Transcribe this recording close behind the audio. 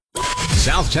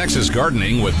South Texas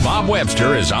Gardening with Bob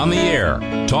Webster is on the air.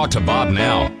 Talk to Bob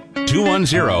now.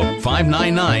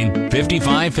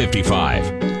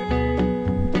 210-599-5555.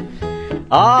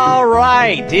 All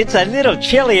right. It's a little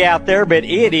chilly out there, but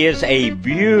it is a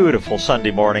beautiful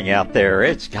Sunday morning out there.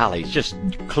 It's just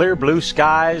clear blue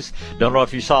skies. Don't know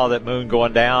if you saw that moon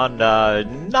going down.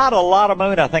 Not a lot of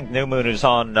moon. I think new moon is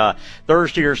on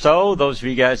Thursday or so. Those of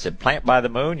you guys that plant by the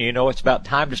moon, you know it's about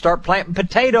time to start planting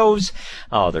potatoes.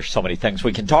 Oh, there's so many things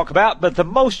we can talk about, but the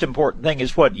most important thing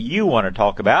is what you want to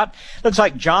talk about. Looks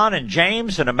like John and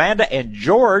James and Amanda and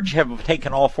George have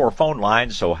taken all 4 phone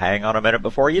lines, so hang on a minute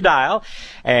before you dial.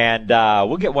 And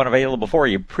we'll get one available for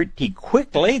you pretty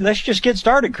quickly. Let's just get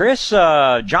started, Chris.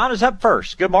 John is up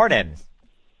first. Good morning.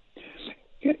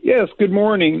 Yes, good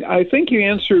morning. I think you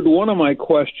answered one of my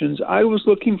questions. I was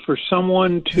looking for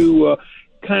someone to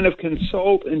kind of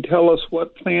consult and tell us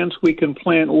what plants we can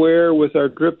plant where with our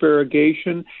drip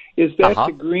irrigation. Is that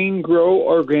the Green Grow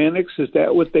Organics? Is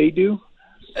that what they do?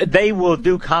 They will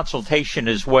do consultation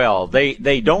as well.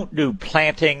 They don't do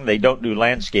planting. They don't do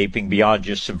landscaping beyond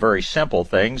just some very simple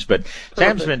things. But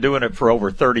Sam's been doing it for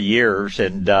over 30 years,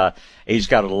 and he's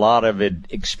got a lot of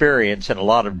experience in a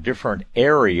lot of different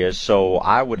areas. So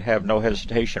I would have no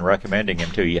hesitation recommending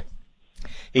him to you.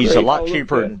 He's a lot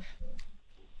cheaper.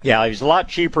 Yeah, he's a lot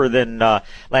cheaper than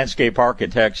landscape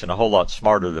architects and a whole lot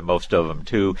smarter than most of them,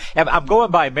 too. And I'm going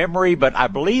by memory, but I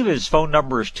believe his phone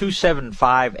number is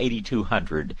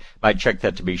 275-8200. Might check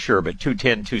that to be sure, but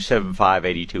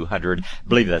 210-275-8200. I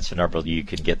believe that's the number you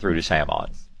can get through to Sam on.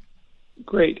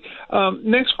 Great.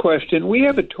 Next question. We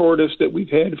have a tortoise that we've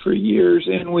had for years,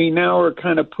 and we now are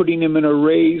kind of putting him in a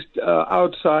raised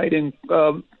outside and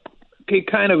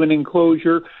kind of an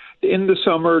enclosure in the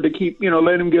summer to keep,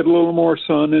 let him get a little more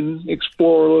sun and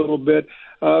explore a little bit.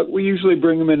 We usually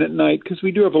bring them in at night because we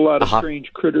do have a lot of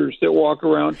strange critters that walk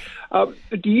around.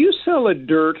 Do you sell a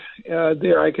dirt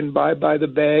there I can buy by the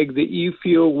bag that you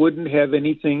feel wouldn't have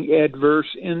anything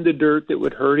adverse in the dirt that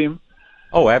would hurt him?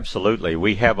 Oh, absolutely.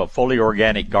 We have a fully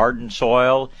organic garden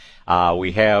soil.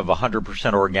 We have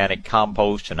 100% organic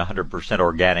compost and 100%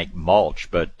 organic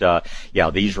mulch. But,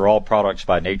 these are all products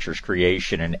by nature's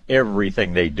creation, and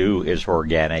everything they do is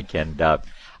organic. And there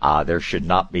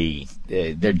definitely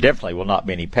will not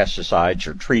be any pesticides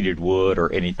or treated wood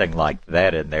or anything like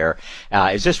that in there.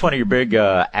 Is this one of your big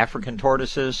African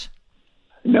tortoises?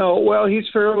 No, well, he's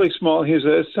fairly small. He's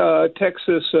a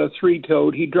Texas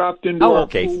three-toed. He dropped into our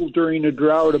pool during a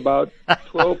drought about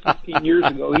 12, 15 years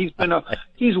ago.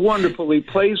 He's wonderful. He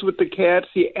plays with the cats.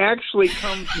 He actually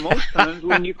comes most times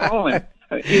when you call him.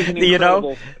 He's an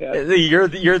incredible cat.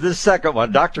 You're the second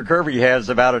one. Dr. Kirby has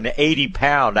about an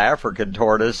 80-pound African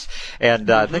tortoise, and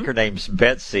I think her name's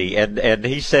Betsy, and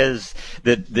he says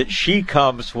that she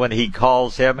comes when he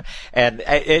calls him, and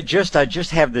I just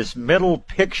have this mental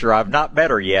picture. I've not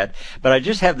met her yet, but I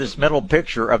just have this mental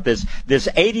picture of this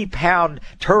 80-pound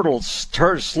turtle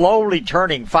slowly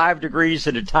turning 5 degrees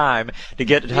at a time to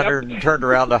get turned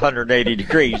around to 180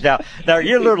 degrees. Now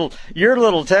your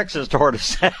little Texas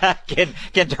tortoise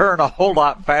can turn a whole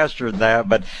lot faster than that,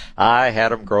 but I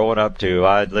had them growing up too.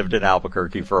 I lived in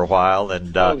Albuquerque for a while,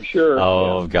 and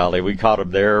golly, we caught them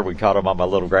there. We caught them on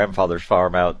my grandfather's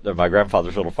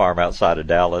little farm outside of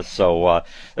Dallas. So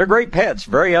they're great pets,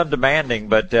 very undemanding,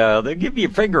 but they'll give you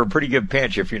a finger a pretty good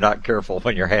pinch if you're not careful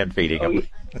when you're hand feeding them.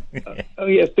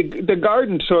 Yes, the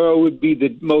garden soil would be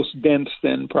the most dense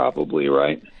then, probably,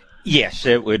 right? Yes,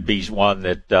 it would be one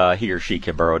that he or she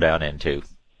can burrow down into.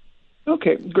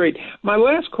 Okay, great. My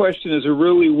last question is a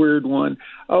really weird one.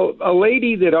 A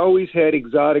lady that always had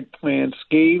exotic plants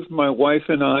gave my wife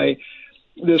and I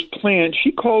this plant.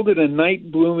 She called it a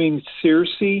night-blooming circe.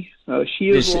 She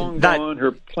is long gone. Her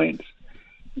plants.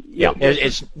 Yeah,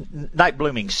 it's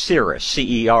night-blooming cereus,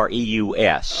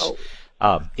 Cereus.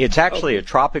 It's actually a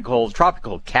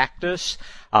tropical cactus.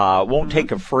 Won't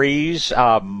take a freeze.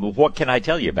 What can I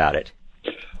tell you about it?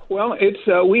 Well,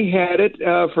 we had it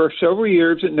for several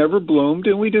years. It never bloomed,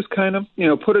 and we just kind of,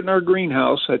 put it in our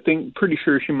greenhouse. Pretty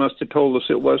sure she must have told us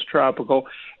it was tropical.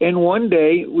 And one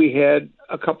day we had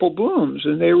a couple blooms,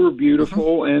 and they were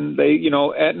beautiful. And they,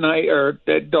 at night or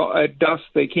at dusk,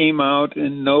 they came out,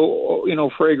 and no,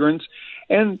 fragrance.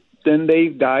 And then they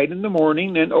died in the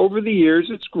morning. And over the years,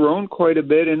 it's grown quite a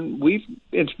bit, and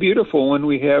it's beautiful when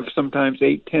we have sometimes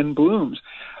 8, 10 blooms.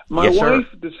 My wife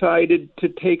decided to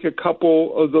take a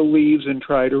couple of the leaves and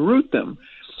try to root them.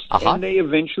 And they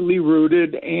eventually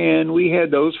rooted, and we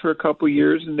had those for a couple of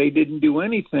years, and they didn't do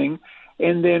anything.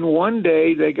 And then one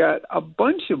day they got a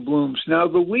bunch of blooms. Now,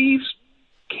 the leaves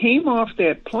came off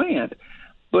that plant,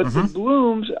 but the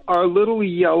blooms are little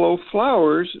yellow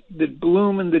flowers that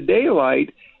bloom in the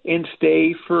daylight and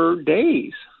stay for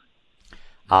days.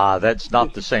 That's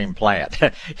not the same plant.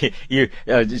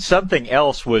 Something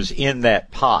else was in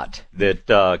that pot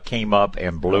that came up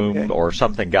and bloomed, or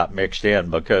something got mixed in,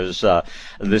 because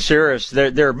the Cereus,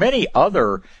 there are many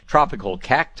other tropical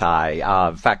cacti.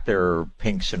 In fact, there are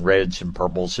pinks and reds and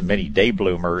purples and many day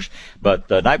bloomers, but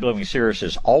the night blooming Cereus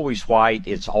is always white.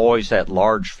 It's always that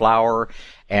large flower,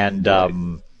 and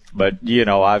but,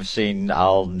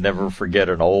 I'll never forget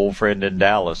an old friend in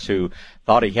Dallas who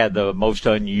thought he had the most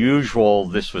unusual,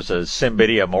 this was a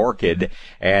Cymbidium orchid,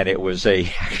 and it was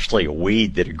actually a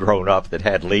weed that had grown up that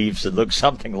had leaves that looked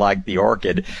something like the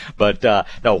orchid. But,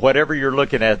 no, whatever you're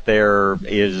looking at there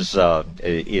is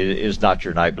not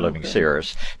your night blooming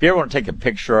Cereus. If you ever want to take a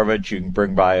picture of it, you can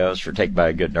bring by us or take by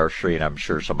a good nursery, and I'm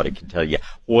sure somebody can tell you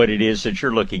what it is that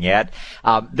you're looking at.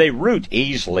 They root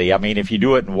easily. I mean, if you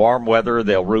do it in warm weather,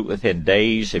 they'll root within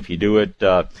days. If you do it,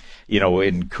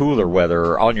 in cooler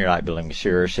weather on your night blooming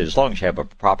Cereus, as long as you have a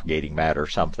propagating mat or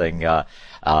something,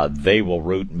 they will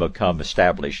root and become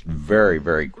established very,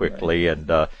 very quickly, and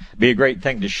be a great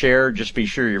thing to share. Just be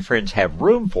sure your friends have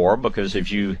room for them, because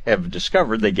if you have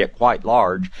discovered, they get quite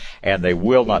large, and they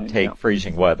will not take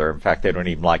freezing weather. In fact, they don't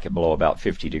even like it below about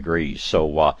 50 degrees.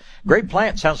 So, great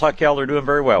plant. Sounds like y'all are doing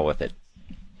very well with it.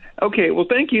 Okay, well,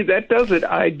 thank you. That does it.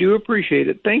 I do appreciate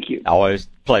it. Thank you. Always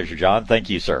a pleasure, John. Thank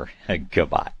you, sir.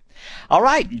 Goodbye. All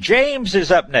right, James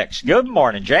is up next. Good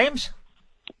morning, James.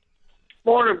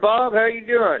 Morning, Bob. How you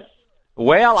doing?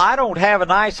 Well, I don't have a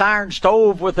nice iron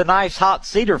stove with a nice hot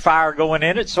cedar fire going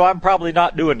in it, so I'm probably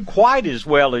not doing quite as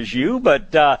well as you,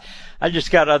 but I just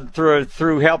got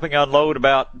through helping unload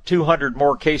about 200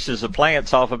 more cases of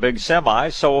plants off a big semi,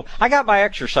 so I got my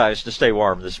exercise to stay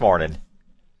warm this morning.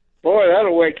 Boy,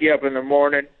 that'll wake you up in the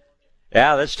morning.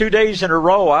 Yeah, that's 2 days in a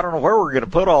row. I don't know where we're going to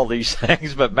put all these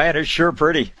things, but man, it's sure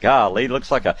pretty. Golly,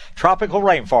 looks like a tropical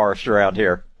rainforest around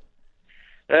here.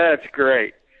 That's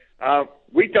great.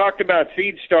 We talked about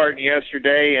seed starting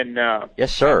yesterday, and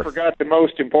yes, sir. I forgot the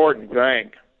most important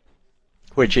thing.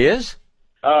 Which is?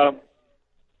 A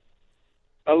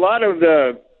lot of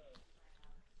the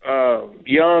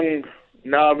young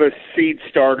novice seed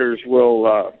starters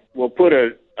will put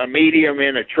a medium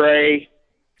in a tray,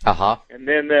 and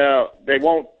then they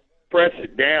won't press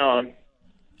it down,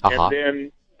 and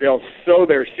then they'll sow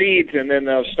their seeds, and then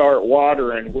they'll start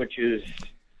watering, which is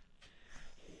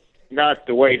not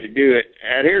the way to do it.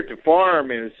 And here at the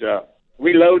farm is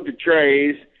we load the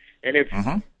trays, and if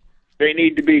they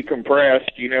need to be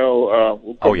compressed,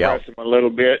 we'll compress them a little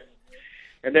bit.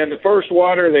 And then the first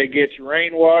water they get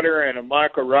rainwater and a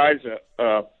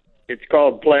mycorrhiza. It's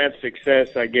called Plant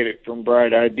Success. I get it from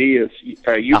Bright Ideas.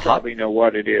 You probably know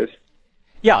what it is.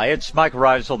 Yeah, it's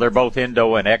mycorrhizal. They're both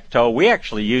endo and ecto. We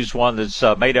actually use one that's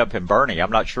made up in Bernie.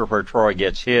 I'm not sure where Troy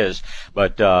gets his,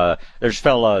 but there's a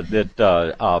fella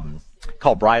that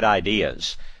called Bright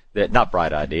Ideas. Not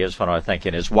Bright Ideas, what am I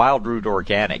thinking? Is Wild Root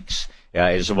Organics.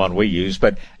 Is the one we use.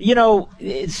 But,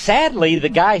 sadly, the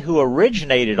guy who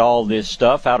originated all this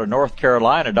stuff out of North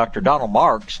Carolina, Dr. Donald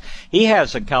Marks, he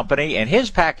has a company, and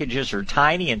his packages are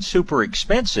tiny and super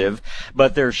expensive,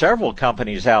 but there are several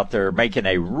companies out there making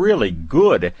a really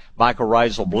good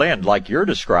mycorrhizal blend like you're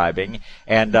describing,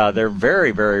 and they're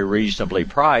very, very reasonably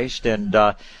priced, and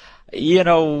there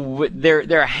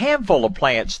are a handful of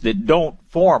plants that don't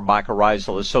form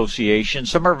mycorrhizal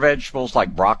associations. Some are vegetables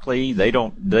like broccoli. They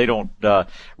don't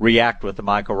react with the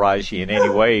mycorrhizae in any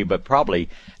way, but probably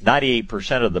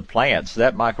 98% of the plants,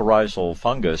 that mycorrhizal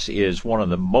fungus is one of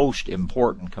the most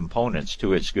important components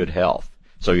to its good health.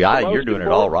 So yeah, you're doing it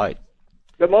all right.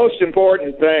 The most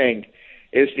important thing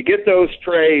is to get those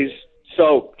trays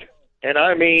soaked, and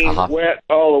I mean wet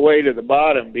all the way to the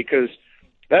bottom, because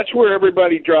that's where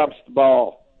everybody drops the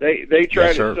ball. They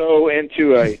try to sow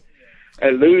into a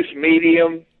loose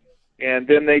medium, and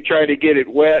then they try to get it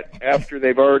wet after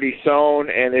they've already sown,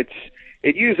 and it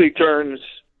usually turns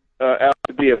out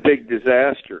to be a big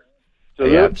disaster. So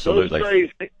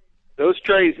absolutely. Those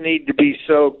trays need to be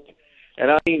soaked,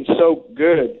 and I mean soaked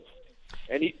good.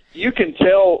 And you can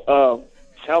tell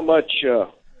how much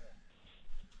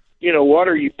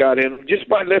water you've got in them just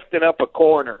by lifting up a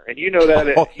corner. And you know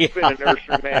that. You've been a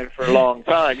nurseryman for a long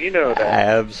time. You know that.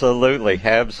 Absolutely.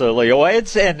 Well,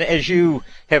 and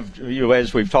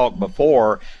as we've talked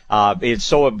before, it's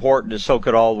so important to soak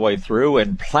it all the way through.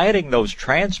 And planting those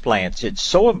transplants, it's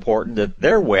so important that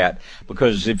they're wet,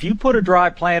 because if you put a dry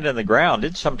plant in the ground,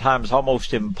 it's sometimes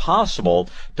almost impossible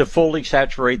to fully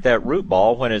saturate that root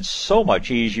ball, when it's so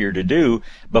much easier to do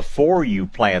before you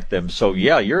plant them. So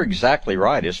yeah, you're exactly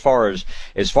right. As far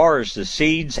far as the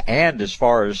seeds and as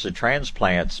far as the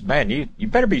transplants, man, you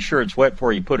better be sure it's wet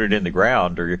before you put it in the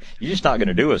ground, or you're just not going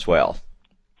to do as well.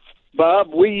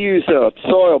 Bob, we use a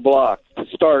soil block to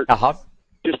start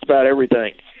just about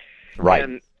everything. Right.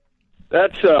 And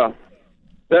that's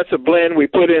a blend we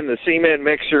put in the cement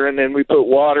mixer, and then we put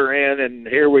water in, and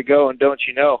here we go, and don't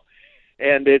you know.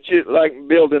 And it's just like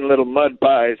building little mud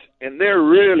pies, and they're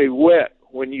really wet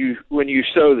when you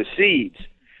sow the seeds.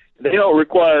 They don't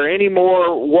require any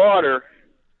more water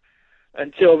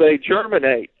until they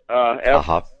germinate.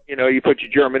 You put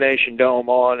your germination dome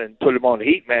on and put them on a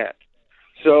heat mat.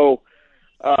 So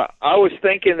I was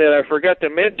thinking that I forgot to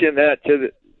mention that to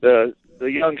the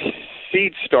young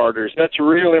seed starters. That's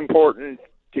real important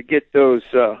to get those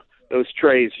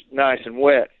trays nice and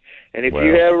wet. And if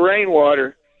you have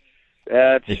rainwater,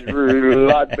 that's a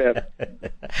lot better.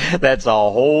 That's a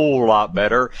whole lot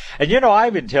better. And, I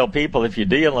even tell people, if you're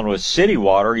dealing with city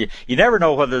water, you never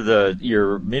know whether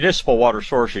your municipal water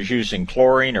source is using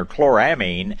chlorine or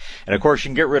chloramine. And, of course, you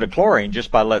can get rid of chlorine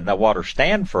just by letting that water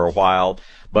stand for a while.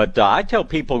 But I tell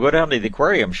people, go down to the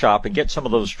aquarium shop and get some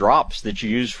of those drops that you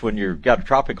use when you've got a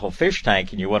tropical fish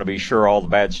tank and you want to be sure all the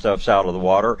bad stuff's out of the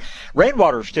water.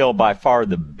 Rainwater is still by far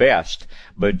the best,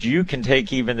 but you can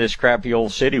take even this crappy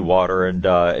old city water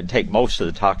and take most of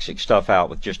the toxic stuff out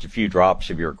with just a few drops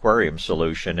of your aquarium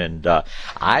solution. And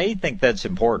I think that's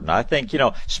important. I think,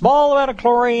 small amount of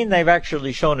chlorine they've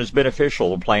actually shown is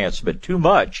beneficial to plants, but too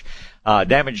much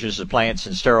damages the plants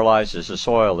and sterilizes the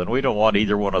soil, and we don't want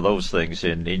either one of those things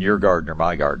in your garden or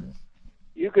my garden.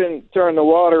 You can turn the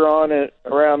water on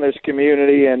around this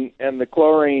community, and the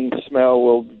chlorine smell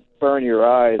will burn your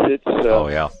eyes. It's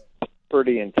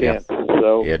pretty intense. Yeah.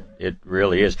 So it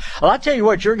really is. Well, I'll tell you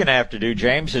what you're going to have to do,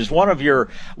 James, is one of your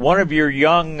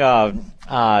young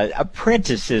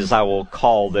apprentices, I will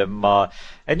call them.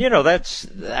 And that's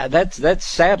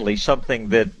sadly something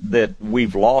that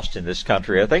we've lost in this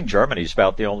country. I think Germany's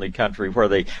about the only country where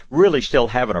they really still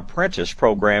have an apprentice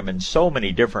program in so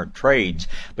many different trades.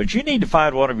 But you need to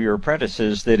find one of your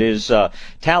apprentices that is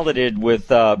talented with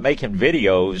making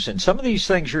videos, and some of these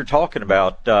things you're talking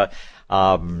about.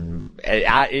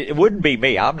 It wouldn't be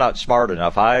me. I'm not smart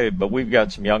enough. But we've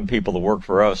got some young people that work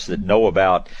for us that know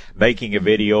about making a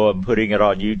video and putting it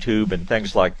on YouTube and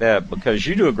things like that, because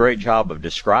you do a great job of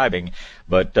describing,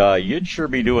 but you'd sure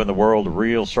be doing the world a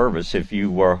real service if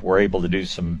you were able to do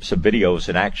some videos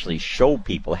and actually show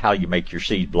people how you make your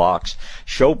seed blocks,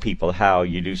 show people how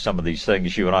you do some of these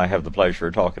things you and I have the pleasure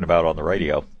of talking about on the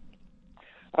radio.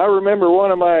 I remember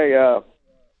one of my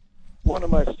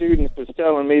students was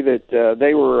telling me that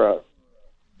they were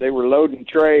loading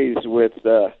trays with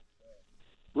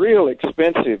real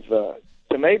expensive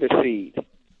tomato seed,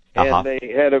 and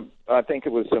they had I think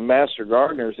it was some master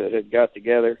gardeners that had got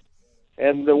together,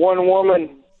 and the one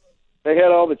woman, they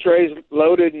had all the trays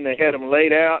loaded and they had them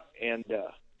laid out, and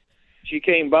she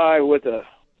came by with a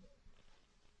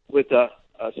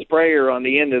sprayer on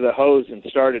the end of the hose and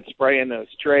started spraying those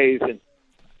trays,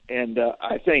 and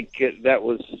I think that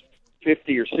was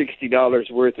 $50 or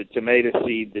 $60 worth of tomato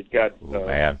seed that got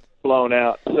blown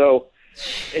out. So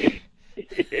you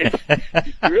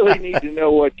really need to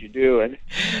know what you're doing.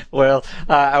 Well,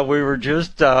 we were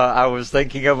just, I was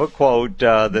thinking of a quote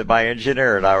that my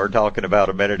engineer and I were talking about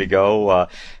a minute ago,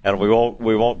 and we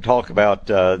won't talk about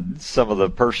some of the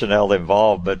personnel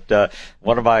involved, but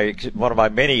one of my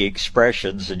many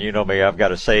expressions, and you know me, I've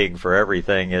got a saying for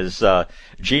everything, is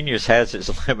genius has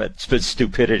its limits, but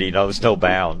stupidity knows no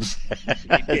bounds. You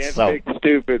can't make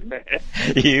stupid, man.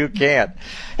 You can't.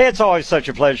 It's always such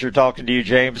a pleasure talking to you,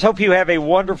 James. Hope you have a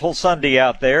wonderful Sunday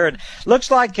out there. And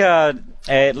looks like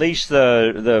at least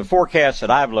the forecast that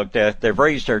I've looked at, they've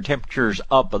raised our temperatures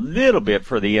up a little bit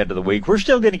for the end of the week. We're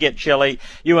still going to get chilly.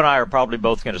 You and I are probably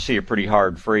both going to see a pretty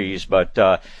hard freeze, but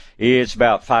it's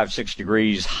about 5-6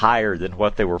 degrees higher than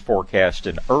what they were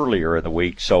forecasting earlier in the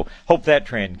week. So hope that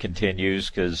trend continues,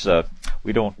 because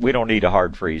we don't need a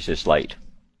hard freeze this late.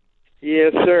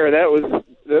 Yes, sir.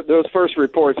 Those first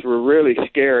reports were really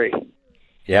scary.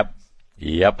 Yep.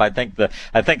 I think the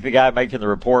guy making the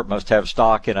report must have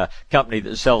stock in a company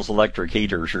that sells electric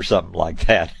heaters or something like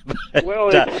that. But, well,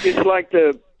 it's like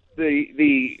the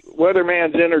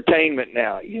weatherman's entertainment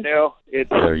now.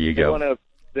 There you go.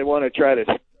 They want to try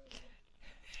to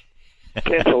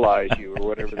tantalize you, or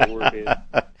whatever the word is.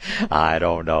 I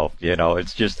don't know.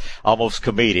 It's just almost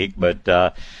comedic,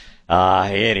 but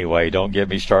anyway, don't get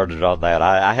me started on that.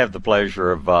 I have the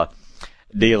pleasure of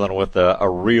dealing with a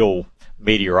real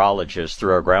meteorologist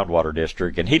through our groundwater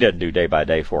district, and he doesn't do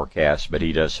day-by-day forecasts, but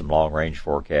he does some long-range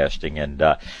forecasting. And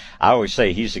I always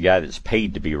say he's the guy that's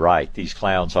paid to be right. These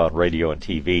clowns on radio and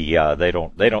TV,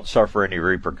 they don't suffer any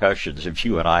repercussions if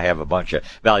you and I have a bunch of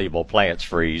valuable plants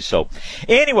freeze. So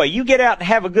anyway, you get out and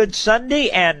have a good Sunday,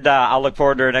 and I'll look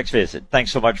forward to our next visit.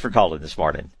 Thanks so much for calling this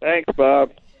morning. Thanks,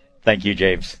 Bob. Thank you,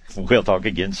 James. We'll talk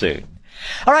again soon.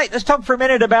 All right, let's talk for a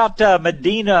minute about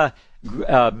Medina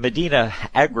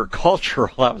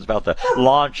Agricultural. I was about to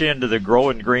launch into the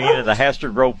Growing Green and the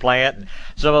Hastur Grow plant and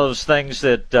some of those things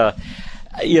that, that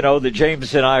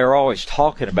James and I are always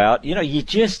talking about. You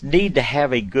just need to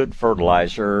have a good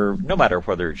fertilizer, no matter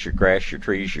whether it's your grass, your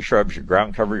trees, your shrubs, your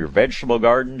ground cover, your vegetable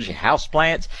gardens, your house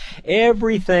plants.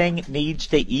 Everything needs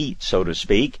to eat, so to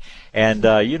speak. And,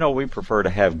 we prefer to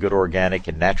have good organic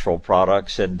and natural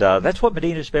products, and that's what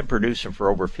Medina's been producing for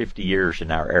over 50 years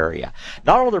in our area.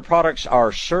 Not all their products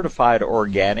are certified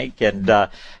organic, and,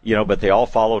 but they all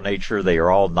follow nature. They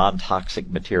are all non-toxic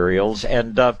materials,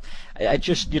 and I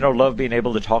just, love being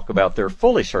able to talk about their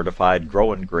fully certified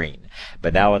Growing Green.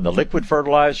 But now in the liquid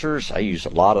fertilizers, I use a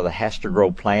lot of the Hastur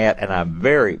Grow plant, and I'm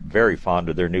very, very fond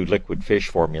of their new liquid fish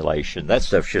formulation. That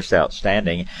stuff's just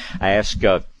outstanding. I asked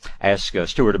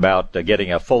Stuart about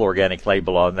getting a full organic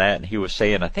label on that, and he was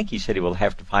saying, I think he said he will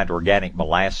have to find organic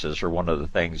molasses or one of the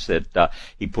things that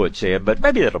he puts in, but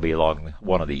maybe that'll be along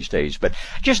one of these days. But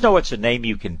just know it's a name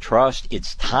you can trust.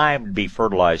 It's time to be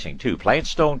fertilizing too.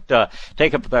 Plants don't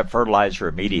take up that fertilizer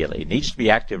immediately. It needs to be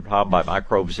acted upon by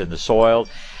microbes in the soil.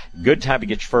 Good time to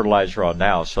get your fertilizer on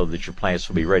now so that your plants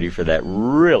will be ready for that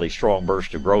really strong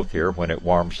burst of growth here when it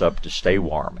warms up to stay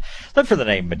warm. Look for the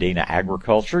name Medina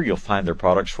Agriculture. You'll find their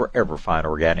products wherever fine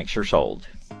organics are sold.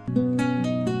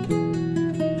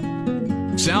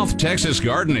 South Texas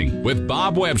Gardening with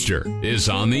Bob Webster is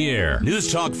on the air. News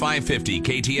Talk 550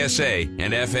 KTSA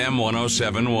and FM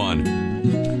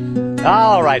 107.1.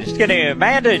 All right, it's getting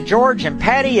Amanda and George and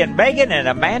Patty and Megan, and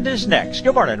Amanda's next.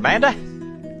 Good morning, Amanda.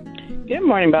 Good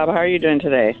morning, Bob. How are you doing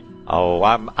today? Oh,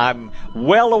 I'm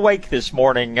well awake this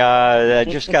morning. I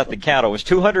just got the count. It was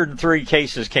 203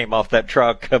 cases came off that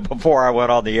truck before I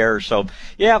went on the air. So,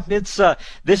 yeah, it's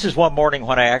this is one morning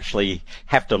when I actually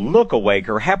have to look awake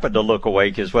or happen to look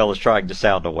awake as well as trying to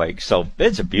sound awake. So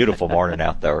it's a beautiful morning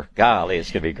out there. Golly,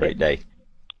 it's going to be a great day.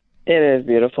 It is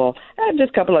beautiful. I have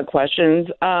just a couple of questions.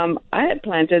 I had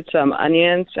planted some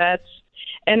onion sets,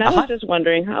 and I was just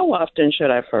wondering, how often should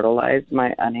I fertilize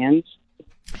my onions?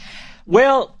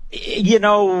 Well,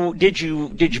 did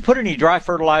you put any dry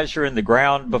fertilizer in the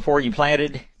ground before you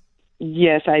planted?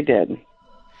 Yes, I did.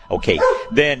 Okay,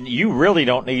 then you really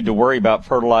don't need to worry about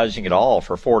fertilizing at all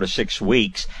for 4 to 6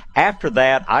 weeks. After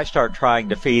that, I start trying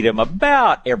to feed them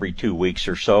about every 2 weeks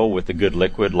or so with a good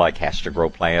liquid like Hastur Grow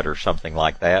plant or something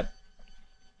like that.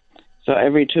 So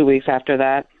every 2 weeks after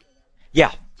that?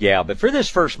 Yeah, but for this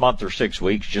first month or 6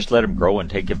 weeks, just let them grow and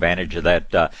take advantage of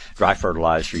that dry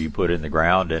fertilizer you put in the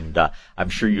ground, and I'm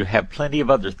sure you have plenty of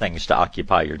other things to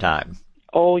occupy your time.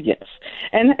 Oh, yes.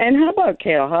 And how about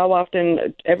kale? How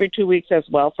often? Every 2 weeks as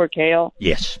well for kale?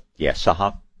 Yes,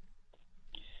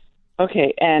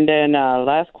 Okay, and then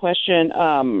last question.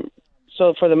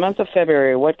 So for the month of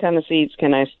February, what kind of seeds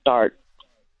can I start?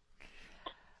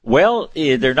 Well,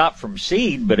 they're not from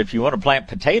seed, but if you want to plant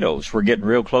potatoes, we're getting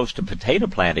real close to potato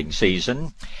planting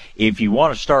season. If you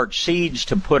want to start seeds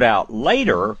to put out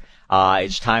later,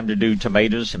 it's time to do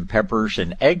tomatoes and peppers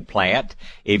and eggplant.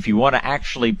 If you want to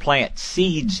actually plant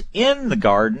seeds in the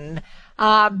garden,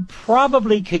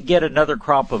 probably could get another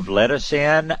crop of lettuce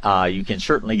in. You can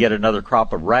certainly get another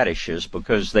crop of radishes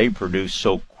because they produce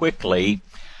so quickly.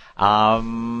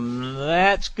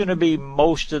 That's going to be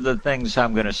most of the things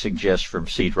I'm going to suggest from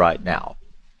seed right now.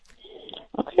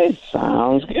 Okay,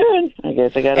 sounds good. I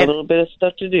guess I got a little bit of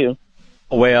stuff to do.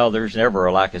 Well, there's never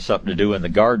a lack of something to do in the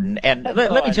garden. And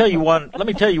let me tell you one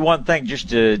thing just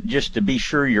to be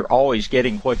sure you're always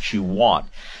getting what you want.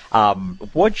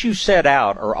 What you set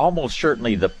out are almost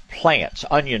certainly the plants,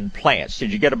 onion plants.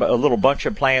 Did you get a little bunch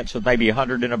of plants with maybe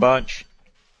 100 in a bunch?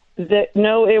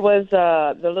 No, it was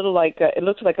the little it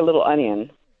looks like a little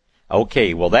onion.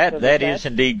 Okay, well that is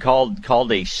indeed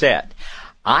called a set.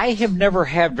 I have never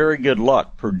had very good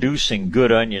luck producing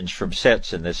good onions from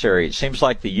sets in this area. It seems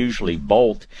like they usually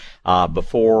bolt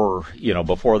before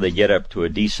they get up to a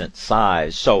decent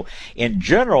size. So in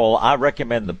general, I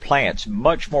recommend the plants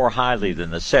much more highly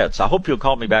than the sets. I hope you'll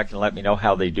call me back and let me know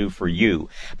how they do for you.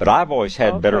 But I've always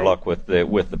had better luck with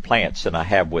the plants than I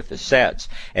have with the sets.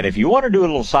 And if you want to do a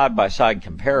little side-by-side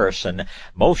comparison,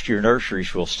 most of your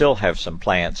nurseries will still have some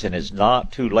plants, and it's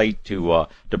not too late to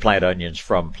plant onions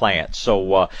from plants. So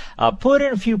So put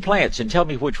in a few plants and tell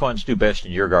me which ones do best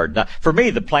in your garden. Now, for me,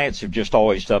 the plants have just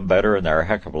always done better, and they're a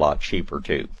heck of a lot cheaper,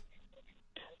 too.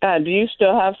 Do you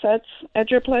still have sets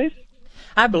at your place?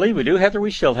 I believe we do. Heather,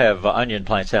 we still have onion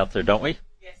plants out there, don't we?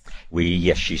 Yes.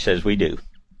 Yes, she says we do.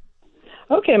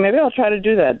 Okay, maybe I'll try to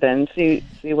do that then, see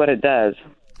what it does.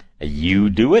 You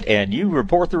do it, and you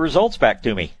report the results back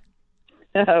to me.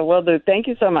 Will do. Thank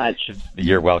you so much.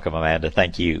 You're welcome, Amanda.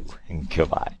 Thank you.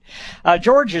 Goodbye.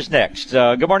 George is next.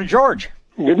 Good morning, George.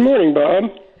 Good morning,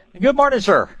 Bob. Good morning,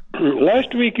 sir.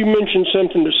 Last week you mentioned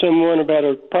something to someone about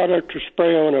a product to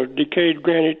spray on a decayed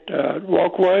granite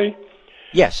walkway.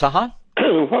 Yes,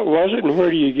 What was it, and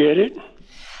where do you get it?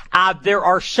 There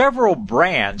are several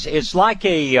brands. It's like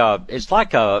a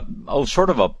sort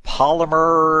of a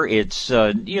polymer. It's,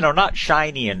 not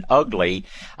shiny and ugly,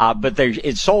 but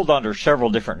it's sold under several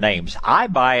different names. I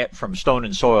buy it from Stone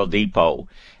and Soil Depot,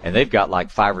 and they've got like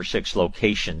 5 or 6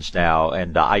 locations now,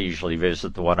 and I usually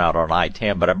visit the one out on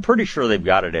I-10, but I'm pretty sure they've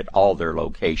got it at all their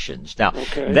locations. Now,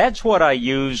 That's what I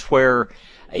use where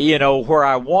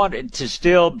I want it to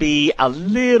still be a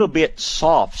little bit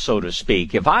soft, so to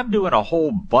speak. If I'm doing a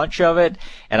whole bunch of it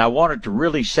and I want it to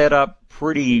really set up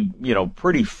pretty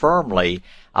firmly,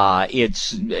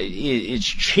 it's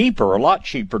cheaper, a lot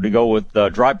cheaper to go with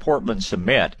dry Portland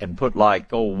cement and put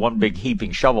one big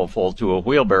heaping shovelful to a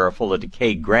wheelbarrow full of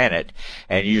decayed granite,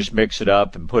 and you just mix it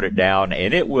up and put it down,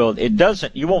 and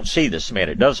you won't see the cement.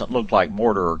 It doesn't look like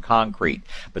mortar or concrete,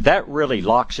 but that really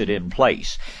locks it in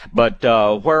place. But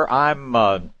where I'm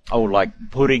like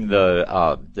putting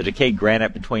the decayed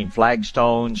granite between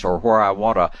flagstones, or where I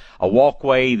want a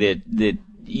walkway that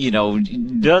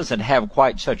doesn't have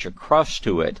quite such a crust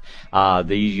to it.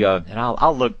 And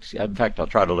I'll look, in fact, I'll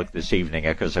try to look this evening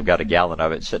because I've got a gallon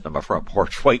of it sitting on my front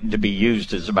porch waiting to be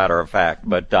used, as a matter of fact.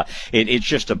 But it's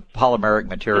just a polymeric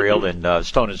material, and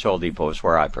Stone and Soil Depot is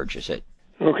where I purchase it.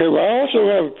 Okay, well, I also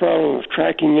have a problem with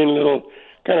tracking in little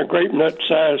kind of grape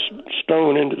nut-sized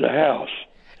stone into the house.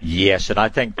 Yes, and I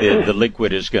think the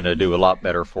liquid is going to do a lot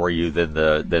better for you than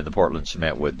the Portland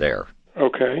cement would there.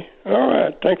 Okay. All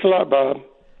right. Thanks a lot, Bob.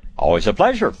 Always a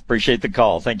pleasure. Appreciate the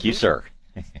call. Thank you, sir.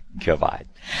 Goodbye.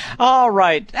 All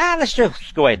right. Let's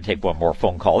just go ahead and take one more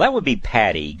phone call. That would be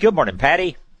Patty. Good morning,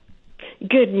 Patty.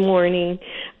 Good morning.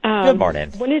 Good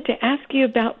morning. Wanted to ask you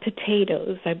about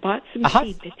potatoes. I bought some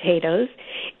seed potatoes,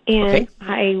 and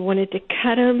I wanted to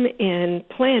cut them and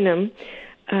plant them.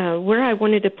 Where I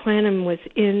wanted to plant them was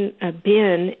in a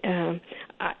bin.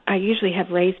 I usually have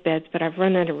raised beds, but I've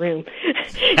run out of room.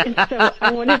 And so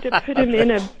I wanted to put them in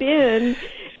a bin,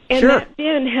 and that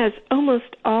bin has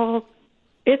almost all,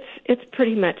 it's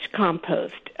pretty much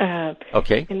compost. And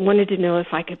wanted to know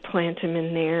if I could plant them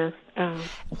in there.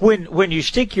 When you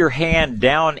stick your hand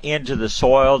down into the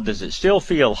soil, does it still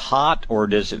feel hot, or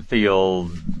does it feel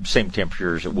same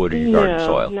temperature as it would in your garden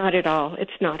soil? No, not at all.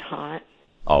 It's not hot.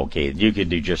 Okay, you can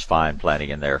do just fine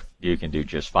planting in there. You can do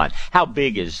just fine. How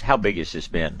big is this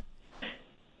bin?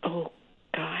 Oh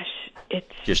gosh,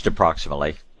 it's just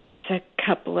approximately. It's a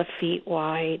couple of feet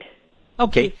wide.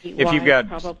 Okay, if you've got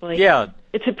probably.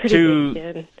 It's a pretty big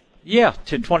bin. Yeah,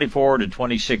 to 24 to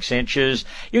 26 inches.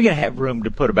 You're going to have room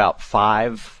to put about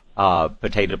 5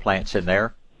 potato plants in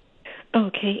there.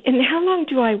 Okay, and how long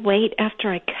do I wait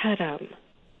after I cut them?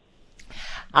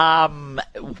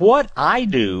 What I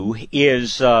do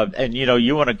is, you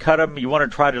want to cut them, you want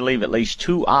to try to leave at least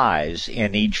 2 eyes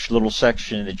in each little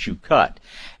section that you cut.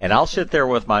 And I'll sit there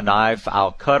with my knife,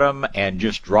 I'll cut them and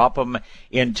just drop them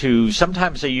into,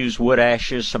 sometimes I use wood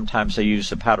ashes, sometimes I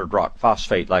use the powdered rock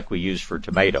phosphate like we use for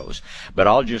tomatoes. But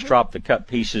I'll just drop the cut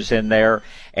pieces in there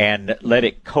and let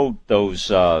it coat those,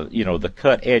 the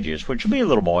cut edges, which will be a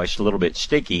little moist, a little bit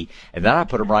sticky, and then I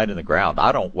put them right in the ground.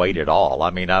 I don't wait at all. I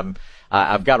mean,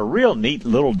 I've got a real neat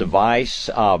little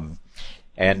device,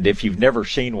 and if you've never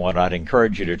seen one, I'd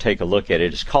encourage you to take a look at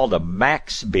it. It's called a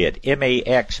MaxBit,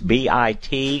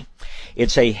 M-A-X-B-I-T.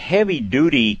 It's a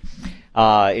heavy-duty,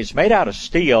 it's made out of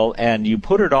steel, and you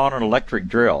put it on an electric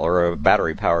drill, or a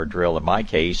battery-powered drill in my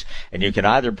case, and you can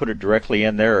either put it directly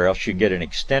in there, or else you can get an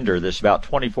extender that's about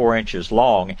 24 inches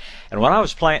long. And when I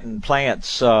was planting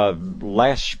plants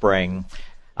last spring,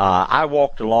 I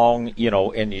walked along,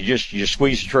 and you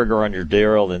squeeze the trigger on your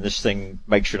drill, and this thing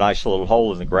makes a nice little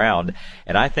hole in the ground.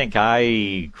 And I think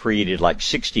I created like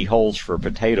 60 holes for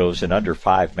potatoes in under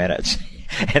 5 minutes.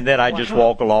 And then I just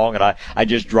walk along, and I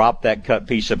just drop that cut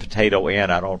piece of potato in.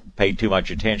 I don't pay too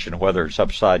much attention whether it's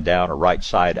upside down or right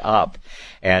side up.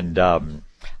 And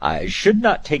it should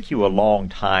not take you a long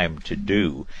time to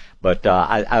do. But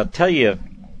I'll tell you,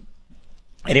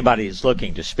 anybody that's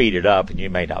looking to speed it up, and you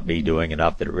may not be doing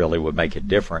enough that it really would make a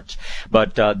difference.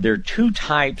 But there are two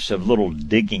types of little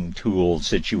digging tools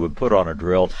that you would put on a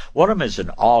drill. One of them is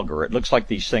an auger. It looks like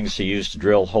these things they use to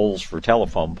drill holes for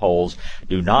telephone poles.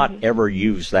 Do not ever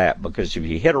use that, because if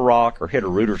you hit a rock or hit a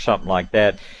root or something like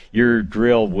that, your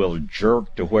drill will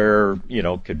jerk to where,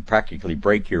 could practically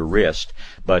break your wrist.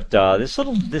 But this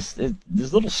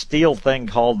little steel thing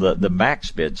called the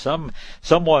MaxBit,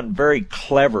 someone very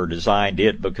clever designed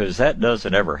it, because that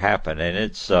doesn't ever happen, and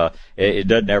it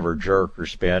doesn't ever jerk or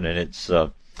spin, and it's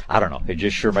I don't know, it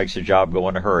just sure makes the job go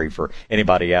in a hurry for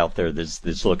anybody out there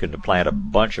that's looking to plant a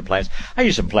bunch of plants. I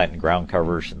use them planting ground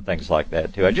covers and things like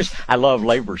that too. I love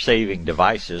labor saving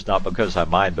devices, not because I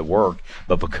mind the work,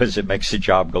 but because it makes the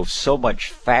job go so much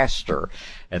faster.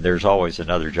 And there's always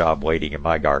another job waiting in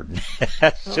my garden.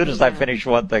 As soon as I finish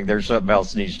one thing, there's something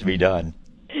else needs to be done.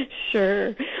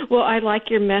 Sure. Well, I like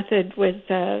your method with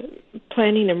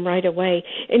planting them right away.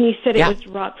 And you said it was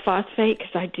rock phosphate,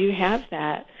 because I do have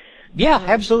that. Yeah,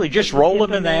 absolutely. Just roll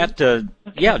them in that. Okay.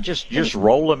 Yeah, just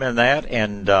roll them in that,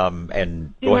 and go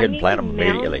ahead and plant them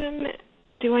immediately.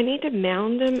 Do I need to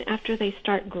mound them after they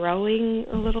start growing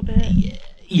a little bit?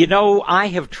 I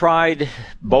have tried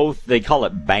both. They call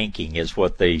it banking is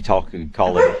what they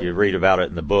call it if you read about it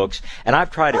in the books. And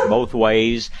I've tried it both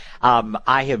ways.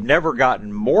 I have never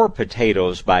gotten more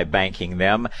potatoes by banking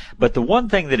them. But the one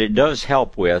thing that it does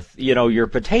help with, your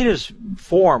potatoes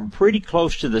form pretty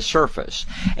close to the surface.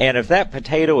 And if that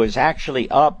potato is actually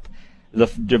up, the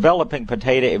developing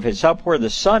potato, if it's up where the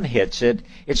sun hits it,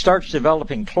 it starts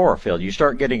developing chlorophyll. You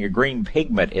start getting a green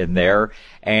pigment in there,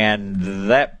 and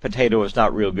that potato is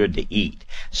not real good to eat.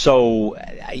 So,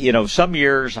 some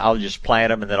years I'll just plant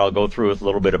them, and then I'll go through with a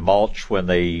little bit of mulch when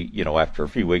they, after a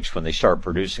few weeks when they start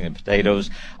producing the potatoes.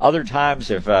 Other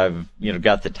times, if I've,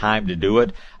 got the time to do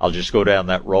it, I'll just go down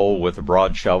that roll with a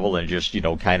broad shovel and just,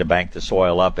 kind of bank the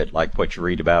soil up it like what you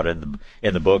read about in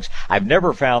the books. I've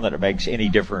never found that it makes any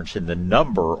difference in the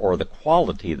number or the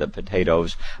quality of the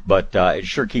potatoes, but it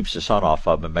sure keeps the sun off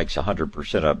of them and makes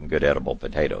 100% of them good edible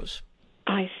potatoes.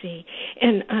 I see.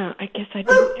 And I guess I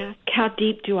didn't ask, how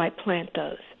deep do I plant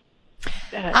those?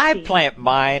 I plant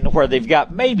mine where they've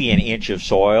got maybe an inch of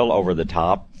soil over the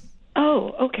top.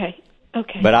 Oh, okay.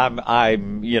 Okay. But I'm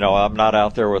not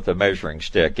out there with a measuring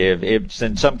stick. If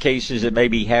in some cases it may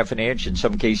be half an inch, in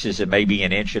some cases it may be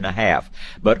an inch and a half,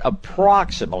 but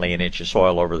approximately an inch of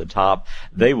soil over the top,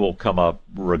 they will come up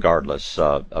regardless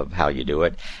of how you do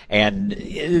it. And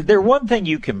they're one thing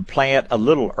you can plant a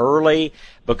little early,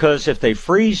 because if they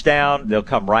freeze down, they'll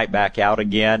come right back out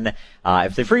again.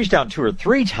 If they freeze down 2 or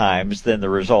 3 times, then the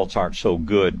results aren't so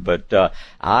good. But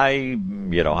I'm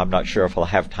not sure if I'll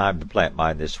have time to plant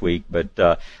mine this week. But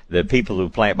the people who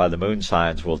plant by the moon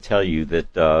signs will tell you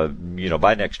that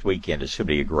by next weekend is going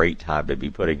to be a great time to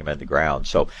be putting them in the ground.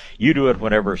 So you do it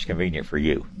whenever it's convenient for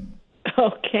you.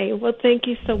 Okay. Well, thank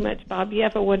you so much, Bob. You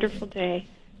have a wonderful day.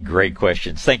 Great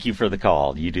questions. Thank you for the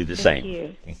call. You do the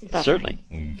same. Thank you. Certainly.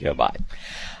 Goodbye.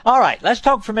 All right. Let's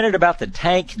talk for a minute about the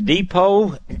Tank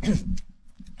Depot.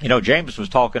 James was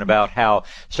talking about how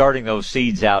starting those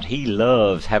seeds out, he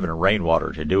loves having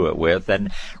rainwater to do it with.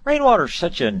 And rainwater is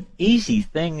such an easy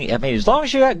thing. I mean, as long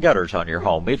as you got gutters on your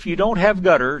home. If you don't have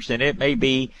gutters, then it may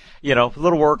be, a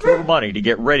little work, a little money to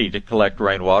get ready to collect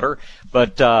rainwater.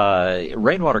 But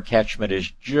rainwater catchment is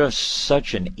just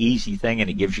such an easy thing, and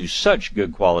it gives you such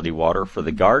good quality water for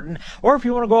the garden. Or if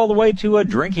you want to go all the way to a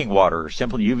drinking water, a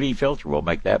simple UV filter will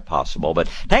make that possible. But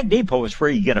Tank Depot is where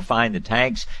you're going to find the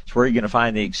tanks. It's where you're going to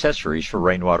find the accessories for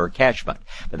rainwater catchment.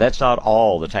 But that's not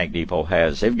all the Tank Depot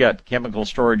has. They've got chemical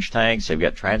storage tanks. They've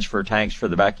got transfer tanks for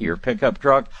the back of your pickup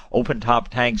truck, open top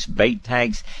tanks, bait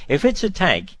tanks. If it's a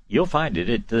tank, you'll find it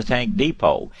at the Tank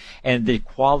Depot. And the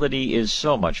quality is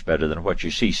so much better than what you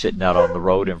see sitting out on the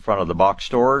road in front of the box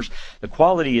stores. The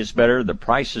quality is better. The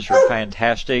prices are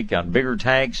fantastic. On bigger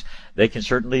tanks, they can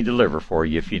certainly deliver for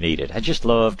you if you need it. I just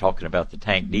love talking about the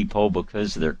Tank Depot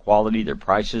because of their quality, their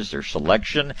prices, their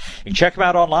selection. You can check them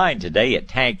out online today at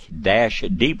tank-depot.com.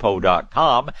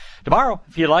 Tomorrow,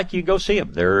 if you like, you can go see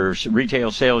them. Their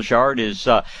retail sales yard is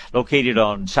located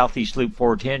on Southeast Loop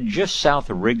 410, just south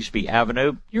of Rigsby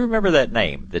Avenue. You remember that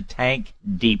name, the Tank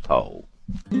Depot.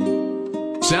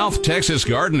 South Texas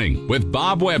Gardening with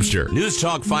Bob Webster. News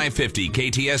Talk 550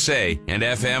 KTSA and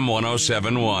FM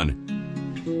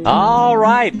 107.1. All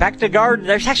right, back to garden.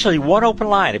 There's actually one open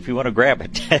line if you want to grab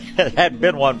it. There hadn't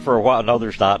been one for a while. No,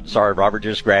 there's not. Sorry, Robert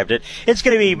just grabbed it. It's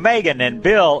going to be Megan and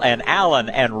Bill and Alan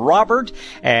and Robert.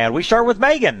 And we start with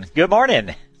Megan. Good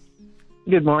morning.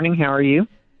 Good morning. How are you?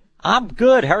 I'm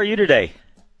good. How are you today?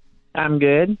 I'm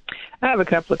good. I have a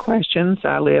couple of questions.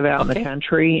 I live out in the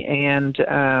country,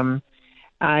 and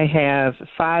I have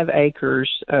 5 acres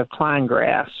of Klein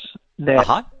grass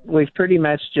that we've pretty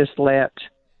much just let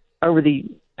over the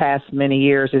past many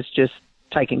years. It's just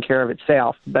taken care of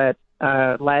itself. But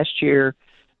last year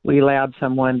we allowed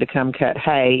someone to come cut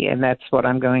hay, and that's what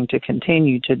I'm going to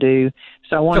continue to do.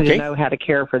 So I wanted to know how to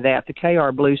care for that. The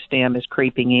KR Blue Stem is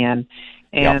creeping in,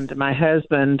 and my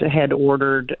husband had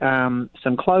ordered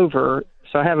some clover.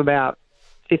 So I have about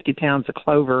 50 pounds of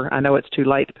clover. I know it's too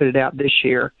late to put it out this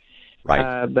year.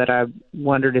 Right. But I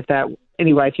wondered if that,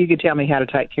 anyway, if you could tell me how to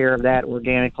take care of that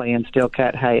organically and still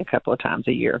cut hay a couple of times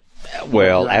a year.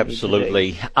 Well,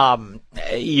 absolutely.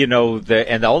 You know,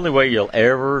 and the only way you'll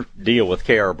ever deal with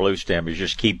KR Blue Stem is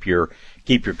just keep your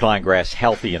Klein grass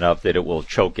healthy enough that it will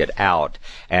choke it out.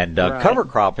 And cover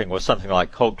cropping with something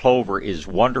like clover is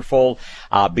wonderful.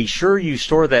 Be sure you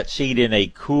store that seed in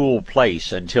a cool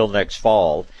place until next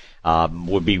fall.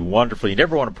 Would be wonderful. You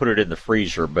never want to put it in the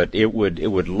freezer, but it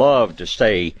would love to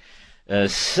stay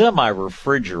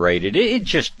semi-refrigerated. It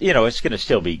just, you know, it's going to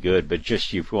still be good, but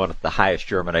just you want the highest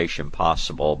germination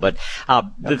possible. But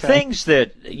the things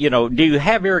that, you know, do you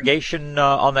have irrigation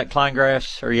on that Klein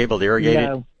grass? Are you able to irrigate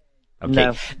it? Okay.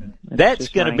 No, that's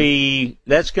going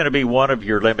to be one of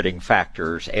your limiting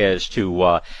factors as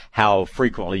to how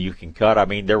frequently you can cut. I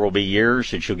mean, there will be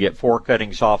years that you'll get 4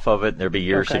 cuttings off of it, and there'll be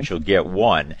years that you'll get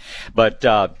 1. But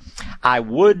I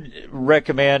would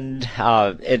recommend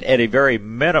at a very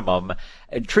minimum,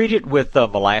 treat it with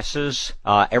molasses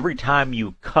every time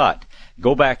you cut.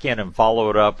 Go back in and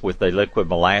follow it up with a liquid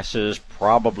molasses,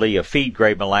 probably a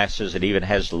feed-grade molasses. It even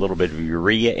has a little bit of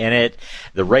urea in it.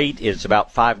 The rate is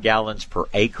about 5 gallons per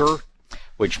acre,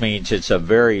 which means it's a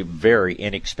very, very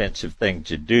inexpensive thing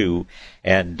to do.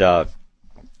 And a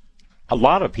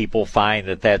lot of people find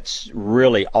that that's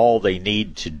really all they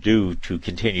need to do to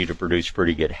continue to produce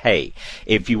pretty good hay.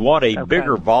 If you want a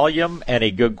bigger volume and a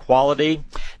good quality,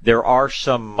 there are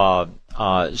some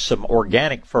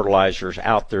organic fertilizers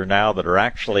out there now that are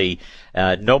actually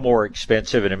no more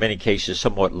expensive, and in many cases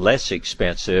somewhat less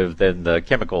expensive than the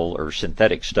chemical or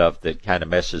synthetic stuff that kind of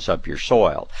messes up your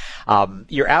soil.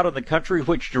 You're out in the country.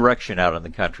 Which direction out in the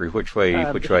country? Which way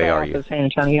are you? San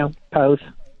Antonio Post.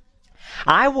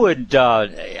 I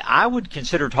would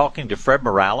consider talking to Fred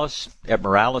Morales at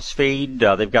Morales Feed.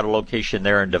 They've got a location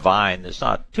there in Devine that's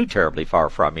not too terribly far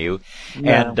from you.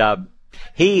 No. And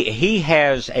he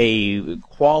has a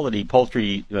quality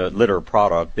poultry litter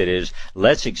product that is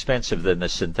less expensive than the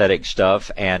synthetic stuff,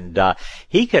 and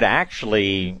he could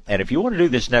actually, and if you want to do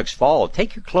this next fall,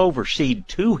 take your clover seed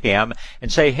to him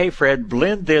and say, hey Fred,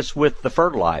 blend this with the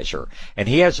fertilizer. And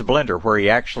he has a blender where he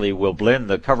actually will blend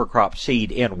the cover crop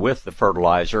seed in with the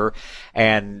fertilizer,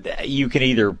 and you can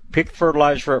either pick the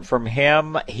fertilizer up from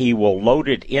him, he will load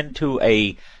it into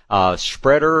a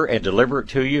spreader and deliver it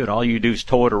to you, and all you do is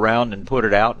tow it around and put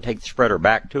it out and take the spreader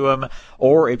back to him.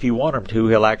 Or if you want him to,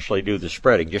 he'll actually do the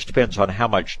spreading. Just depends on how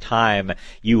much time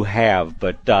you have.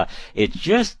 But it's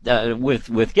just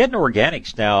with getting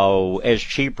organics now as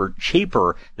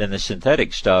cheaper than the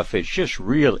synthetic stuff, it's just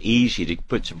real easy to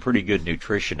put some pretty good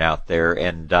nutrition out there.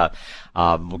 And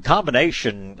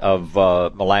combination of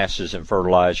molasses and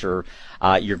fertilizer,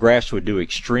 your grass would do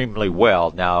extremely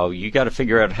well. Now you got to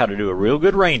figure out how to do a real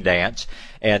good rain dance,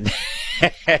 and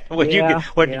when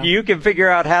you can figure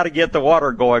out how to get the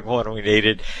water going when we need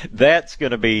it, that's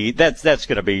going to be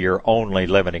your only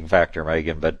limiting factor,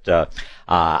 Megan. But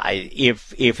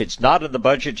if it's not in the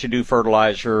budget to do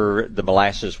fertilizer, the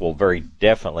molasses will very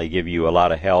definitely give you a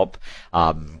lot of help.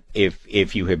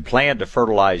 If you had planned to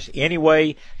fertilize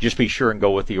anyway, just be sure and go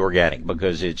with the organic,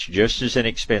 because it's just as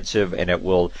inexpensive and it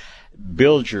will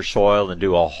build your soil and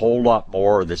do a whole lot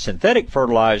more. The synthetic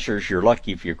fertilizers, you're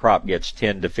lucky if your crop gets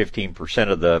 10 to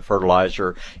 15% of the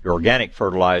fertilizer. Your organic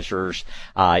fertilizers,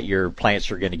 your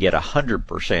plants are going to get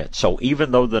 100%. So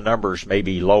even though the numbers may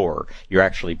be lower, you're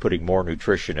actually putting more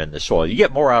nutrition in the soil. You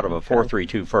get more out of a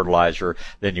 432 fertilizer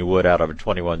than you would out of a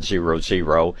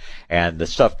 2100. And the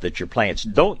stuff that your plants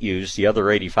don't use, the other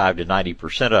 85 to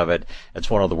 90% of it, that's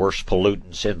one of the worst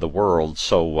pollutants in the world.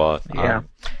 So,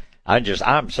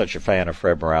 I'm such a fan of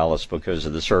Fred Morales because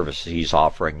of the service he's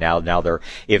offering now. Now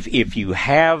if you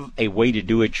have a way to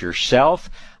do it yourself,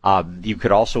 you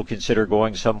could also consider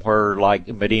going somewhere like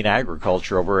Medina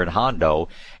Agriculture over in Hondo,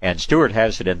 and Stuart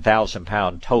has it in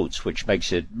 1,000-pound totes, which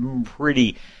makes it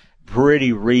pretty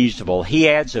reasonable. He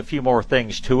adds a few more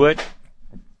things to it.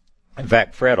 In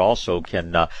fact, Fred also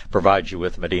can provide you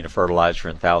with Medina fertilizer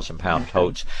in 1,000-pound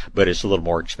totes, but it's a little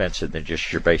more expensive than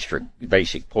just your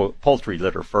basic poultry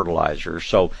litter fertilizer.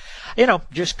 So,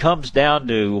 just comes down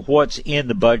to what's in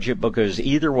the budget, because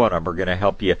either one of them are going to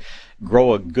help you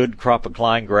grow a good crop of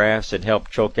Klein grass and help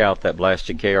choke out that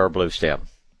blasted KR blue stem.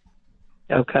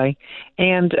 Okay.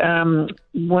 And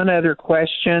one other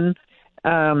question. We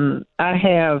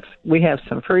have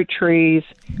some fruit trees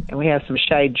and we have some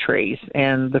shade trees,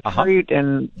 and the fruit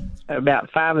and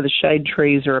about 5 of the shade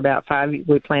trees are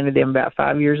we planted them about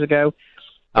 5 years ago.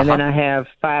 And then I have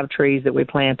 5 trees that we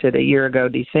planted a year ago,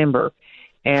 December.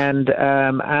 And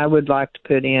I would like to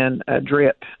put in a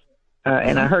drip.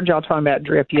 And I heard y'all talking about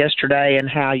drip yesterday and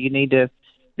how you need to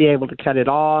be able to cut it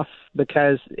off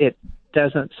because it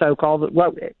doesn't soak all the.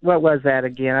 What was that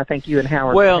again? I think you and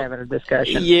Howard were having a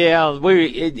discussion. Yeah,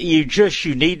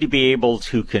 you need to be able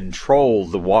to control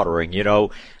the watering. You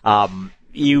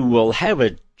will have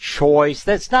a choice.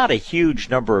 That's not a huge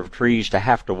number of trees to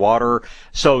have to water,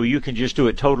 so you can just do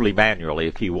it totally manually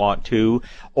if you want to,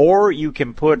 or you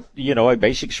can put, a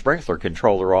basic sprinkler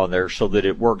controller on there so that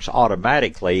it works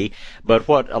automatically. But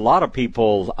what a lot of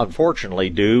people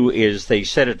unfortunately do is they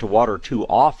set it to water too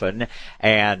often,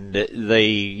 and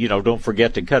they, don't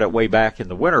forget to cut it way back in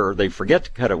the winter. They forget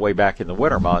to cut it way back in the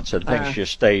winter months, and things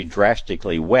just stay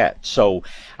drastically wet. So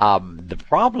the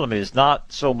problem is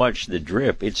not so much the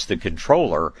drip, it's the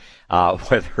controller.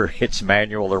 Whether it's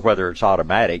manual or whether it's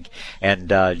automatic, and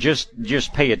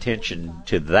just pay attention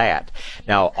to that.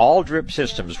 Now, all drip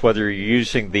systems, whether you're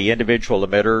using the individual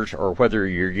emitters or whether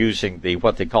you're using the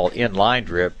what they call inline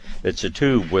drip, that's a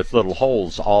tube with little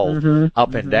holes all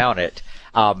up and down it,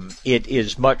 it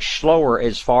is much slower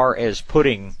as far as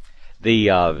putting the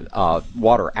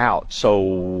water out.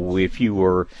 So if you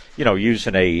were,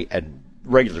 using a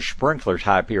regular sprinkler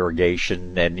type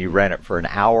irrigation and you ran it for an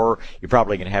hour, you're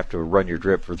probably going to have to run your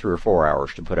drip for 3 or 4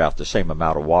 hours to put out the same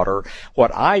amount of water.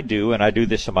 What I do, and I do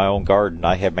this in my own garden,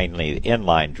 I have mainly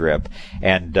inline drip,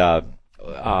 and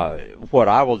what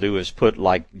I will do is put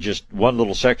like just one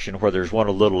little section where there's one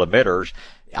of the little emitters.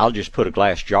 I'll just put a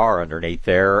glass jar underneath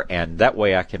there, and that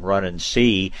way I can run and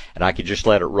see, and I can just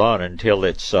let it run until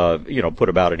it's, put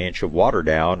about 1 inch of water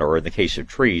down, or in the case of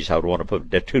trees, I would want to put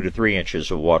 2 to 3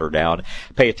 inches of water down.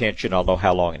 Pay attention, I'll know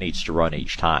how long it needs to run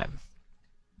each time.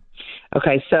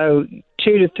 Okay, so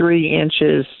 2 to 3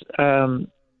 inches for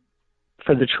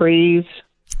the trees?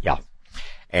 Yeah.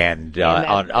 And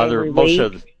on other, most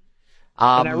of the...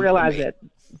 and I realize that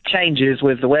changes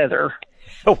with the weather.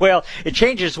 Well, it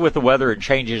changes with the weather and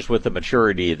changes with the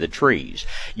maturity of the trees.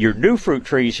 Your new fruit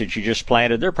trees that you just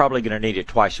planted, they're probably going to need it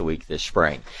twice a week this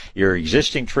spring. Your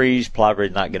existing trees, probably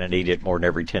not going to need it more than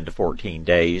every 10 to 14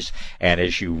 days. And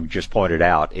as you just pointed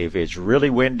out, if it's really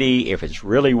windy, if it's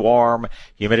really warm,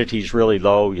 humidity's really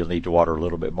low, you'll need to water a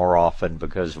little bit more often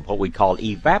because of what we call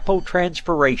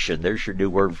evapotranspiration. There's your new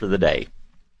word for the day.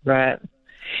 Right.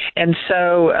 And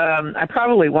so I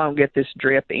probably won't get this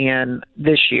drip in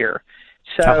this year.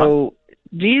 So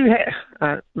do you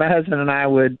my husband and I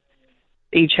would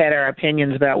each had our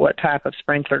opinions about what type of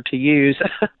sprinkler to use.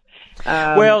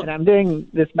 And I'm doing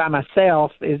this by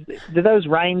myself. Do those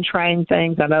rain train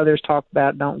things? I know there's talk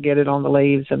about don't get it on the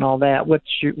leaves and all that. What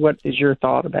is your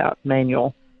thought about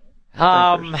manual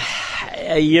sprinklers?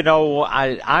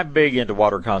 I'm big into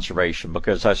water conservation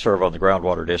because I serve on the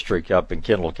groundwater district up in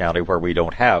Kendall County where we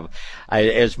don't have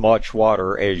as much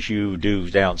water as you do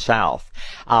down south.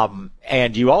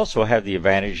 And you also have the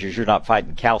advantage is you're not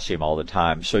fighting calcium all the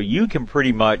time. So you can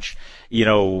pretty much,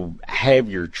 have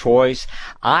your choice.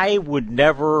 I would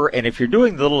never, and if you're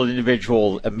doing the little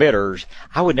individual emitters,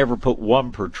 I would never put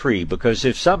one per tree because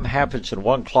if something happens and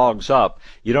one clogs up,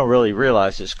 you don't really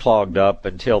realize it's clogged up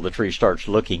until the tree starts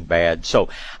looking bad. So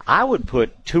I would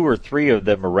put 2 or 3 of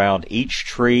them around each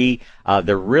tree.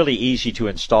 They're really easy to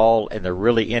install and they're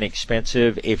really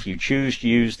inexpensive if you choose to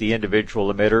use the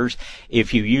individual emitters.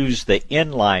 If you use the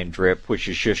inline drip, which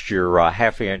is just your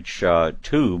half-inch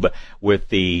tube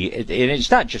with and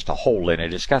it's not just a hole in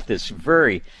it. It's got this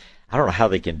very, I don't know how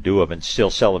they can do them and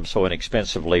still sell them so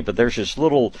inexpensively, but there's this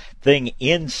little thing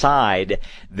inside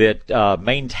that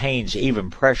maintains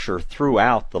even pressure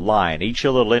throughout the line. Each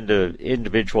little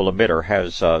individual emitter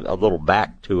has a little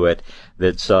back to it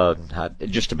that's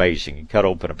just amazing. You cut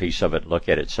open a piece of it and look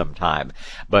at it sometime.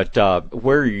 But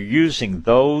where you're using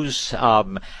those,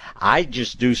 I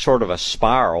just do sort of a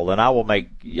spiral, and I'll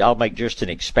make just an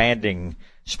expanding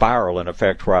spiral in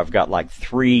effect where I've got like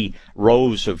 3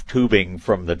 rows of tubing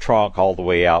from the trunk all the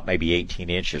way out, maybe 18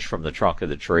 inches from the trunk of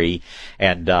the tree.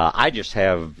 And I just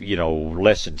have,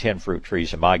 less than 10 fruit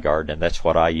trees in my garden, and that's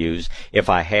what I use. If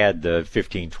I had the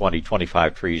 15, 20,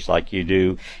 25 trees like you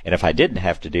do, and if I didn't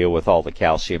have to deal with all the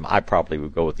calcium, I probably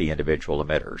would go with the individual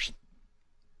emitters.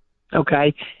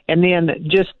 Okay. And then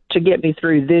just to get me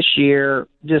through this year,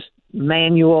 just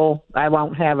manual, I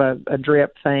won't have a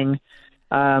drip thing.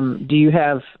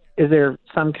 Is there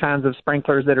some kinds of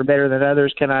sprinklers that are better than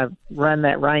others? Can I run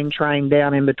that rain train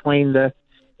down in between the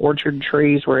orchard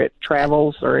trees where it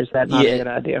travels, or is that not a good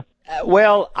idea?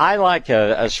 Well, I like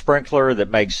a sprinkler that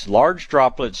makes large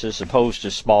droplets as opposed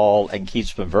to small and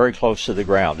keeps them very close to the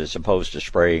ground as opposed to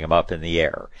spraying them up in the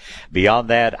air. Beyond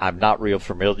that, I'm not real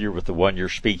familiar with the one you're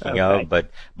speaking of,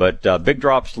 but big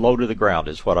drops low to the ground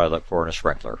is what I look for in a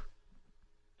sprinkler.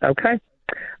 Okay.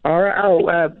 All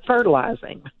right.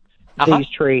 Fertilizing these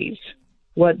trees.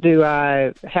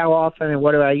 How often and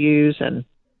what do I use? And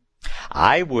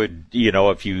I would,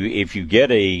 if you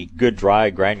get a good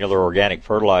dry granular organic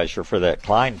fertilizer for that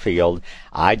Klein field,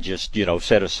 I just,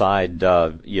 set aside,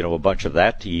 a bunch of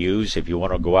that to use. If you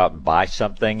want to go out and buy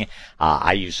something,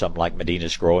 I use something like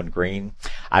Medina's Growing Green.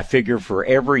 I figure for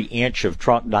every inch of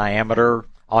trunk diameter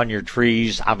on your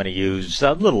trees, I'm going to use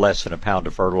a little less than a pound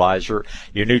of fertilizer.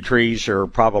 Your new trees are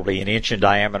probably an inch in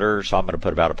diameter, so I'm going to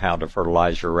put about a pound of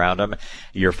fertilizer around them.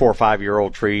 Your 4 or 5 year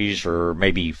old trees are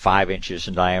maybe 5 inches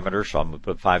in diameter, so I'm going to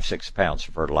put 5-6 pounds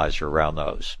of fertilizer around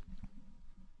those.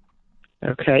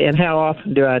 Okay, and how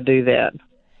often do I do that?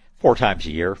 4 times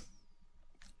a year.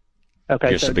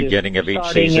 Okay, just the beginning of each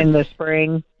season. Starting in the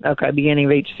spring. Okay, beginning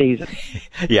of each season.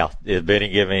 Yeah, the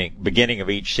beginning of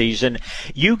each season.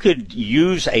 You could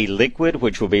use a liquid,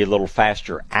 which will be a little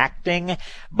faster acting,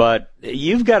 but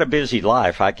you've got a busy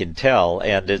life, I can tell,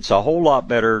 and it's a whole lot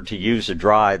better to use a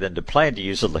dry than to plan to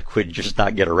use a liquid, just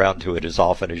not get around to it as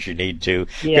often as you need to.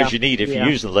 Because you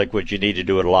use the liquid, you need to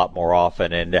do it a lot more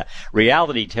often. And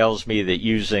reality tells me that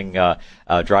using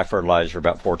dry fertilizer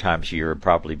about 4 times a year would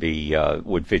probably be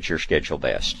would fit your schedule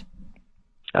best.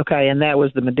 Okay, and that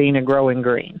was the Medina Growing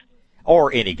Green.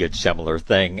 Or any good similar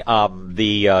thing.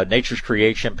 The Nature's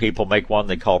Creation people make one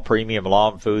they call Premium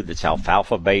Lawn Food that's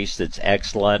alfalfa-based, that's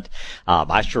excellent.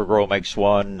 Maestro Grow makes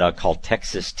one called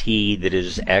Texas Tea that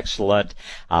is excellent.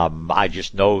 I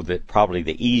just know that probably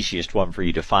the easiest one for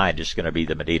you to find is going to be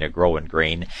the Medina Growing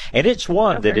Green. And it's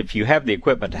one that if you have the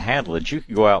equipment to handle it, you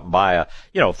can go out and buy a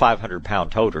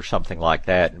 500-pound tote or something like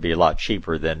that and be a lot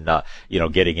cheaper than,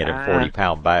 getting it in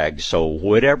 40-pound bags. So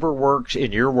whatever works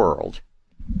in your world.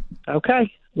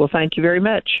 Okay. Well, thank you very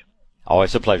much.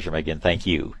 Always a pleasure, Megan. Thank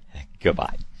you.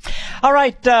 Goodbye. All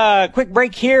right, quick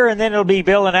break here, and then it'll be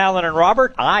Bill and Alan and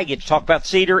Robert. I get to talk about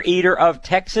Cedar Eater of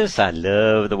Texas. I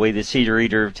love the way the Cedar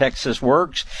Eater of Texas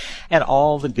works and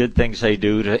all the good things they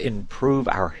do to improve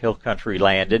our hill country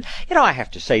land. And, I have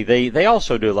to say, they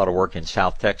also do a lot of work in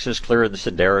South Texas, clearing the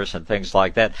senderos and things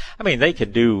like that. I mean, they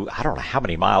can do, I don't know how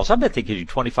many miles. I bet they could do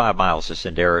 25 miles of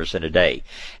senderos in a day.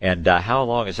 And how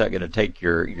long is that going to take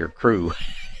your crew?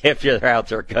 If you're out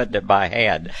there cutting it by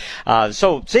hand.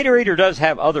 So Cedar Eater does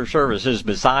have other services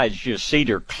besides just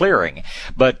cedar clearing,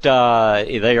 but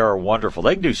they are wonderful.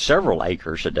 They can do several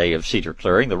acres a day of cedar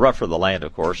clearing. The rougher the land,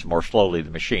 of course, the more slowly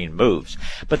the machine moves.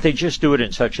 But they just do it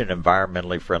in such an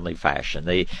environmentally friendly fashion.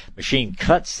 The machine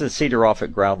cuts the cedar off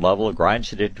at ground level,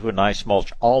 grinds it into a nice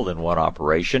mulch all in one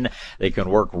operation. They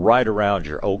can work right around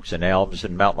your oaks and elms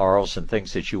and mountain laurels and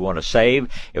things that you want to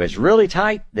save. If it's really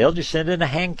tight, they'll just send in a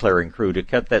hand clearing crew to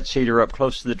cut that cedar up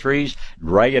close to the trees,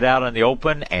 drag it out in the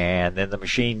open, and then the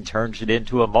machine turns it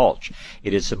into a mulch.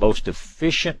 It is the most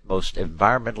efficient, most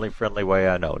environmentally friendly way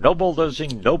I know. No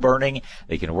bulldozing, no burning.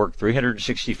 They can work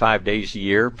 365 days a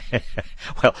year.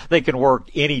 Well, they can work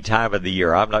any time of the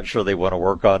year. I'm not sure they want to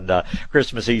work on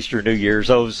Christmas, Easter, New Year's,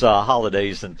 those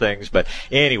holidays and things. But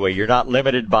anyway, you're not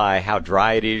limited by how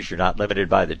dry it is. You're not limited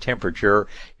by the temperature.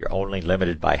 You're only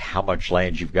limited by how much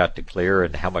land you've got to clear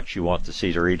and how much you want the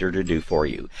Cedar Eater to do for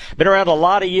you. Been around a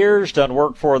lot of years, done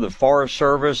work for the Forest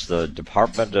Service, the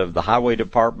Department of the Highway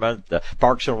Department, the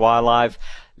Parks and Wildlife.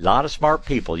 A lot of smart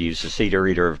people use the Cedar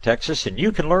Eater of Texas, and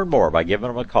you can learn more by giving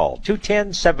them a call.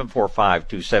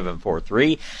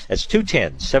 210-745-2743. That's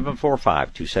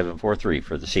 210-745-2743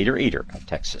 for the Cedar Eater of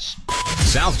Texas.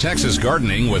 South Texas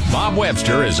Gardening with Bob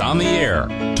Webster is on the air.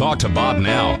 Talk to Bob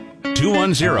now.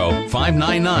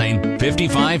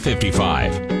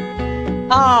 210-599-5555.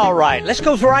 All right, let's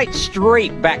go right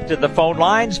straight back to the phone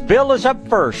lines. Bill is up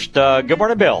first. Good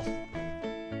morning, Bill.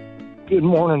 Good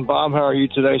morning, Bob. How are you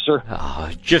today, sir?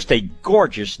 Just a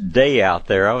gorgeous day out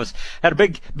there. Had a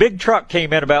big truck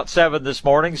came in about 7 this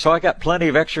morning, so I got plenty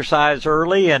of exercise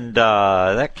early, and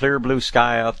that clear blue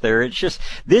sky out there.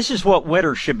 This is what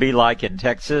winter should be like in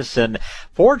Texas, and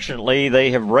fortunately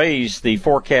they have raised the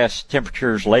forecast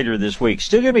temperatures later this week.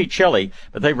 Still going to be chilly,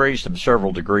 but they've raised them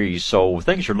several degrees, so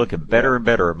things are looking better and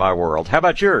better in my world. How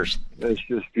about yours? It's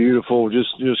just beautiful.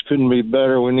 Just couldn't be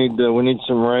better. We need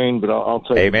some rain, but I'll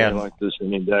take a day like this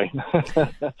any day.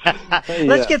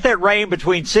 Let's get that rain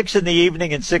between 6 in the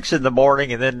evening and 6 in the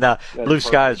morning, and then blue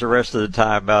skies the rest of the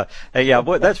time.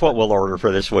 That's what we'll order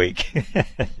for this week.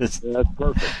 That's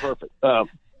perfect.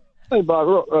 Hey,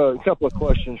 Bob, a couple of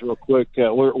questions real quick.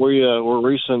 We're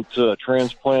recent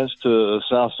transplants to the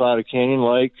south side of Canyon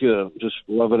Lake. Just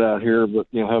love it out here, but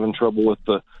having trouble with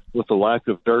the lack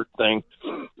of dirt thing.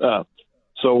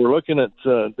 So we're looking at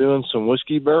doing some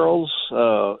whiskey barrels.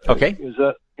 Okay.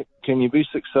 Can you be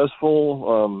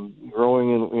successful growing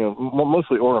in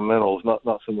mostly ornamentals,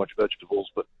 not so much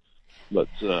vegetables, but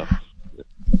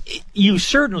you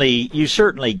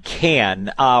certainly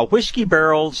can. Whiskey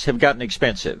barrels have gotten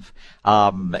expensive.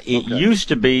 It used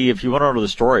to be, if you want to know the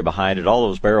story behind it, all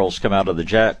those barrels come out of the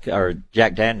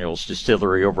Jack Daniel's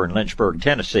distillery over in Lynchburg,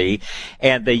 Tennessee,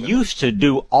 and they used to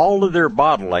do all of their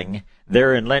bottling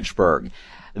there in Lynchburg.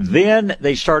 Then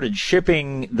they started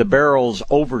shipping the barrels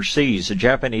overseas. The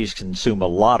Japanese consume a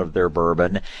lot of their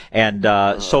bourbon, and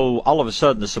so all of a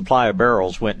sudden the supply of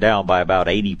barrels went down by about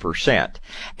 80%.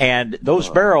 And those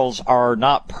barrels are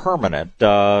not permanent.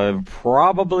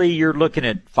 Probably you're looking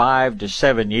at 5 to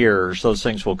 7 years. Those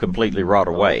things will completely rot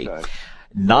away. Okay.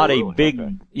 Not a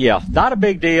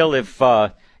big deal if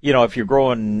you're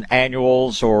growing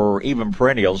annuals or even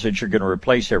perennials that you're going to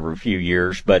replace every few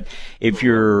years. But if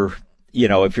you're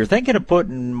thinking of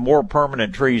putting more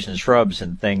permanent trees and shrubs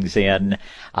and things in,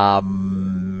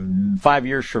 5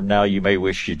 years from now, you may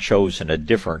wish you'd chosen a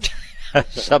different,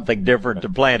 something different to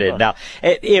plant in. Now,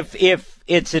 if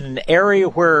it's an area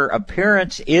where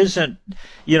appearance isn't,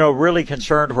 really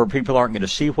concerned, where people aren't going to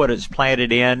see what it's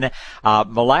planted in,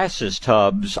 molasses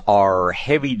tubs are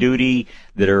heavy duty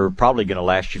that are probably going to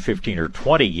last you 15 or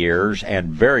 20 years and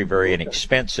very, very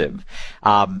inexpensive.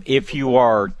 If you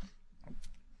are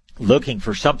looking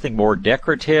for something more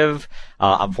decorative,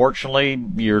 unfortunately,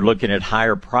 you're looking at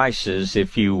higher prices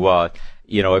if you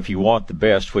want the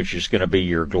best, which is going to be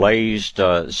your glazed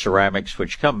ceramics,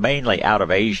 which come mainly out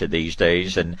of Asia these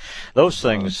days. And those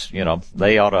things,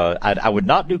 they ought to. I would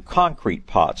not do concrete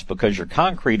pots, because your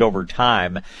concrete over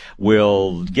time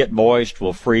will get moist,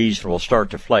 will freeze, and will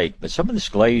start to flake. But some of this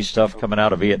glazed stuff coming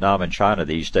out of Vietnam and China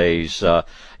these days,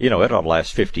 it ought to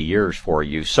last 50 years for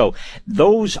you. So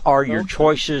those are your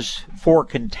choices for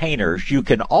containers. You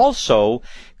can also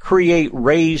create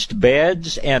raised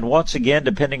beds, and once again,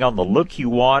 depending on the look you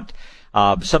want,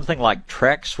 something like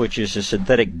Trex, which is a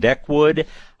synthetic deck wood,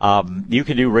 you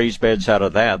can do raised beds out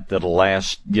of that'll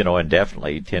last,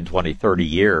 indefinitely, 10, 20, 30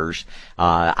 years.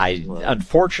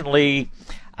 Unfortunately,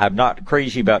 I'm not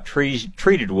crazy about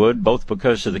treated wood, both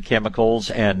because of the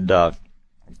chemicals and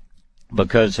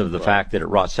because of the fact that it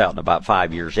rots out in about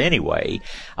 5 years anyway.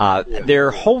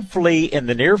 There, hopefully, in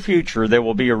the near future, there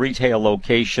will be a retail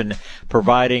location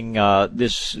providing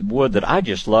this wood that I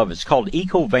just love. It's called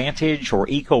EcoVantage or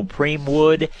EcoPreme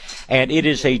wood, and it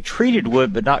is a treated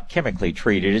wood, but not chemically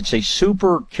treated. It's a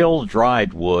super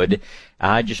kill-dried wood.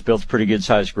 I just built a pretty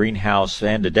good-sized greenhouse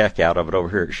and a deck out of it over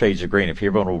here at Shades of Green. If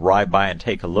you're going to ride by and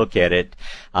take a look at it,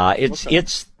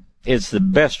 it's the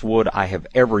best wood I have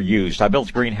ever used. I built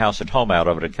a greenhouse at home out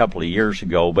of it a couple of years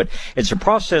ago, but it's a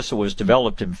process that was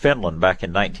developed in Finland back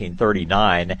in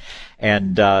 1939,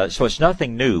 and so it's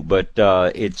nothing new, but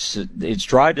it's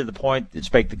dried to the point it's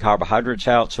baked the carbohydrates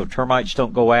out so termites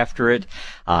don't go after it.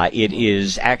 It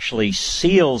is actually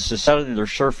seals the cellular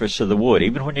surface of the wood,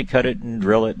 even when you cut it and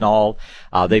drill it and all.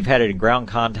 They've had it in ground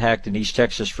contact in East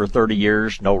Texas for 30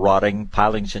 years, no rotting.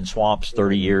 Pilings in swamps,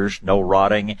 30 years, no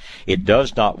rotting. It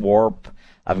does not warp.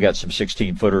 I've got some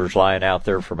 16-footers lying out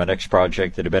there from my next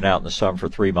project that have been out in the sun for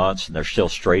 3 months, and they're still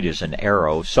straight as an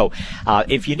arrow. So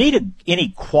if you need any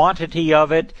quantity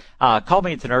of it, call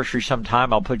me at the nursery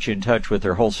sometime. I'll put you in touch with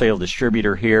their wholesale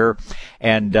distributor here,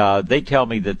 and they tell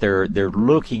me that they're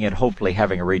looking at hopefully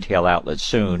having a retail outlet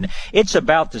soon. It's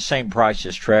about the same price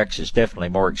as Trex. It's definitely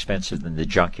more expensive than the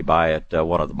junk you buy at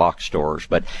one of the box stores.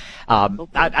 But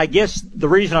I guess the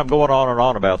reason I'm going on and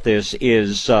on about this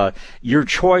is your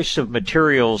choice of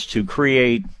materials to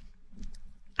create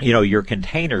your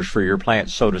containers for your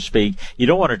plants, so to speak. You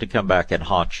don't want it to come back and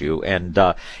haunt you. And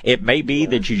it may be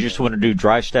that you just want to do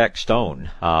dry stack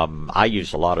stone. I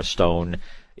use a lot of stone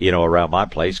around my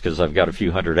place because I've got a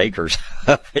few hundred acres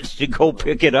of it to go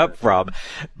pick it up from.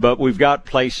 But we've got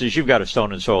places. You've got a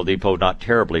Stone and Soil Depot not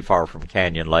terribly far from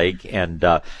Canyon Lake, and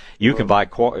you can buy,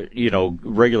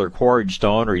 regular quarried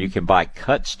stone, or you can buy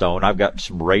cut stone. I've got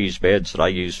some raised beds that I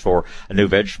use for a new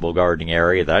vegetable gardening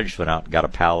area that I just went out and got a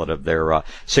pallet of their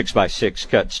 6x6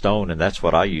 cut stone, and that's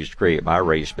what I use to create my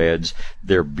raised beds.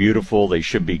 They're beautiful. They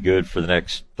should be good for the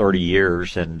next 30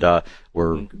 years, and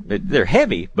they're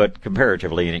heavy, but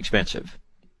comparatively inexpensive.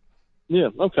 Yeah,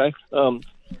 okay.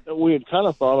 We had kind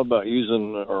of thought about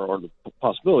using, or the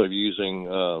possibility of using,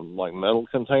 like metal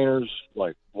containers,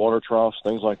 like water troughs,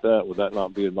 things like that. Would that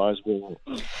not be advisable?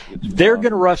 They're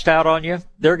going to rust out on you.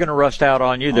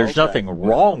 There's nothing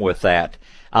wrong with that.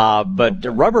 But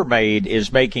Rubbermaid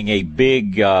is making a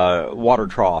big water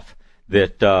trough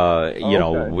that,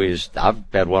 I've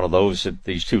had one of those at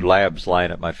these two labs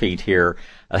lying at my feet here.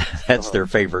 That's their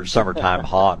favorite summertime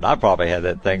haunt. I probably had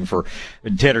that thing for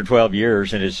 10 or 12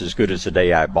 years, and it's as good as the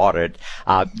day I bought it.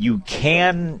 You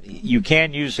can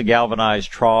use the galvanized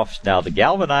troughs. Now, the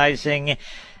galvanizing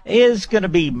is going to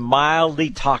be mildly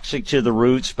toxic to the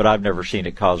roots, but I've never seen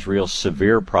it cause real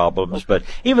severe problems. But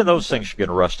even those things are going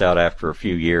to rust out after a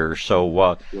few years.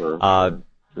 So,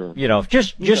 Sure.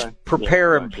 Just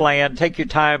prepare and plan. Take your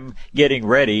time getting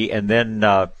ready, and then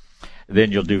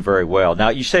you'll do very well. Now,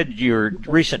 you said your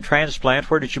recent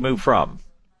transplant. Where did you move from?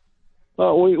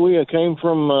 We came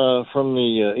from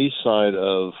the east side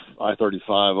of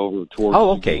I-35 over towards.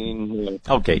 Oh, okay.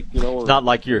 Okay. Not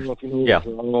like you're. Yeah.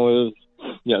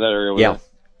 Yeah, that area. Yeah.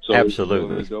 So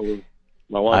absolutely.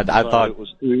 My wife I thought it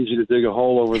was too easy to dig a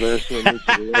hole over there, so I moved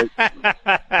to the lake.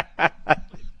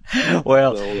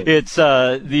 Well, it's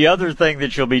the other thing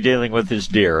that you'll be dealing with is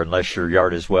deer, unless your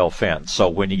yard is well fenced. So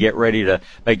when you get ready to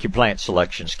make your plant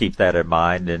selections, keep that in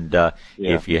mind. And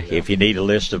if you need a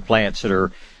list of plants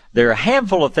there are a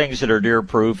handful of things that are deer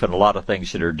proof and a lot of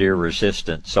things that are deer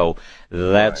resistant. So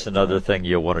that's another thing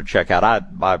you'll want to check out.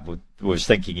 I was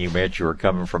thinking you meant you were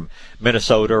coming from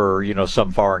Minnesota or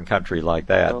some foreign country like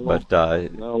that. Both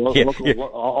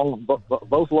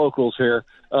locals here.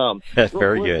 That's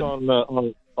very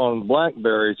good. On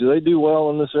blackberries, do they do well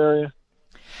in this area?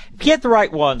 If you get the right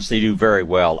ones, they do very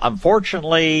well.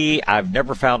 Unfortunately, I've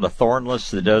never found a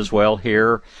thornless that does well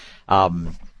here.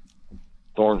 Thorns.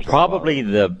 Probably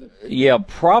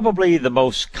the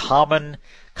most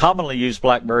commonly used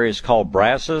blackberry is called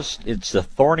Brazos. It's the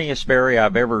thorniest berry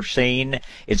I've ever seen.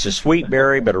 It's a sweet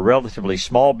berry, but a relatively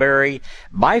small berry.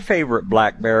 My favorite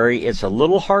blackberry, it's a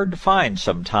little hard to find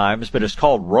sometimes, but it's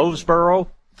called Roseboro.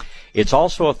 It's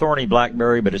also a thorny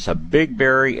blackberry, but it's a big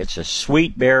berry. It's a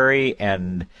sweet berry,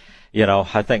 and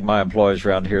I think my employees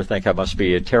around here think I must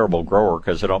be a terrible grower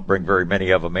because I don't bring very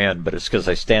many of them in, but it's because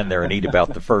I stand there and eat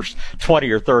about the first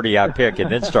 20 or 30 I pick and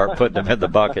then start putting them in the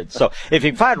bucket. So if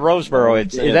you can find Roseboro,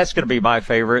 that's going to be my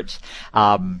favorites.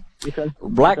 Okay.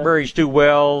 Blackberries do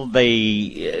well.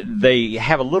 They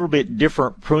have a little bit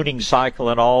different pruning cycle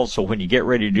and all, so when you get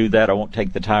ready to do that, I won't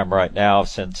take the time right now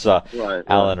since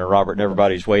Alan and Robert and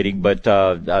everybody's waiting, but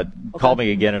call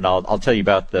me again and I'll tell you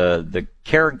about the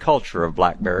care and culture of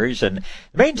blackberries. And in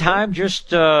the meantime,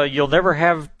 just you'll never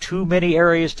have too many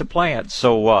areas to plant,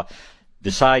 so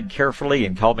decide carefully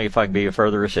and call me if I can be of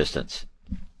further assistance.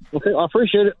 Okay, I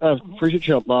appreciate it. I appreciate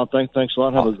you, Bob. Thanks a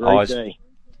lot. Have a great day.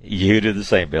 You do the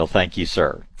same, Bill. Thank you,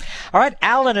 sir. All right,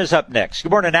 Alan is up next. Good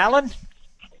morning, Alan.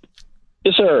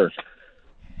 Yes, sir.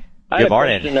 Good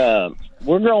morning.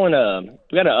 We're growing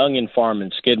we got an onion farm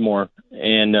in Skidmore,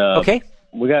 and okay.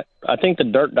 I think the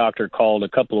Dirt Doctor called a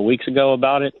couple of weeks ago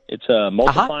about it. It's a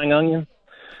multiplying onion.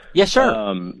 Yes,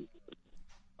 sir.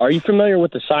 Are you familiar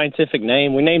with the scientific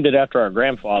name? We named it after our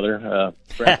grandfather,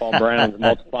 Grandpa Brown's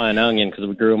multiplying onion, because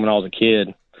we grew them when I was a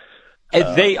kid.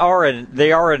 They are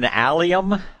an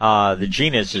allium. The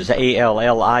genus is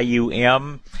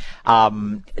Allium.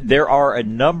 There are a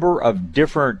number of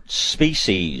different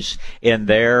species in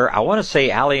there. I want to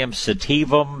say Allium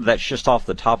sativum. That's just off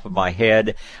the top of my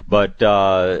head, but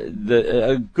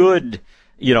a good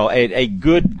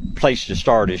place to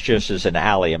start is just as an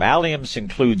allium. Alliums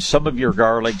include some of your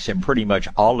garlics and pretty much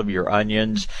all of your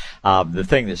onions. The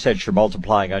thing that sets your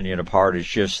multiplying onion apart is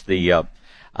just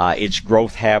its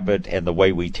growth habit and the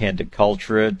way we tend to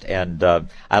culture it. And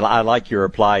I like your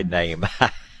applied name.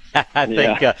 I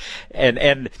think,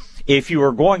 and if you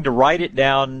were going to write it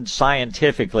down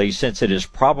scientifically, since it is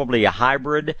probably a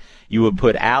hybrid, you would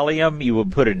put allium, you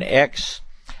would put an X,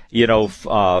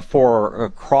 for a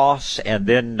cross, and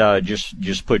then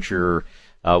just put your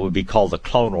would be called the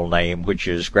clonal name, which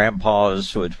is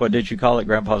Grandpa's. What did you call it?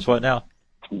 Grandpa's what now?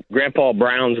 Grandpa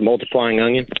Brown's multiplying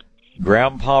onion.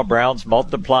 Grandpa Brown's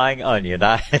Multiplying Onion.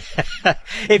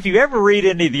 If you ever read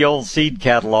any of the old seed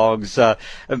catalogs,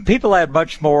 people had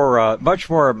much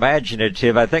more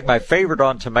imaginative. I think my favorite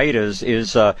on tomatoes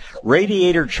is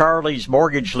Radiator Charlie's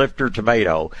Mortgage Lifter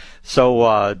Tomato.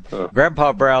 So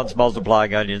Grandpa Brown's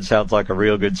Multiplying Onion sounds like a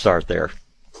real good start there.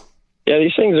 Yeah,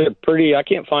 these things are pretty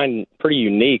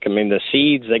unique. I mean, the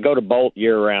seeds, they go to bolt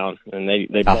year round, and they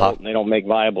bolt, and they don't make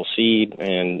viable seed,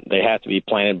 and they have to be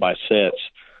planted by sets.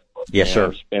 Yes,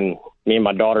 sir. And me and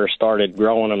my daughter started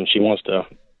growing them. She wants to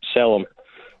sell them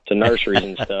to nurseries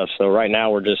and stuff. So right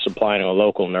now we're just supplying a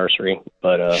local nursery.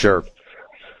 But sure.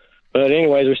 But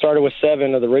anyways, we started with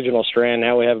 7 of the original strand.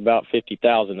 Now we have about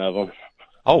 50,000 of them.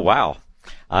 Oh, wow.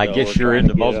 I guess you're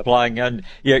into multiplying.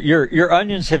 Your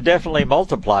onions have definitely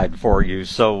multiplied for you.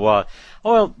 So,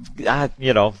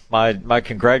 my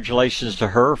congratulations to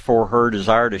her for her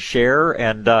desire to share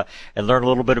and learn a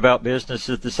little bit about business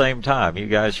at the same time. You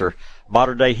guys are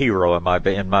modern day hero in my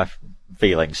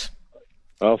feelings.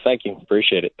 Well, thank you.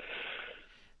 Appreciate it.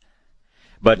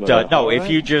 But no,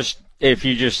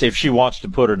 if she wants to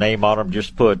put her name on them,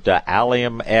 just put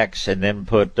Allium X and then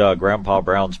put Grandpa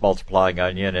Brown's Multiplying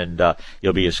Onion, and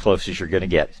you'll be as close as you're going to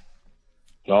get.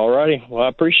 All righty. Well, I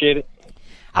appreciate it.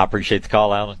 I appreciate the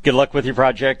call, Alan. Good luck with your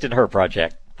project and her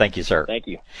project. Thank you, sir. Thank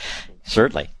you.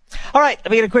 Certainly. All right, let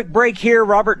me get a quick break here.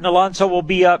 Robert and Alonso will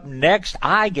be up next.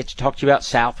 I get to talk to you about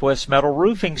Southwest Metal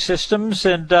Roofing Systems.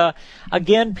 And,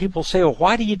 again, people say, well,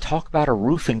 why do you talk about a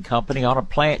roofing company on a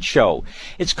plant show?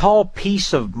 It's called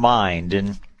Peace of Mind.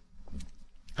 And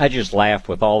I just laugh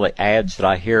with all the ads that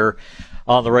I hear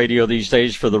on the radio these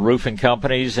days for the roofing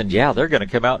companies. And, yeah, they're going to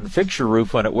come out and fix your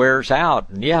roof when it wears out.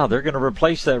 And, yeah, they're going to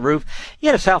replace that roof. You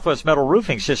get a Southwest Metal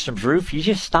Roofing Systems roof, you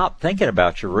just stop thinking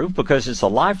about your roof because it's a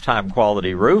lifetime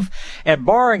quality roof. And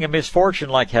barring a misfortune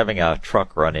like having a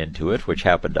truck run into it, which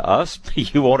happened to us,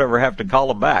 you won't ever have to call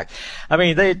them back. I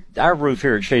mean, our roof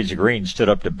here at Shades of Green stood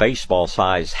up to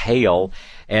baseball-sized hail.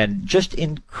 And just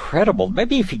incredible.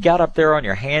 Maybe if you got up there on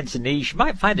your hands and knees, you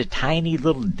might find a tiny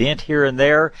little dent here and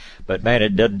there. But, man,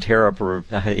 it doesn't tear up.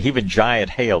 Even giant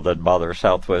hail doesn't bother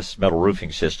Southwest Metal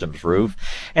Roofing Systems roof.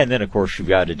 And then, of course, you've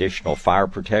got additional fire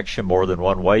protection more than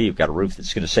one way. You've got a roof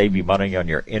that's going to save you money on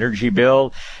your energy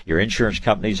bill. Your insurance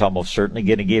company's almost certainly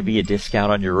going to give you a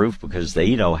discount on your roof because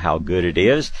they know how good it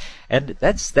is. And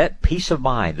that's that peace of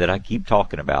mind that I keep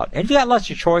talking about. And you've got lots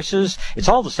of choices. It's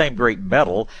all the same great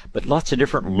metal, but lots of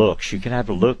different looks. You can have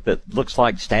a look that looks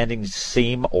like standing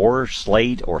seam or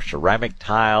slate or ceramic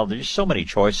tile. There's so many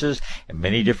choices and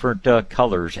many different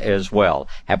colors as well.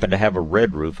 Happen to have a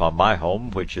red roof on my home,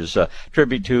 which is a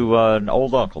tribute to an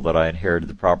old uncle that I inherited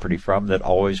the property from that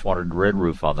always wanted a red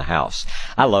roof on the house.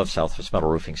 I love Southwest Metal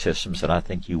Roofing Systems, and I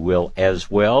think you will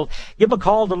as well. Give them a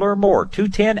call to learn more.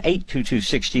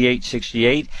 210-822-6868.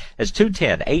 That's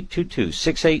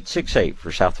 210-822-6868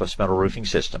 for Southwest Metal Roofing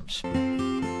Systems.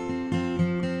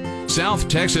 South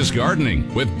Texas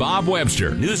Gardening with Bob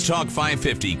Webster. News Talk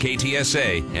 550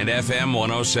 KTSA and FM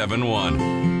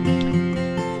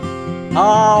 107.1.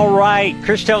 All right.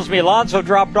 Chris tells me Alonso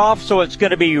dropped off, so it's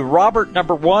going to be Robert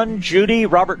number 1, Judy,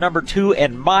 Robert number 2,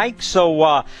 and Mike.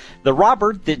 So the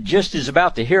Robert that just is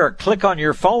about to hear a click on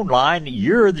your phone line,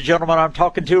 you're the gentleman I'm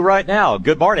talking to right now.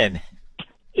 Good morning.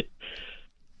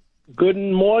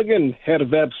 Guten Morgen, Herr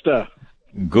Webster.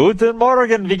 Guten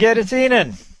Morgen, wie geht es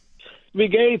Ihnen? Wie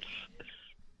geht's?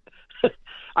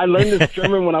 I learned this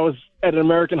German when I was at an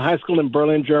American high school in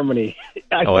Berlin, Germany.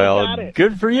 Well,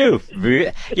 good for you.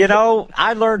 You know,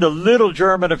 I learned a little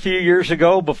German a few years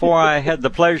ago before I had the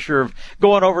pleasure of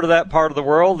going over to that part of the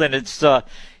world, and it's stuck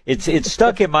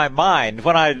in my mind.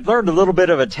 When I learned a little bit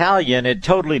of Italian, it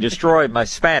totally destroyed my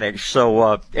Spanish.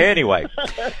 So, anyway.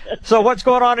 So what's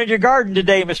going on in your garden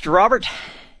today, Mr. Robert?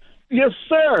 Yes,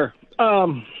 sir.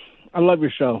 I love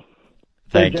your show.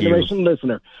 Thank you. Generation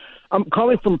listener. I'm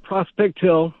calling from Prospect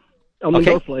Hill on the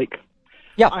North Lake.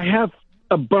 Yeah. I have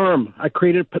a berm I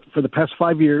created for the past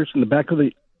 5 years in the back of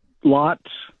the lot.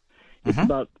 It's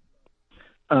about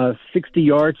 60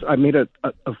 yards. I made a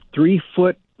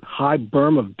 3-foot high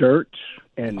berm of dirt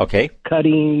and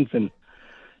cuttings and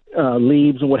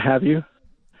leaves and what have you.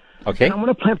 Okay. And I'm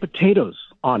going to plant potatoes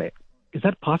on it. Is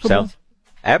that possible?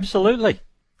 Absolutely.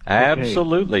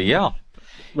 Absolutely, yeah.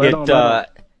 Right on.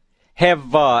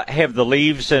 Have the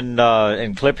leaves and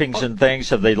clippings and things,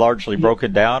 have they largely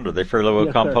broken down? Are they fairly well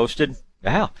composted? Sir.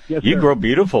 Yeah. Yes, You'll grow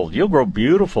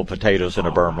beautiful potatoes in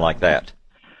a berm like that.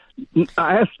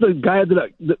 I asked the guy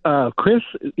that Chris,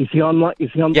 is he online?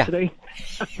 Is he on today?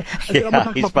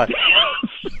 Yeah, he's fine.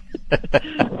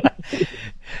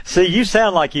 See, you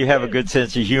sound like you have a good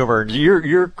sense of humor.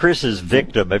 You're Chris's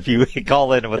victim if you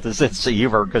call in with a sense of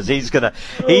humor, because he's gonna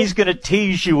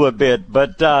tease you a bit.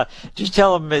 But just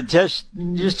tell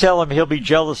him he'll be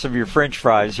jealous of your French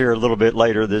fries here a little bit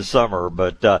later this summer.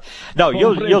 But no,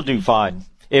 you'll do fine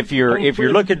if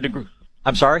you're looking to.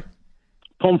 I'm sorry.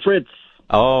 Pommes frites.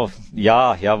 Oh,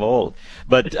 yeah, jawohl.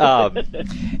 But,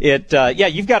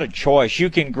 you've got a choice. You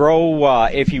can grow,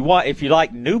 if you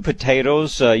like new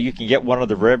potatoes, you can get one of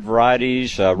the red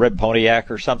varieties, red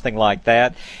Pontiac or something like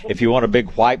that. If you want a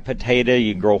big white potato,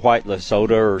 you can grow white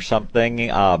Lesotho or something.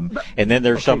 And then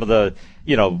there's some of the,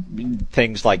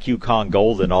 things like Yukon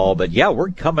Gold and all. But yeah,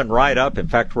 we're coming right up. In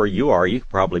fact, where you are, you could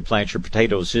probably plant your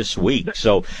potatoes this week.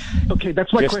 So. Okay,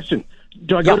 that's my question.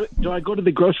 Do I go to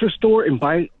the grocery store and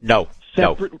buy? No.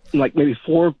 Separate, like maybe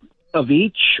 4 of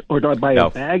each, or do I buy a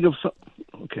bag of some?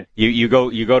 Okay. You go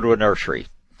to a nursery,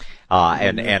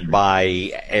 and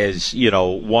buy as, 1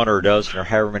 or a dozen or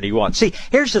however many you want. See,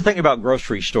 here's the thing about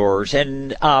grocery stores,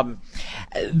 and,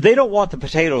 they don't want the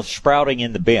potatoes sprouting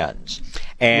in the bins.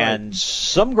 And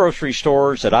some grocery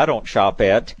stores that I don't shop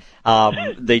at,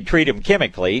 they treat them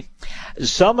chemically.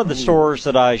 Some of the stores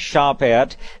that I shop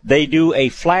at, they do a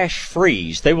flash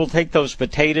freeze. They will take those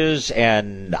potatoes,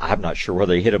 and I'm not sure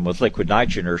whether they hit them with liquid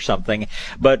nitrogen or something,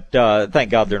 but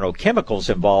thank God there are no chemicals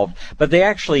involved. But they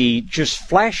actually just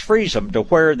flash freeze them to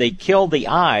where they kill the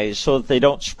eyes so that they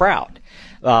don't sprout.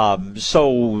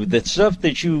 So the stuff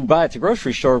that you buy at the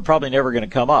grocery store is probably never going to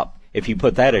come up if you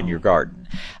put that in your garden.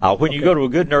 When you go to a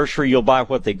good nursery, you'll buy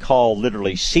what they call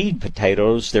literally seed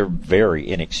potatoes. They're very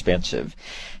inexpensive.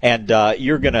 And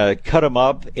you're going to cut them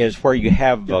up as where you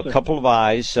have a couple of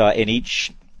eyes in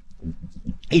each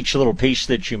little piece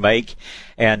that you make,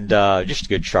 and just a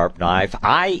good sharp knife.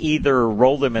 I either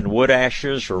roll them in wood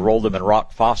ashes or roll them in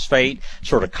rock phosphate,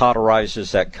 sort of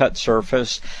cauterizes that cut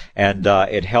surface, and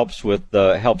it helps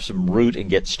them root and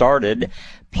get started.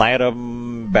 Plant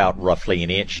them about roughly an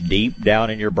inch deep down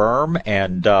in your berm,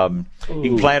 and you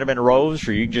can plant them in rows,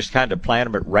 or you can just kind of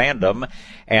plant them at random.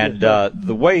 And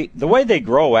the way they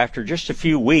grow after just a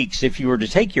few weeks, if you were to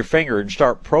take your finger and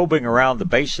start probing around the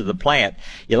base of the plant,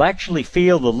 you'll actually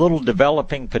feel the little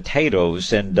developing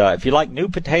potatoes. And if you like new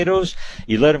potatoes,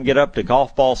 you let them get up to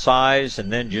golf ball size, and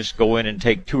then just go in and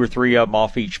take 2 or 3 of them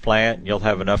off each plant, and you'll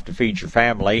have enough to feed your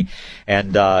family.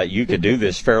 And you can do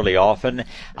this fairly often.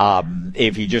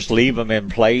 If you just leave them in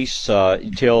place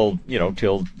till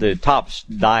the tops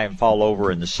die and fall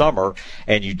over in the summer,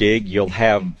 and you dig, you'll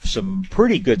have some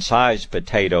pretty good sized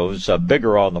potatoes,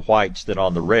 bigger on the whites than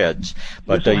on the reds.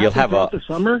 But you'll have the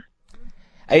summer.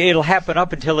 It'll happen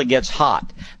up until it gets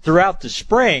hot. Throughout the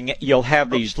spring, you'll have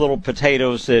these little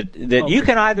potatoes that you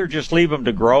can either just leave them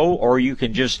to grow, or you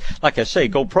can just, like I say,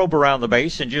 go probe around the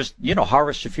base and just,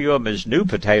 harvest a few of them as new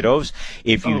potatoes.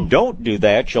 If you don't do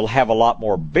that, you'll have a lot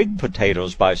more big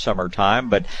potatoes by summertime.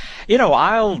 But,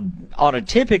 on a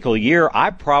typical year,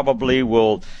 I probably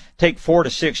will take 4 to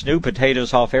 6 new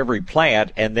potatoes off every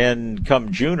plant, and then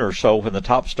come June or so, when the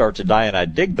top starts to die and I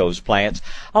dig those plants,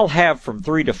 I'll have from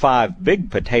 3 to 5 big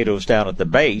potatoes down at the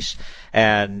base.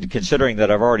 And considering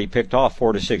that I've already picked off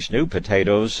 4 to 6 new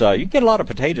potatoes, you can get a lot of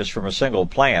potatoes from a single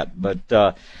plant,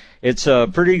 but it's a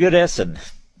pretty good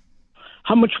essence.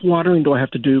 How much watering do I have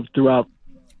to do throughout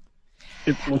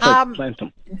once I plant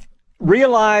them?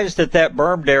 Realize that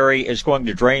berm dairy is going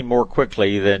to drain more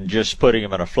quickly than just putting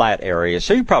them in a flat area,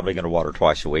 so you're probably going to water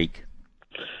twice a week.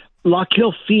 Lock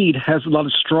Hill Feed has a lot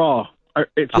of straw.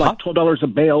 It's like $12 a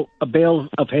bale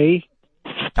of hay.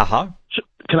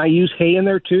 Can I use hay in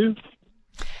there too?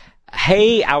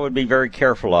 Hay, I would be very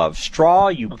careful of. Straw,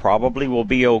 you probably will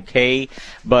be okay,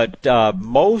 but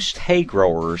most hay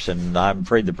growers, and I'm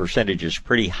afraid the percentage is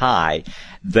pretty high,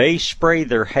 they spray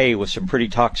their hay with some pretty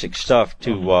toxic stuff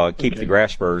to keep the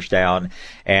grass burrs down.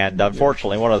 And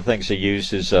unfortunately, one of the things they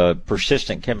use is a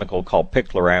persistent chemical called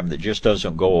picloram that just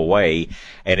doesn't go away,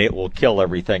 and it will kill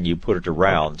everything you put it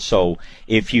around. So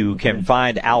if you can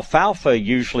find alfalfa,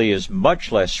 usually is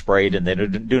much less sprayed, and they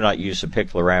do not use the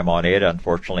picloram on it.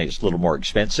 Unfortunately, it's a little more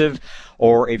expensive.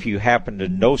 Or if you happen to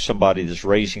know somebody that's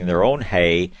raising their own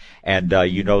hay, and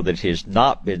you know that it has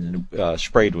not been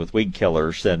sprayed with weed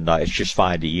killers, then it's just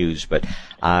fine to use. But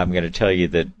I'm going to tell you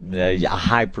that a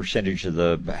high percentage of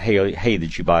the hay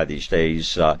that you buy these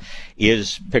days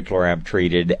is picloram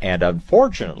treated, and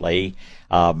unfortunately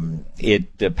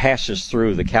it passes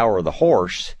through the cow or the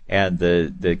horse, and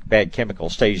the bad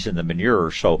chemical stays in the manure.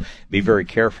 So be very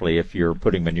carefully if you're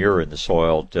putting manure in the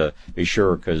soil, to be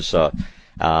sure, because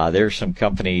there's some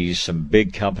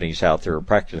big companies out there who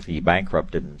practically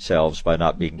bankrupted themselves by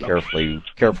not being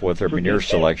careful with their manure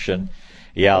selection.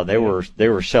 Yeah, they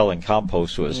were selling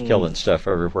compost was killing stuff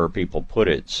everywhere people put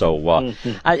it. So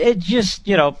it just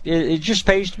it just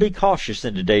pays to be cautious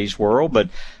in today's world. But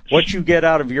what you get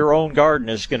out of your own garden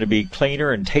is going to be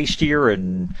cleaner and tastier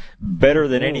and better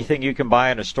than anything you can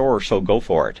buy in a store. So go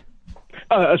for it.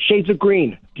 Shades of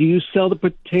Green. Do you sell the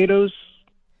potatoes?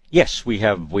 Yes, we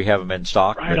have them in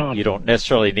stock. Right on. You don't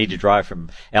necessarily need to drive from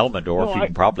Elmendorf. You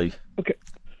can probably. Okay.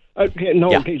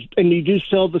 Okay. And you do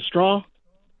sell the straw?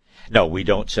 No, we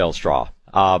don't sell straw.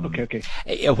 Okay.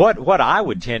 What I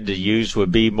would tend to use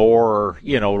would be more,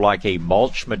 like a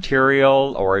mulch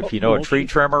material, or if you know a tree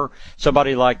trimmer,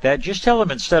 somebody like that. Just tell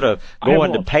them instead of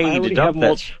going to pay to dump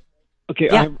that. Okay,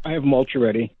 yeah. I have mulch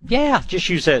already. Yeah, just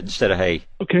use that instead of hay.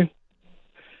 Okay.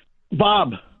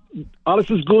 Bob, alles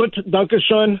ist gut.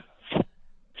 Dankeschön.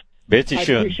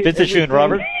 Bitte schön,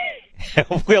 Robert.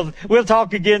 We'll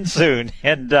talk again soon,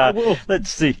 and let's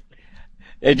see.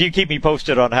 And you keep me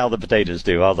posted on how the potatoes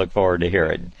do. I'll look forward to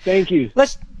hearing. Thank you.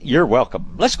 You're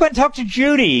welcome. Let's go ahead and talk to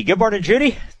Judy. Good morning,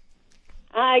 Judy.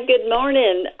 Hi, good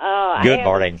morning. Good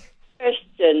morning.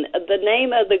 Question: the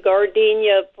name of the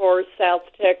gardenia for South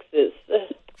Texas.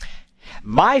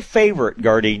 My favorite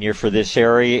gardenia for this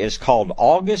area is called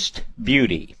August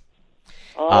Beauty.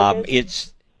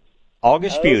 It's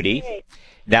August Beauty.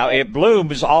 Now it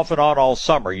blooms off and on all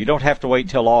summer. You don't have to wait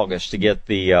till August to get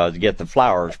the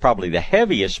flowers. Probably the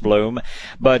heaviest bloom,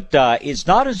 but it's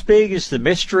not as big as the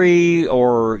Mystery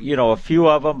or a few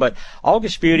of them. But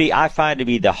August Beauty I find to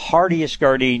be the hardiest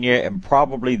gardenia and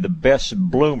probably the best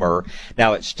bloomer.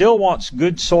 Now it still wants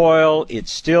good soil. It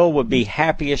still would be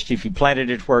happiest if you planted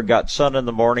it where it got sun in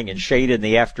the morning and shade in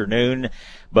the afternoon.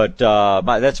 But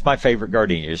that's my favorite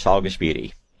gardenia is August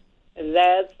Beauty.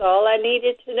 That's all I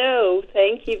needed to know.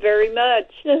 Thank you very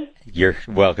much. You're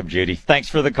welcome, Judy. Thanks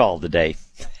for the call today.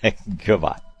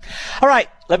 Goodbye. All right,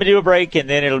 let me do a break, and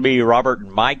then it'll be Robert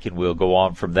and Mike, and we'll go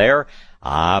on from there.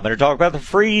 I'm going to talk about the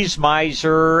Freeze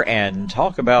Miser and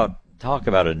talk about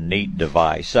a neat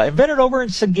device. Invented over in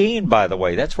Seguin, by the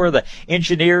way. That's where the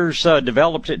engineers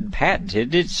developed it and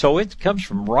patented it. So it comes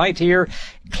from right here,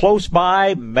 close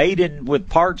by, made with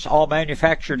parts all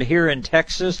manufactured here in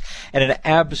Texas, and an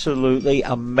absolutely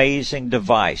amazing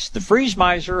device. The Freeze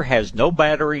Miser has no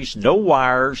batteries, no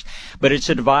wires, but it's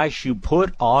a device you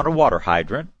put on a water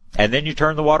hydrant, and then you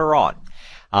turn the water on.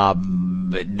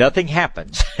 Nothing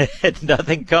happens.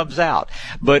 Nothing comes out.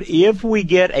 But if we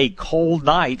get a cold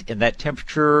night and that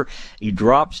temperature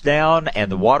drops down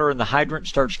and the water in the hydrant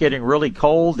starts getting really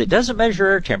cold, it doesn't measure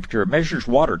air temperature. It measures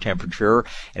water temperature.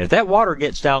 And if that water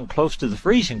gets down close to the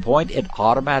freezing point, it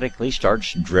automatically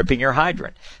starts dripping your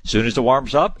hydrant. As soon as it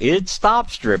warms up, it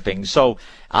stops dripping. So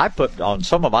I put on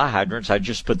some of my hydrants, I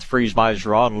just put the Freeze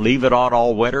Miser on, leave it on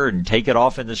all winter, and take it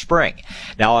off in the spring.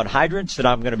 Now, on hydrants that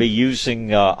I'm going to be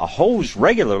using a hose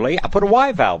regularly, I put a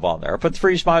Y valve on there. I put the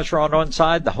Freeze Miser on one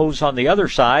side, the hose on the other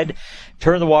side,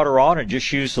 turn the water on, and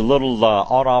just use the little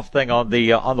on-off thing on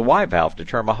the Y valve to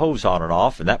turn my hose on and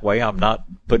off. And that way, I'm not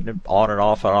putting it on and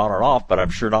off and on and off, but I'm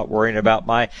sure not worrying about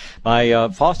my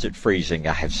faucet freezing.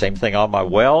 I have the same thing on my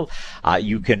well.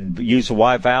 You can use a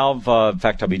Y valve. In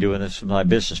fact, I'll be doing this with my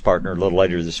business partner a little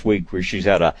later this week, where she's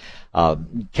at a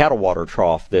cattle water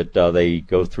trough that they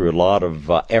go through a lot of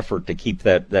effort to keep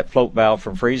that float valve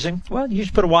from freezing. Well, you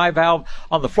just put a Y valve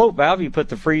on the float valve. You put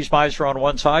the Freeze Miser on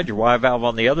one side, your Y valve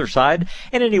on the other side,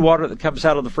 and any water that comes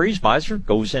out of the Freeze Miser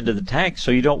goes into the tank,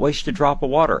 so you don't waste a drop of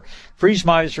water. Freeze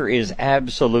Miser is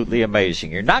absolutely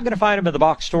amazing. You're not going to find them in the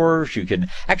box stores. You can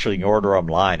order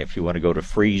online if you want to go to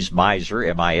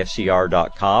FreezeMiser,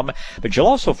 MISCR.com. But you'll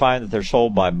also find that they're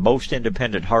sold by most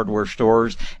independent hardware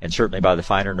stores and certainly by the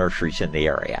finer nurseries in the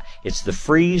area. It's the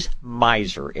Freeze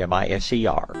Miser,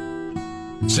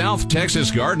 MISCR. South Texas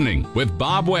Gardening with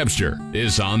Bob Webster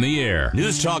is on the air.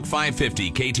 News Talk 550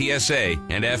 KTSA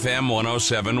and FM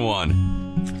 107.1.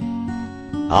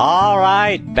 All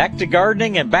right, back to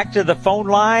gardening and back to the phone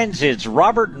lines. It's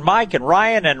Robert and Mike and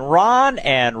Ryan and Ron,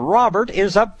 and Robert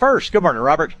is up first. Good morning,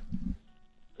 Robert.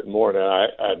 Good morning.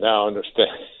 I now understand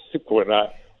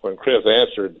when Chris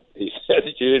answered, he said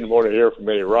that you didn't want to hear from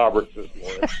any Roberts this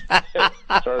morning.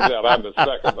 Turns out I'm the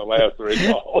second to last three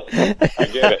calls. I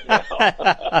get it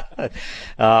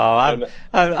now.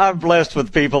 I'm blessed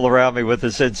with people around me with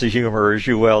a sense of humor, as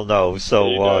you well know.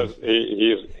 So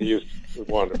he's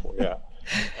wonderful. Yeah.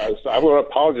 I want to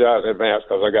apologize in advance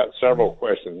because I got several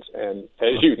questions, and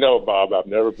as you know, Bob, I've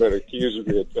never been accused of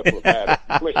being diplomatic.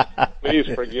 Please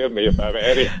forgive me if I've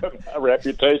added my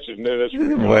reputation to this.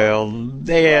 Well,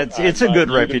 yeah, it's a good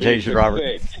reputation, Robert.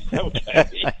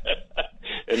 Okay,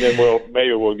 and then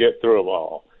maybe we'll get through them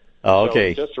all. Oh,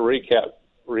 okay. So just to recap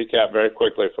recap very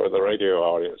quickly for the radio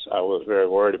audience, I was very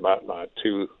worried about my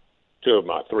two of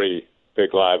my three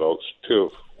big live oaks, two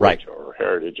of which are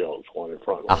heritage oaks, one in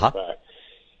front, one in back.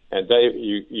 And Dave,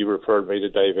 you referred me to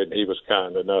David, and he was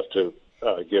kind enough to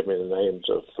give me the names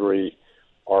of three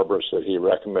arborists that he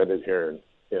recommended here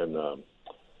in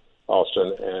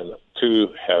Austin, and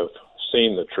two have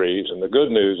seen the trees. And the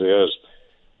good news is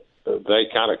they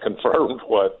kind of confirmed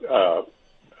what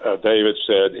David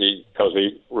said, because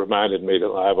he reminded me that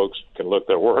live oaks can look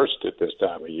their worst at this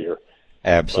time of year.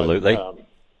 Absolutely. But,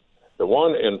 the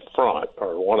one in front,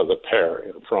 or one of the pair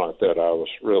in front that I was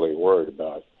really worried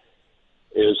about,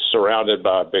 is surrounded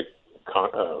by a big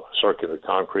circular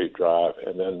concrete drive,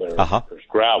 and then there's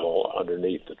gravel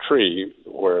underneath the tree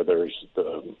where there's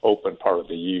the open part of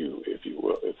the U, if you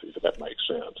will, if that makes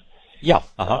sense. Yeah.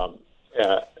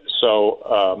 So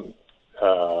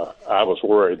I was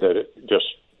worried that it just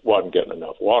wasn't getting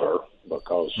enough water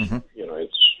because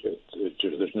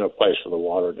there's no place for the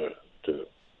water to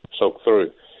soak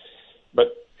through.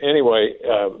 But anyway,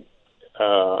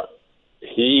 one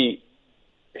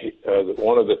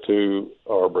of the two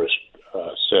arborists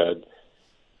said,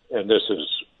 and this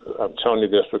is, I'm telling you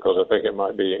this because I think it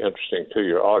might be interesting to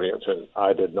your audience, and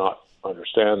I did not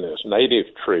understand this. Native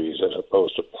trees, as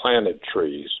opposed to planted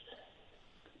trees,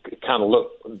 kind of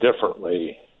look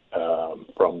differently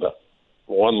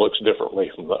one looks differently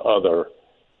from the other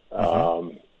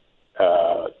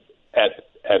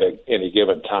at any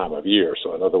given time of year.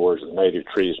 So in other words, the native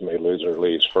trees may lose their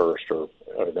leaves first, or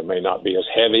they may not be as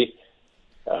heavy,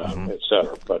 et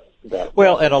cetera. But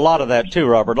and a lot of that too,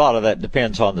 Robert, a lot of that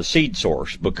depends on the seed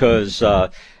source, because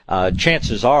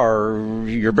chances are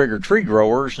your bigger tree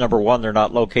growers, number one, they're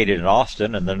not located in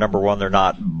Austin, and number one, they're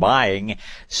not buying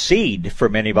seed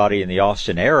from anybody in the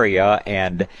Austin area.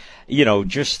 And,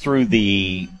 just through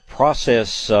the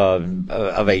process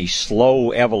of a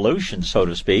slow evolution, so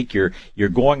to speak, you're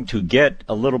going to get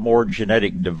a little more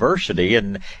genetic diversity.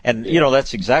 And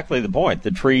that's exactly the point.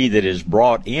 The tree that is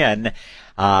brought in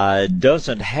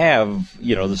doesn't have,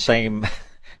 the same...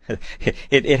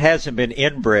 It hasn't been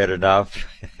inbred enough.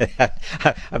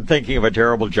 I'm thinking of a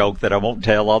terrible joke that I won't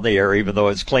tell on the air, even though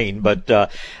it's clean. But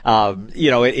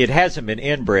it hasn't been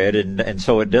inbred, and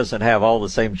so it doesn't have all the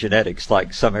same genetics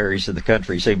like some areas of the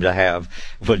country seem to have.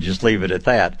 We'll just leave it at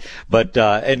that. But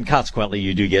and consequently,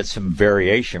 you do get some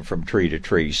variation from tree to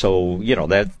tree. So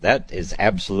that is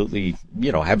absolutely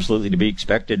to be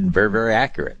expected and very, very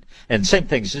accurate. And same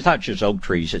things, it's not just oak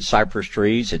trees, it's cypress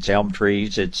trees, it's elm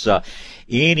trees, it's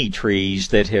any trees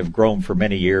that have grown for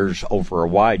many years over a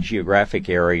wide geographic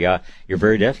area. You're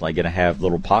very definitely going to have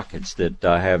little pockets that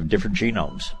have different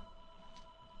genomes.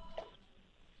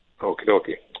 Okie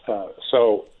dokie.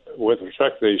 So with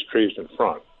respect to these trees in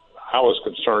front, I was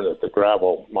concerned that the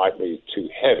gravel might be too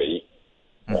heavy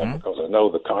because I know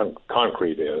the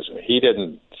concrete is, and he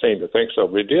didn't seem to think so,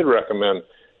 but he did recommend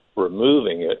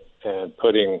removing it and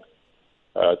putting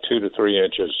 2 to 3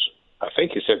 inches, I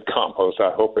think he said compost,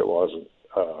 I hope it wasn't,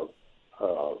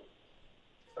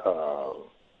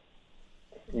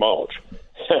 mulch.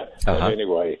 But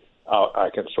anyway, I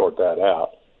can sort that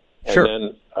out.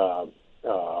 And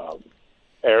then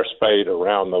air spade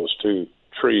around those two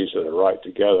trees that are right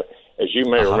together. As you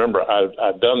may remember,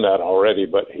 I've done that already,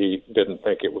 but he didn't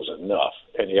think it was enough.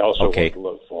 And he also wanted to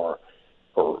look for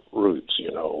roots,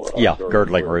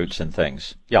 girdling roots and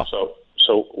things. Yeah.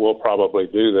 So we'll probably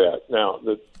do that. Now,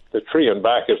 the tree in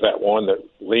back is that one that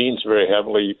leans very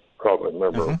heavily. You probably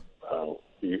remember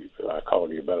I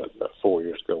called you about it about 4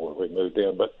 years ago when we moved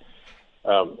in. But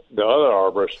the other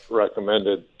arborist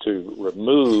recommended to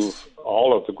remove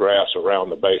all of the grass around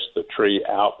the base of the tree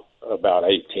out about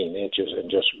 18 inches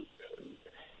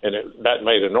that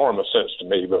made enormous sense to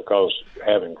me, because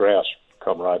having grass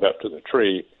come right up to the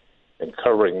tree and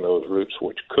covering those roots,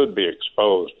 which could be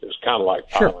exposed, is kind of like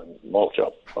piling mulch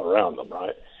up around them,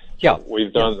 right? Yeah. So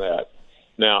we've done that.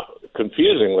 Now,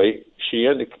 confusingly, she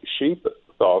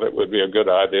thought it would be a good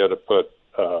idea to put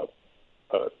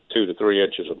 2 to 3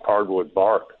 inches of hardwood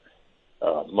bark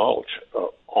mulch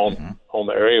on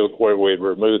the area where we'd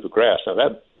remove the grass. Now,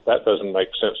 that doesn't make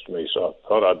sense to me, so I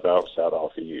thought I'd bounce that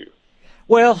off of you.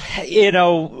 Well,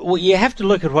 you have to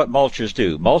look at what mulches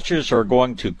do. Mulches are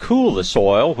going to cool the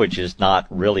soil, which is not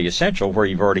really essential where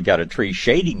you've already got a tree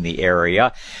shading the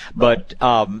area, but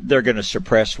they're going to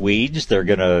suppress weeds. They're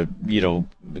going to,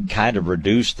 kind of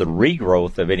reduce the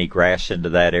regrowth of any grass into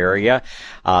that area.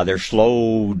 Their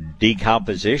slow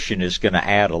decomposition is going to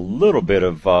add a little bit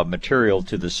of material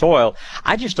to the soil.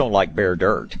 I just don't like bare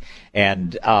dirt,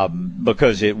 and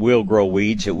because it will grow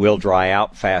weeds, it will dry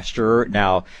out faster.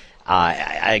 Now,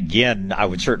 Again, I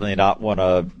would certainly not want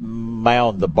to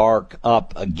mound the bark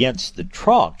up against the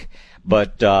trunk.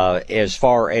 But as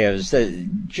far as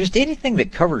just anything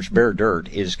that covers bare dirt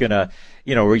is going to,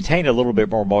 retain a little bit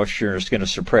more moisture and it's going to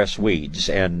suppress weeds.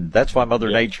 And that's why Mother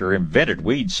Nature invented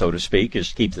weeds, so to speak, is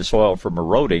to keep the soil from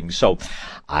eroding. So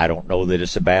I don't know that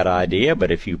it's a bad idea, but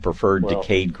if you preferred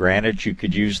decayed granite, you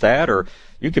could use that, or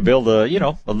you could build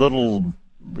a little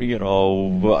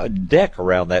deck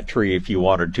around that tree if you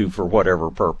wanted to for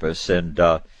whatever purpose. And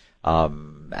I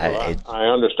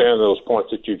understand those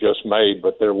points that you just made,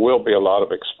 but there will be a lot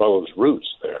of exposed roots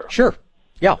there. Sure.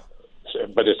 Yeah.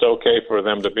 But it's okay for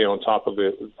them to be on top of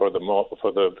the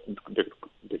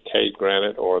decayed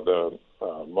granite or the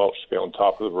mulch to be on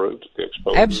top of the roots, the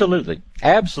exposed Absolutely. roots.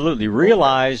 Absolutely.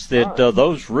 Realize that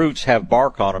those roots have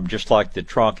bark on them just like the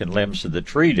trunk and limbs of the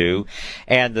tree do.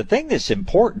 And the thing that's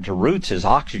important to roots is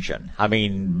oxygen. I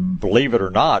mean, believe it or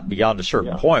not, beyond a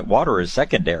certain point, water is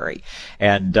secondary.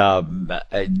 And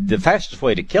the fastest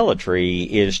way to kill a tree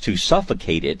is to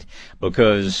suffocate it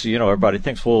because, everybody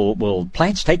thinks, well,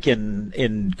 plants take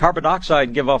in carbon dioxide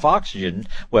and give off oxygen.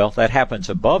 Well, that happens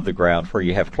above the ground where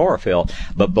you have chlorophyll.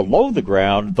 But below the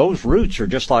ground, those roots are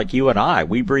just like you and I.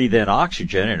 We breathe in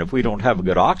oxygen, and if we don't have a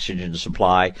good oxygen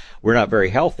supply, we're not very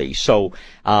healthy. So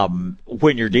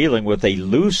when you're dealing with a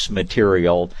loose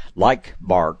material like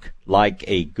bark, like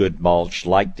a good mulch,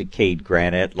 like decayed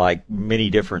granite, like many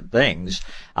different things,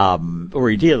 where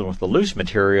you're dealing with the loose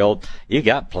material, you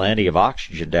got plenty of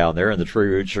oxygen down there, and the tree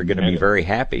roots are going to be very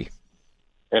happy.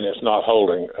 And it's not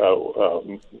holding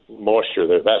moisture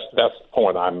there. That's the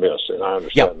point I miss, and I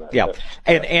understand that. Yeah,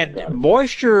 and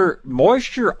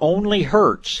moisture only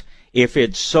hurts if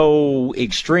it's so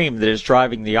extreme that it's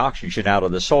driving the oxygen out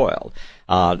of the soil.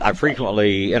 I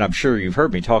frequently, and I'm sure you've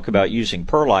heard me talk about using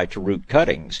perlite to root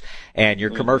cuttings, and your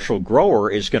commercial grower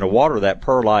is going to water that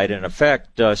perlite in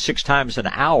effect 6 times an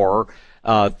hour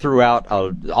throughout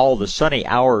all the sunny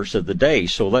hours of the day.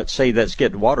 So let's say that's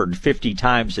getting watered 50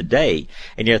 times a day,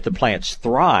 and yet the plants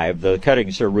thrive, the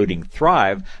cuttings they're rooting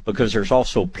thrive, because there's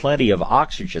also plenty of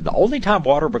oxygen. The only time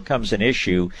water becomes an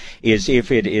issue is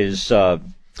if it is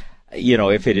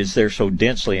if it is there so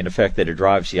densely in effect that it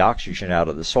drives the oxygen out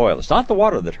of the soil. It's not the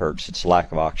water that hurts, it's the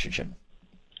lack of oxygen.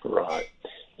 Right.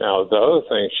 Now, the other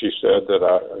thing she said that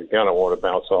I want to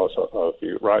bounce off of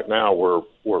you. Right now, we're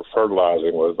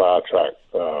fertilizing with Viatrac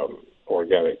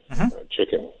organic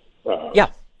chicken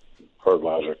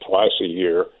fertilizer twice a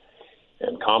year,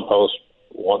 and compost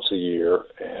once a year,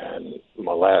 and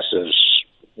molasses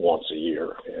once a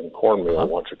year, and cornmeal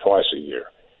once or twice a year.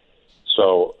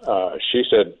 So she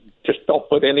said, just don't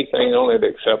put anything on it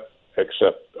except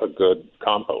a good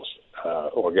compost,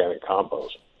 organic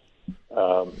compost.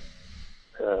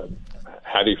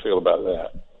 How do you feel about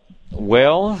that?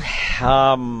 Well,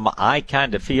 I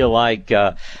kind of feel like,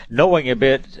 knowing a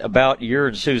bit about your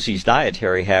and Susie's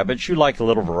dietary habits, you like a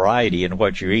little variety in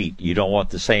what you eat. You don't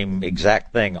want the same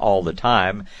exact thing all the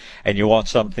time, and you want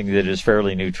something that is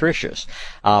fairly nutritious.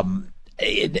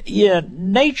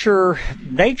 Nature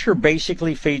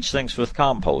basically feeds things with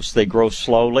compost. They grow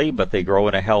slowly, but they grow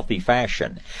in a healthy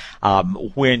fashion.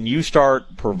 When you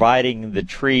start providing the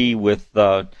tree with,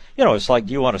 it's like,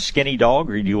 do you want a skinny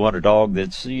dog or do you want a dog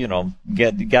that's,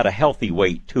 got a healthy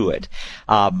weight to it?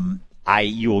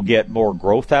 You will get more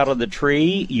growth out of the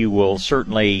tree. You will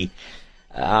certainly,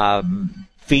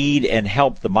 feed and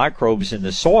help the microbes in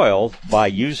the soil by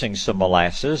using some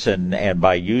molasses and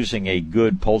by using a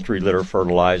good poultry litter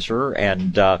fertilizer.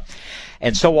 And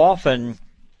so often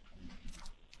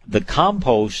the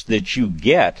compost that you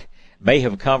get may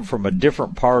have come from a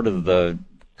different part of the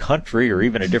country or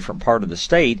even a different part of the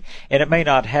state, and it may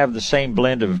not have the same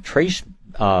blend of trace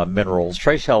minerals,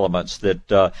 trace elements that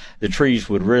the trees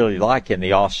would really like in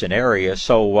the Austin area.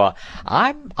 So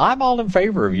I'm all in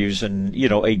favor of using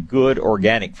a good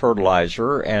organic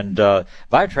fertilizer, and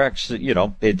Viatrac's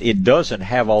it doesn't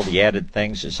have all the added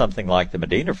things that something like the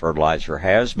Medina fertilizer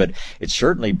has, but it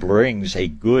certainly brings a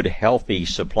good healthy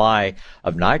supply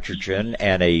of nitrogen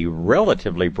and a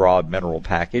relatively broad mineral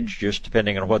package, just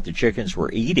depending on what the chickens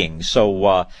were eating.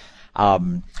 So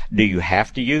do you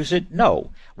have to use it?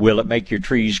 No. Will it make your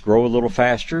trees grow a little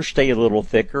faster, stay a little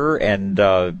thicker, and,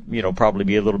 probably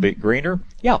be a little bit greener?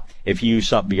 Yeah. If you use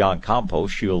something beyond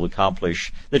compost,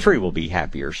 the tree will be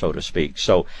happier, so to speak.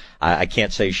 So I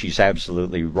can't say she's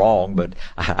absolutely wrong, but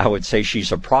I would say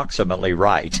she's approximately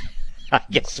right. I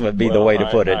guess would be the way to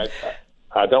put it.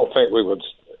 I don't think we would,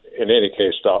 in any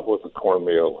case, stop with the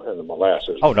cornmeal and the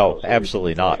molasses. Oh, no,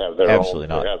 absolutely not. They have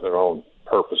their own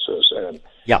purposes, and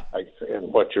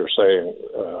and what you're saying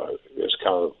is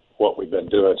kind of what we've been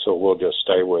doing, so we'll just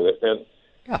stay with it. And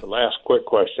The last quick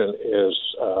question is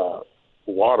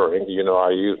watering. You know, I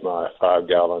use my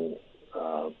 5-gallon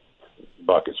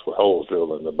buckets with holes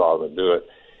drilled in the bottom to do it.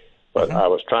 But I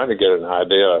was trying to get an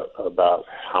idea about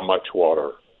how much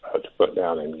water to put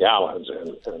down in gallons,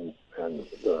 and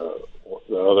the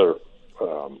other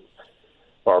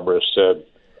arborist said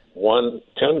 10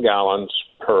 gallons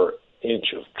per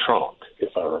inch of trunk,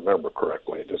 if I remember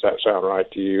correctly. Does that sound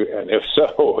right to you? And if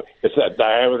so, is that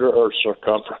diameter or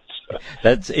circumference?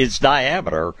 It's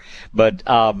diameter, but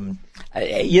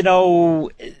you know,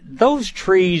 those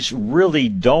trees really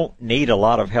don't need a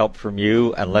lot of help from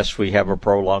you unless we have a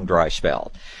prolonged dry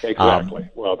spell. Exactly.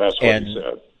 Well, that's what he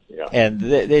said. Yeah. And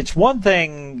it's one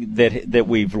thing that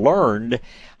we've learned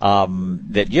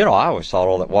that, you know, I always thought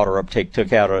all that water uptake took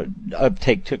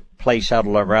place out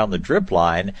around the drip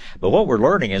line. But what we're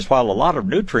learning is while a lot of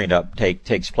nutrient uptake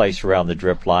takes place around the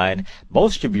drip line,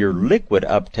 most of your liquid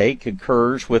uptake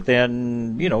occurs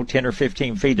within, 10 or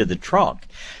 15 feet of the trunk.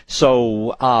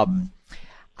 So, all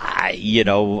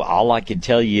I can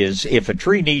tell you is if a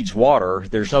tree needs water,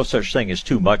 there's no such thing as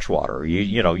too much water.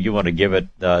 You want to give it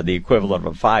the equivalent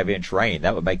of a 5-inch rain.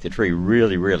 That would make the tree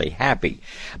really, really happy.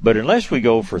 But unless we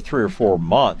go for 3 or 4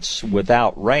 months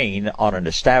without rain on an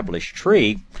established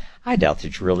tree, I doubt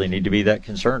that you really need to be that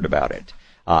concerned about it.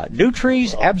 New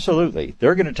trees, absolutely.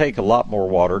 They're going to take a lot more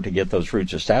water to get those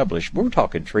roots established. We're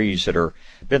talking trees that are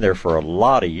been there for a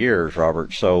lot of years,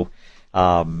 Robert. So,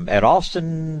 and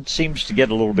Austin seems to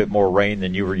get a little bit more rain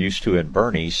than you were used to in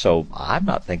Bernie. So I'm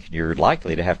not thinking you're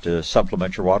likely to have to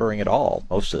supplement your watering at all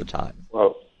most of the time.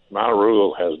 Well, my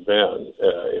rule has been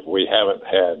if we haven't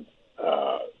had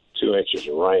 2 inches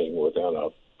of rain within a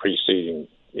preceding,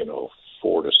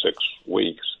 4 to 6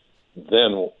 weeks,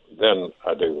 then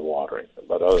I do the watering.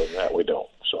 But other than that, we don't.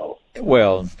 So.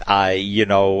 Well,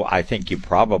 I think you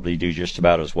probably do just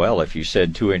about as well if you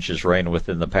said 2 inches rain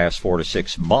within the past 4 to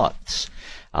 6 months.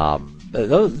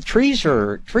 Those trees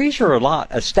are a lot.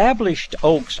 Established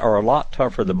oaks are a lot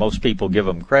tougher than most people give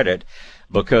them credit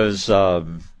because,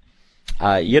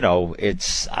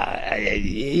 it's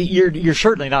you're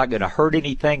certainly not going to hurt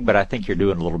anything, but I think you're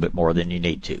doing a little bit more than you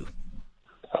need to.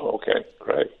 Oh, okay,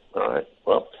 great. All right.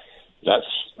 Well, that's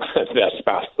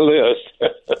about the list.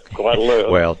 Quite a list.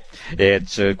 Well,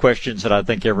 it's questions that I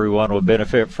think everyone will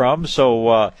benefit from.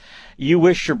 So you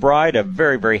wish your bride a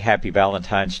very, very happy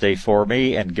Valentine's Day for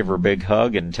me and give her a big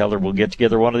hug and tell her we'll get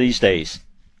together one of these days.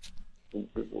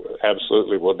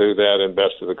 Absolutely. We'll do that, and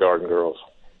best of the Garden Girls.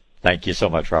 Thank you so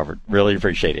much, Robert. Really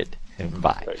appreciate it.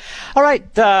 Bye. Thanks. All right,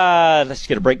 let's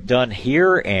get a break done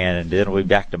here, and then we'll be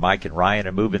back to Mike and Ryan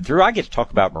and moving through. I get to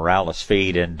talk about Morales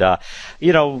feed, and,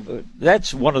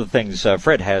 that's one of the things.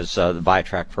 Fred has the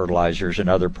Vitrac fertilizers and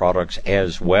other products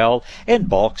as well, in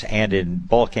bulk and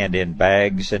in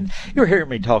bags. And you were hearing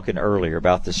me talking earlier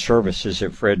about the services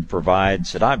that Fred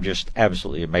provides, and I'm just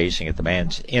absolutely amazing at the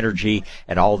man's energy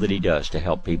and all that he does to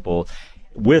help people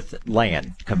with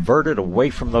land, convert it away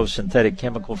from those synthetic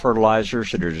chemical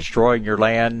fertilizers that are destroying your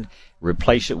land,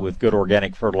 replace it with good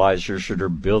organic fertilizers that are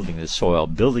building the soil,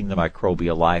 building the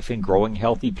microbial life, and growing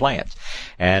healthy plants.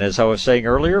 And as I was saying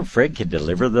earlier, Fred can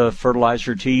deliver the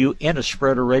fertilizer to you in a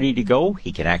spreader ready to go.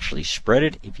 He can actually spread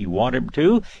it if you want him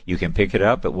to. You can pick it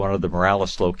up at one of the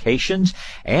Morales locations,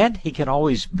 and he can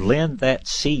always blend that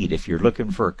seed. If you're looking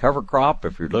for a cover crop,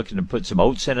 if you're looking to put some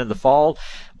oats in the fall,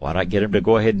 why not get him to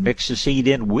go ahead and mix the seed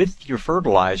in with your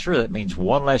fertilizer? That means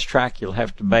one less track you'll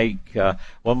have to make,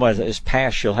 one less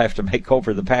pass you'll have to make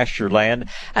over the pasture land.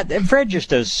 And Fred just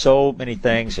does so many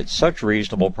things at such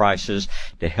reasonable prices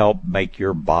to help make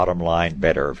your bottom line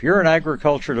better. If you're in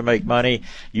agriculture to make money,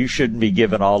 you shouldn't be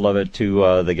giving all of it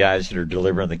to the guys that are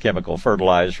delivering the chemical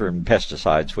fertilizer and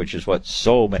pesticides, which is what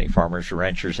so many farmers and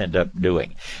ranchers end up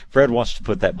doing. Fred wants to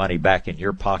put that money back in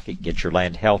your pocket, get your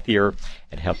land healthier,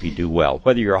 and help you do well.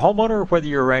 Whether you're a homeowner or whether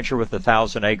you're a rancher with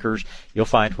 1,000 acres, you'll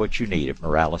find what you need at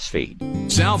Morales Feed.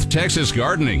 South Texas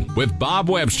Gardening with Bob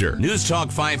Webster. News Talk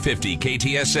 550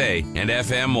 KTSA and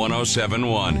FM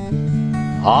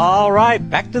 107.1. All right,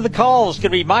 back to the calls. It's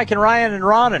going to be Mike and Ryan and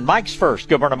Ron, and Mike's first.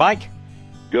 Good morning, Mike.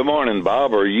 Good morning,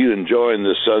 Bob. Are you enjoying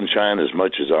the sunshine as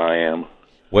much as I am?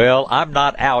 Well, I'm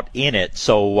not out in it,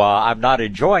 so I'm not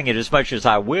enjoying it as much as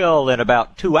I will in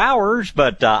about 2 hours,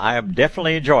 but I am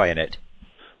definitely enjoying it.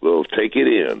 Well, take it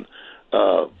in.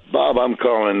 Bob, I'm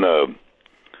calling.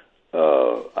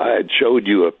 I had showed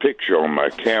you a picture on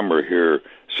my camera here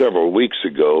several weeks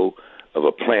ago of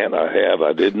a plant I have.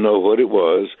 I didn't know what it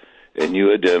was, and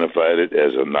you identified it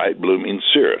as a night-blooming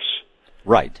cirrus.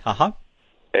 Right. Uh-huh.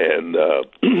 And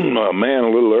a man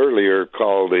a little earlier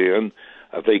called in.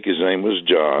 I think his name was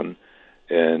John,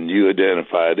 and you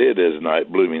identified it as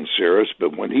night blooming cereus.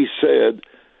 But when he said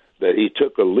that he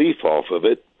took a leaf off of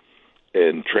it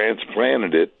and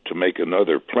transplanted it to make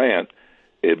another plant,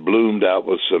 it bloomed out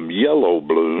with some yellow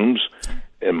blooms.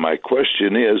 And my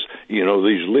question is,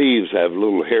 these leaves have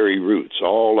little hairy roots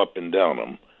all up and down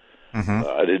them. Mm-hmm.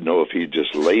 I didn't know if he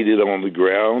just laid it on the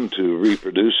ground to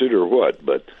reproduce it or what,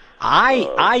 but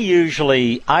I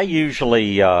usually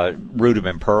root them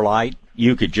in perlite.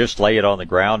 You could just lay it on the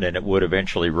ground and it would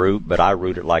eventually root, but I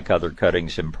root it like other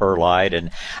cuttings in perlite.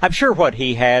 And I'm sure what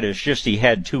he had is just he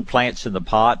had 2 plants in the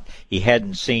pot. He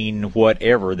hadn't seen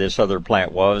whatever this other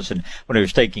plant was, and when he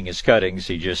was taking his cuttings,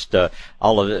 he just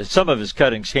some of his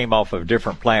cuttings came off of a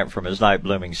different plant from his night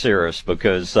blooming cereus,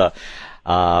 because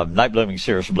night blooming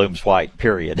cereus blooms white,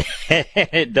 period.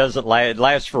 It doesn't last. It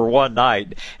lasts for one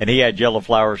night, and he had yellow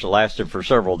flowers that lasted for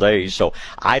several days. So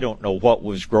I don't know what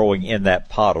was growing in that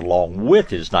pot along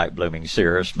with his night blooming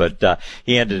cereus, but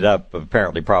he ended up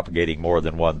apparently propagating more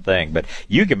than one thing. But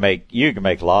you can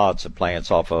make lots of plants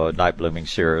off of night blooming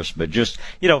cereus. But just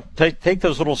take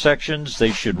those little sections.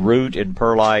 They should root in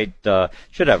perlite.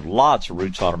 Should have lots of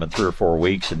roots on them in 3 or 4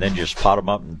 weeks, and then just pot them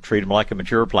up and treat them like a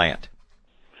mature plant.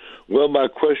 Well, my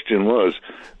question was,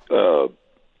 could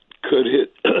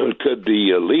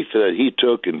the leaf that he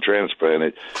took and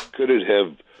transplanted, could it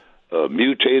have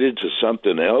mutated to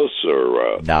something else,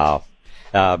 or? No,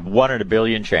 1 in a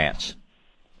billion chance.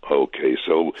 Okay,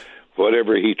 so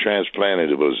whatever he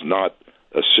transplanted was not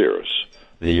a cereus.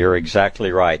 You're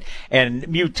exactly right. And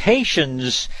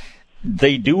mutations,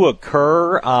 they do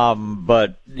occur,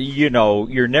 but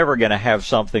you're never going to have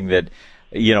something that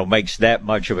makes that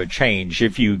much of a change.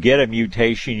 If you get a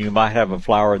mutation, you might have a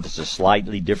flower that's a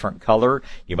slightly different color.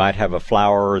 You might have a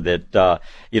flower that,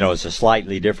 is a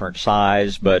slightly different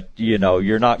size, but,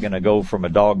 you're not going to go from a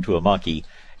dog to a monkey,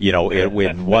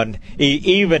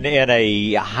 even in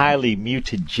a highly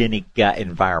mutagenic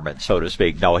environment, so to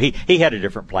speak. No, he had a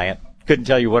different plant. Couldn't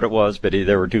tell you what it was, but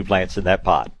there were 2 plants in that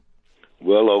pot.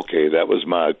 Well, okay, that was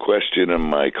my question and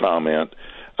my comment.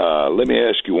 Let me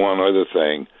ask you one other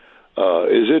thing.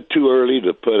 Is it too early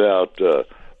to put out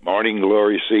morning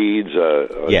glory seeds?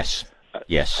 Yes.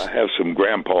 I have some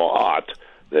Grandpa Ott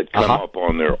that come up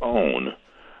on their own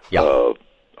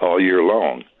all year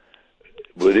long.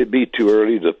 Would it be too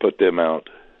early to put them out?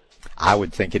 I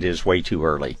would think it is way too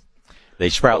early. They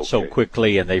sprout so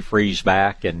quickly and they freeze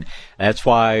back, and that's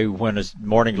why when a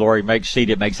morning glory makes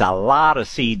seed, it makes a lot of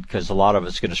seed because a lot of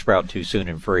it's going to sprout too soon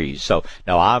and freeze. So,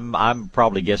 no, I'm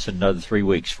probably guessing another 3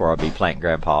 weeks before I'll be planting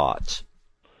Grandpa Otts.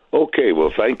 Okay,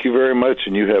 well, thank you very much,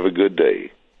 and you have a good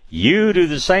day. You do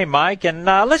the same, Mike, and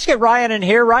let's get Ryan in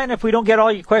here. Ryan, if we don't get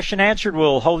all your question answered,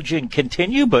 we'll hold you and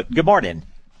continue, but good morning.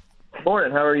 Good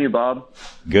morning. How are you, Bob?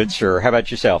 Good, sir. How about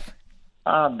yourself?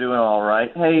 I'm doing all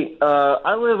right. Hey,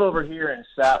 I live over here in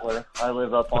Sattler. I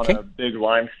live up on a big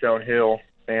limestone hill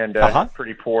and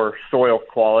pretty poor soil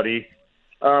quality.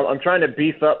 I'm trying to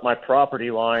beef up my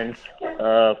property lines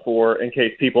in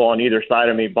case people on either side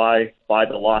of me buy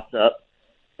the lots up.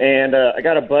 And I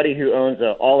got a buddy who owns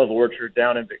an olive orchard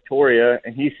down in Victoria,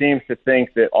 and he seems to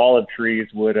think that olive trees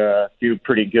would do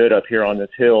pretty good up here on this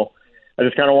hill. I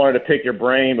just kind of wanted to pick your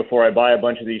brain before I buy a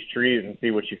bunch of these trees and see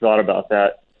what you thought about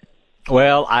that.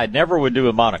 Well, I never would do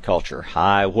a monoculture.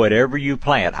 Whatever you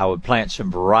plant, I would plant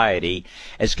some variety.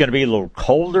 It's going to be a little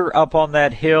colder up on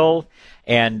that hill.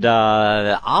 And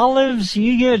olives,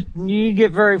 you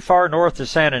get very far north of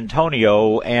San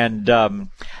Antonio, and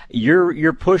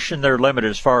you're pushing their limit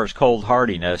as far as cold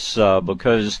hardiness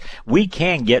because we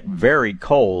can get very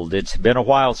cold. It's been a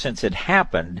while since it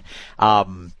happened.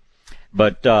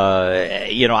 But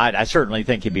I certainly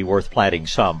think it'd be worth planting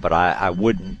some, but I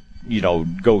wouldn't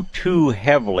go too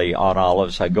heavily on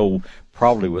olives. I go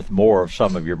probably with more of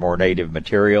some of your more native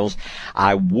materials.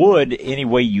 I would, any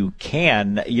way you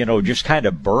can, just kind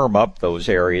of berm up those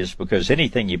areas because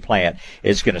anything you plant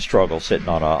is going to struggle sitting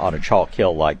on a chalk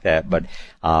hill like that. But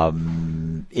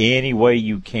any way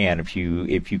you can, if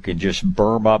you can just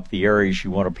berm up the areas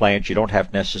you want to plant, you don't have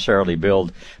to necessarily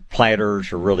build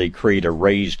planters or really create a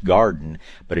raised garden.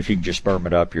 But if you can just berm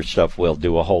it up, your stuff will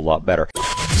do a whole lot better.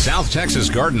 South Texas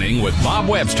Gardening with Bob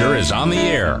Webster is on the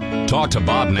air. Talk to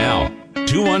Bob now.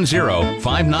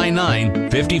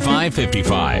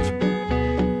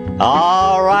 210-599-5555.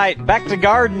 All right, back to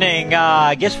gardening.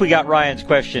 I guess we got Ryan's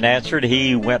question answered.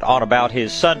 He went on about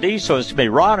his Sunday, so it's going to be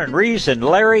Ron and Reese and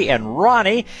Larry and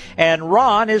Ronnie. And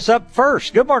Ron is up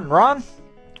first. Good morning, Ron.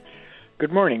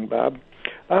 Good morning, Bob.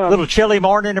 A little chilly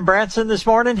morning in Branson this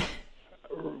morning?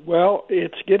 Well,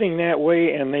 it's getting that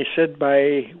way, and they said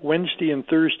by Wednesday and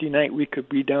Thursday night we could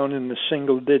be down in the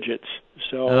single digits.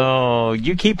 So,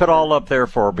 you keep it all up there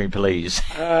for me, please.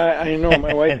 I know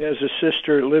my wife has a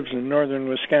sister that lives in northern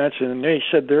Wisconsin, and they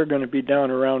said they're going to be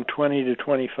down around 20 to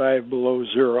 25 below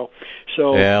zero.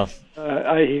 So yeah.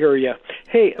 I hear you.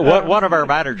 Hey, one of our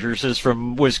managers is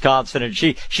from Wisconsin, and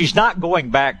she's not going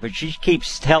back, but she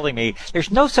keeps telling me there's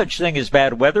no such thing as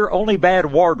bad weather, only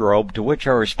bad wardrobe, to which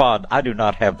I respond, I do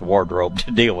not have the wardrobe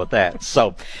to deal with that.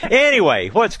 So anyway,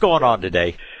 what's going on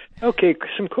today? Okay,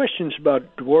 some questions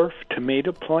about dwarf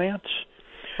tomato plants.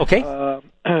 Okay.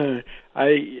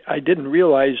 I didn't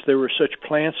realize there were such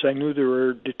plants. I knew there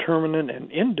were determinate and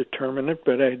indeterminate,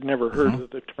 but I had never heard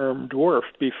of the term dwarf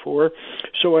before.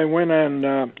 So I went on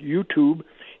YouTube,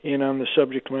 and on the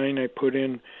subject line I put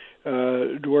in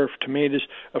dwarf tomatoes.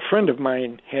 A friend of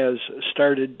mine has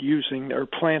started using or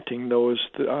planting those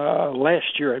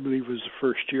last year, I believe was the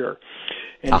first year.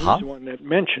 And he's the one that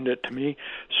mentioned it to me.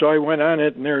 So I went on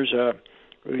it, and there's a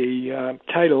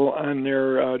title on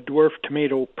their dwarf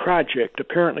tomato project.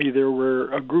 Apparently there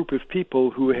were a group of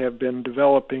people who have been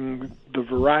developing the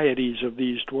varieties of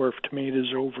these dwarf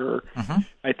tomatoes over,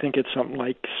 I think it's something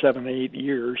like 7, 8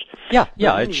 years. Yeah,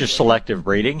 anyway, it's just selective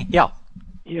breeding. Yeah.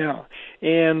 Yeah,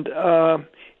 and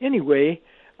anyway,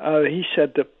 he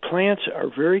said the plants are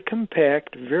very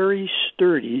compact, very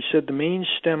sturdy. He said the main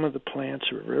stem of the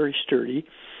plants are very sturdy.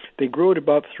 They grow at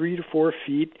about 3 to 4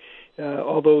 feet.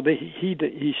 Although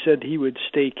he said he would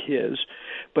stake his,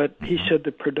 but he said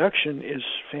the production is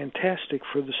fantastic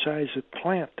for the size of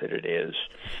plant that it is.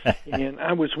 And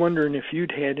I was wondering if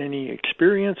you'd had any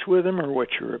experience with them or what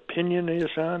your opinion is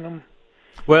on them.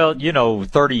 Well,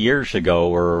 30 years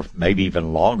ago, or maybe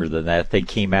even longer than that, they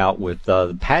came out with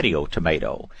the patio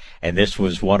tomato. And this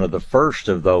was one of the first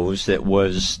of those that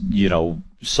was,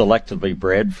 selectively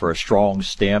bred for a strong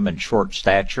stem and short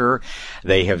stature.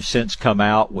 They have since come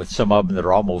out with some of them that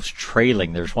are almost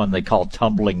trailing. There's one they call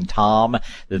Tumbling Tom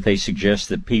that they suggest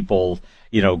that people,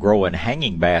 grow in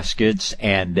hanging baskets.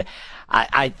 And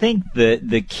I think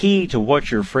the key to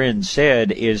what your friend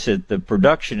said is that the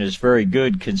production is very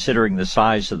good considering the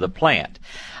size of the plant.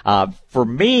 For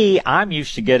me, I'm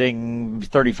used to getting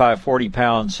 35, 40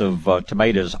 pounds of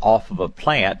tomatoes off of a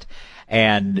plant.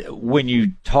 And when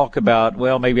you talk about,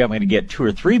 well, maybe I'm going to get 2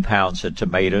 or 3 pounds of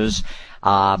tomatoes,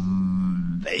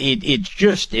 it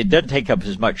doesn't take up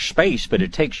as much space, but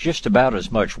it takes just about as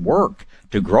much work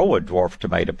to grow a dwarf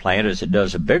tomato plant as it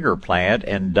does a bigger plant.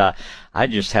 And I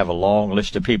just have a long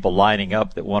list of people lining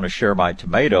up that want to share my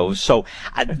tomatoes. So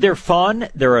they're fun.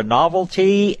 They're a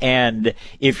novelty. And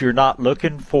if you're not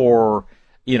looking for,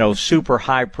 super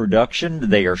high production,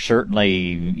 they are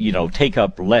certainly, take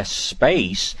up less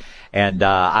space. And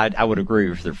I would agree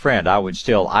with your friend. I would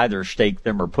still either stake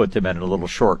them or put them in a little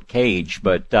short cage,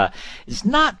 but it's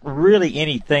not really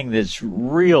anything that's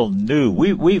real new.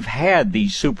 We've had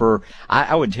these super,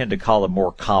 I would tend to call them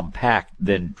more compact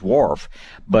than dwarf,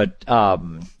 but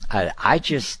I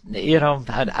just,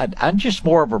 I'm just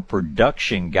more of a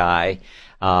production guy.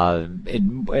 And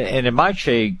in my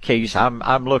case,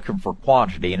 I'm looking for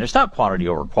quantity, and it's not quantity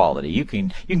over quality. You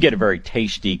can get a very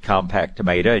tasty compact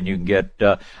tomato, and you can get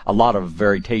a lot of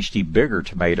very tasty bigger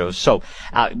tomatoes. So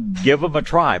give them a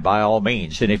try by all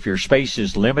means. And if your space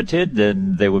is limited,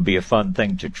 then they would be a fun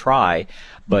thing to try.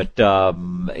 But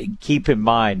keep in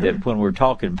mind that when we're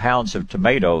talking pounds of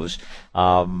tomatoes,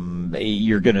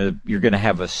 you're gonna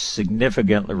have a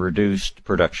significantly reduced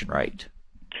production rate.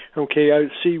 Okay, I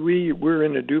see. We're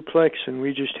in a duplex, and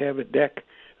we just have a deck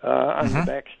on the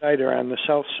back side or on the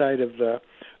south side of the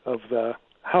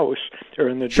house, or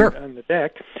on the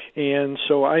deck. And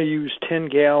so I use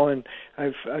 10-gallon.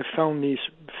 I've found these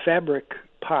fabric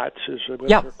pots, is what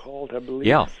they're called, I believe.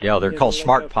 Yeah, they're called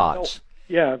smart pots.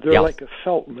 Yeah, they're like a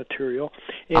felt material.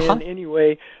 And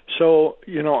anyway, so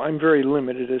I'm very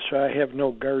limited. So I have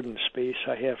no garden space.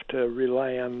 I have to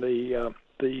rely on the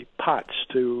pots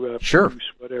to produce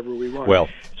whatever we want. Well,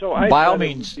 so I by all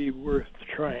means, it would be worth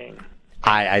trying.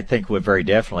 I think it would very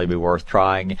definitely be worth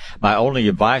trying. My only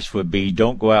advice would be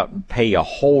don't go out and pay a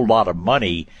whole lot of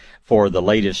money for the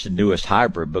latest and newest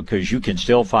hybrid, because you can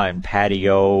still find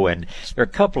patio, and there are a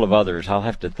couple of others. I'll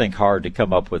have to think hard to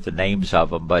come up with the names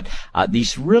of them, but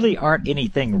these really aren't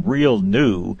anything real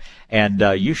new, and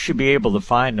you should be able to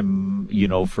find them,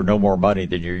 for no more money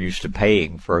than you're used to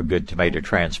paying for a good tomato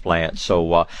transplant.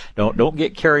 So don't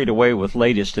get carried away with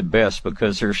latest and best,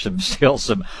 because there's still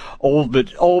some old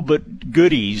but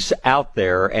goodies out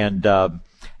there, and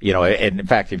and in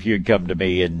fact, if you had come to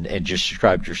me and just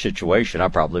described your situation, I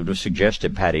probably would have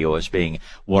suggested patio as being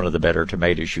one of the better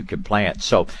tomatoes you could plant.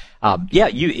 So,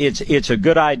 it's a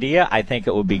good idea. I think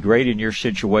it would be great in your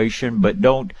situation, but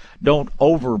don't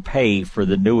overpay for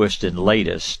the newest and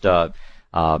latest.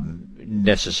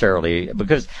 necessarily,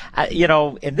 because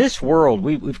in this world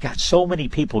we've got so many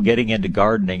people getting into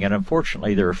gardening, and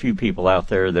unfortunately there are a few people out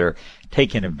there that are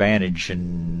taking advantage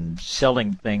and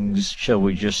selling things, shall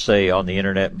we just say, on the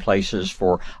internet and places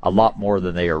for a lot more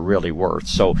than they are really worth.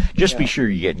 So just be sure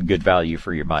you're getting good value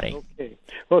for your money. Okay.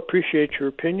 Well, appreciate your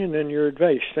opinion and your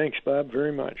advice. Thanks, Bob,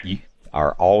 very much. You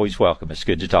are always welcome. It's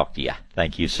good to talk to you.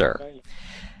 Thank you, sir. Bye.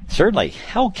 Certainly.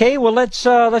 Okay, well, let's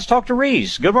talk to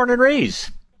Reese. Good morning,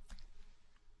 Reese.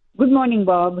 Good morning,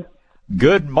 Bob.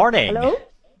 Good morning. Hello?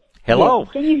 Hello.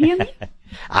 Yes. Can you hear me?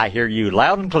 I hear you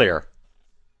loud and clear.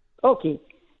 Okay.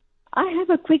 I have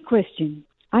a quick question.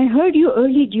 I heard you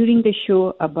early during the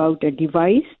show about a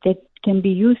device that can be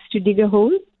used to dig a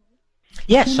hole.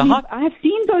 Yes, I have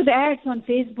seen those ads on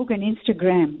Facebook and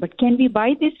Instagram, but can we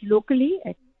buy this locally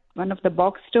at one of the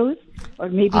box stores, or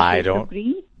maybe Shades of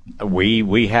Green?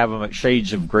 We have them at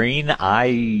Shades of Green.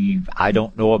 I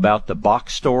don't know about the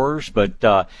box stores, but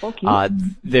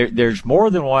there's more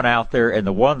than one out there, and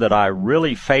the one that I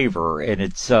really favor, and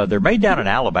it's they're made down in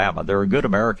Alabama. They're a good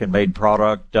American-made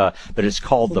product, but it's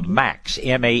called the Max,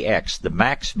 M-A-X, the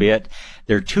Max Bit.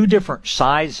 They're two different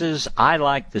sizes. I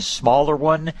like the smaller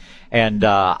one, and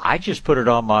I just put it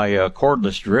on my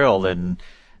cordless drill, and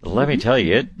let me tell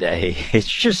you,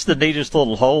 it's just the neatest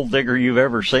little hole digger you've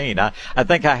ever seen. I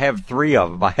think I have 3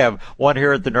 of them. I have one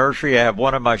here at the nursery, I have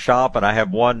one in my shop, and I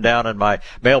have one down in my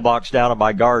mailbox down in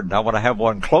my garden. I want to have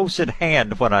one close at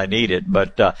hand when I need it,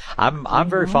 but I'm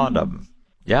very fond of them.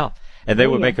 Yeah, and they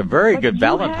would make a very good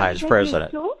Valentine's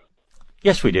present.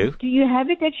 Yes, we do. Do you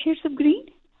have it at Shades of Green?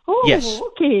 Oh, yes.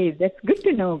 Okay, that's good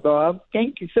to know, Bob.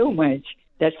 Thank you so much.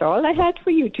 That's all I had for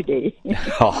you today.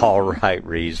 All right,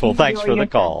 Reese. Well, thanks for the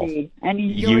call. And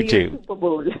enjoy you your too. Super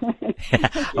Bowl.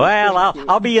 Well,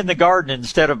 I'll be in the garden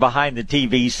instead of behind the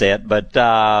TV set, but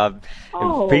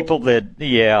people that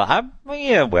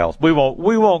well,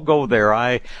 we won't go there.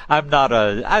 I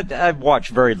watch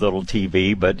very little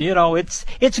TV, but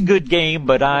it's a good game,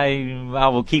 but I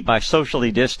will keep my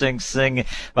socially distancing.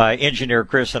 My engineer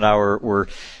Chris and I were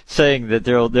saying that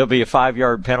there'll be a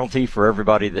 5-yard penalty for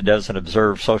everybody that doesn't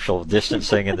observe social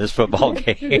distancing in this football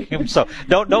game. So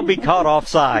don't be caught off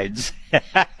sides.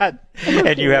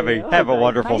 And you have a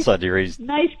wonderful Sunday, Reese.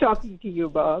 Nice talking to you,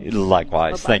 Bob.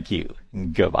 Likewise. Bye-bye. Thank you.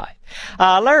 Goodbye.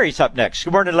 Larry's up next.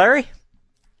 Good morning, Larry.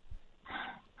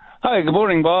 Hi, good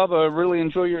morning, Bob. I really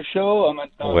enjoy your show. I'm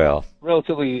a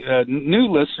relatively new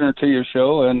listener to your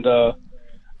show, and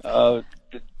to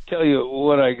tell you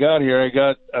what I got here,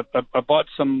 I bought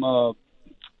some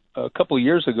a couple of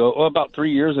years ago, about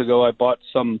 3 years ago. I bought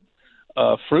some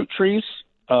fruit trees,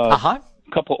 a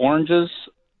couple oranges,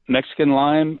 Mexican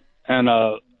lime, and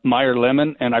a Meyer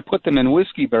lemon, and I put them in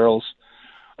whiskey barrels.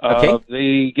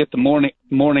 They get the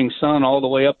morning sun all the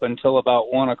way up until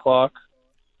about 1 o'clock.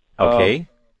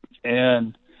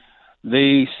 And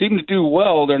they seem to do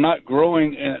well. They're not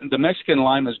growing. The Mexican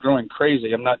lime is growing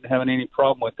crazy. I'm not having any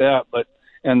problem with that.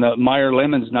 And the Meyer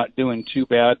lemon's not doing too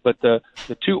bad. But the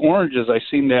 2 oranges, I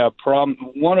seem to have problem.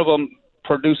 One of them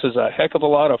produces a heck of a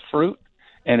lot of fruit,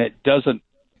 and it doesn't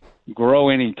grow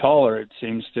any taller, it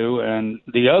seems to. And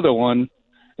the other one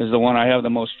is the one I have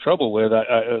the most trouble with.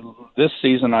 This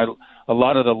season, a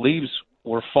lot of the leaves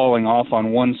were falling off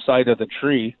on one side of the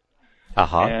tree.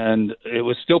 And it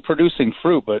was still producing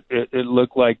fruit, but it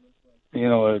looked like,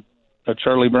 a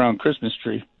Charlie Brown Christmas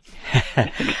tree.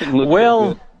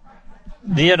 Well,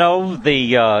 there's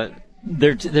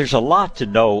a lot to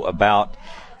know about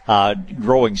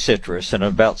growing citrus and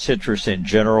about citrus in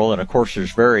general, and of course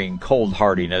there's varying cold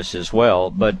hardiness as well.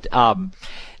 But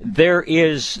there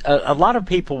is a lot of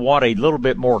people want a little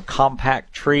bit more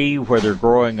compact tree where they're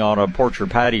growing on a porch or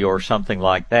patio or something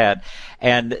like that.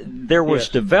 And there was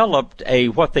developed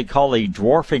what they call a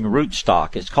dwarfing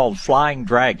rootstock. It's called Flying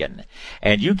Dragon.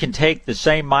 And you can take the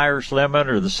same Myers lemon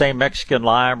or the same Mexican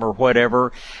lime or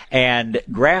whatever and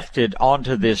graft it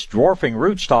onto this dwarfing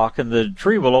rootstock, and the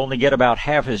tree will only get about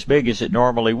half as big as it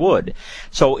normally would.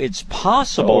 So it's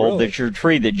possible that your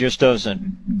tree that just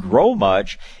doesn't grow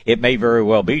much, it may very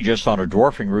well be just on a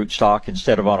dwarfing rootstock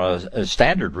instead of on a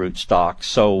standard rootstock.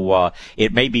 So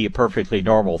it may be a perfectly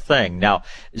normal thing. Now,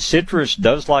 citrus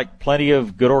does like plenty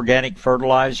of good organic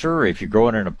fertilizer. If you're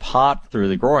growing in a pot through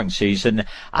the growing season,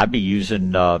 I'd be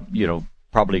using,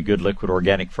 probably good liquid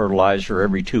organic fertilizer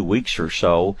every 2 weeks or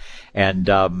so. And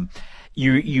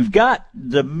you've got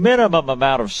the minimum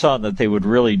amount of sun that they would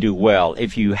really do well.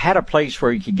 If you had a place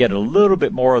where you could get a little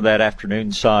bit more of that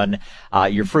afternoon sun,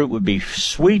 your fruit would be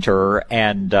sweeter,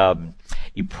 and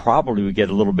you probably would get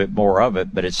a little bit more of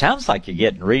it. But it sounds like you're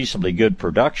getting reasonably good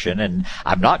production, and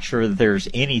I'm not sure that there's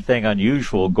anything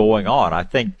unusual going on. I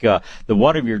think the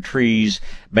one of your trees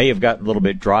may have gotten a little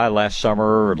bit dry last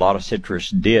summer. A lot of citrus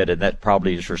did, and that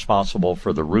probably is responsible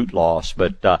for the root loss.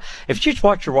 But if you just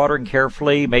watch your watering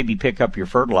carefully, maybe pick up your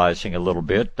fertilizing a little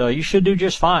bit, you should do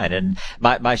just fine. And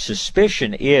my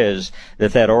suspicion is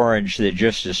that orange that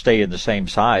just to stay in the same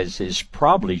size is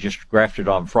probably just grafted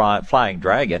on Flying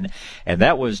Dragon, and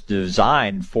that was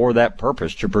designed for that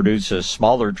purpose, to produce a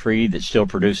smaller tree that still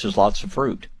produces lots of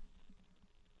fruit.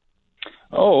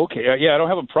 Oh, okay. Yeah, I don't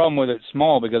have a problem with it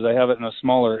small because I have it in a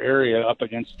smaller area up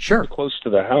against close to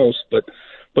the house. But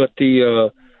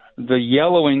the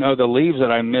yellowing of the leaves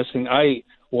that I'm missing,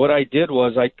 what I did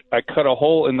was I cut a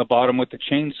hole in the bottom with the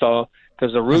chainsaw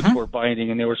because the roots were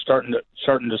binding and they were starting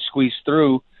to squeeze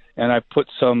through, and I put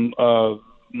some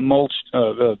mulch,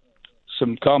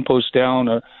 some compost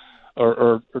down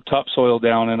or topsoil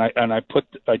down, and I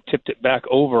tipped it back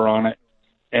over on it.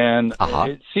 And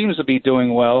it seems to be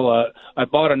doing well. I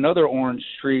bought another orange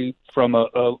tree from a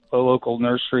local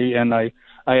nursery, and I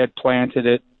had planted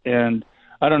it, and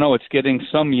I don't know, it's getting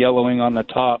some yellowing on the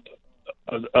top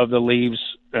of the leaves,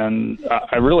 and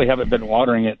I really haven't been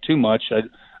watering it too much.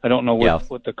 I don't know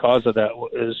what the cause of that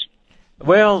is.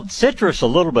 Well, citrus, a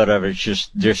little bit of it's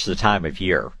just the time of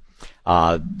year.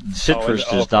 Citrus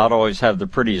does not always have the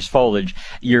prettiest foliage.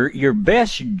 Your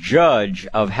best judge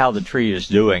of how the tree is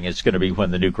doing is going to be when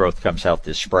the new growth comes out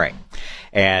this spring.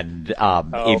 And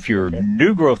if your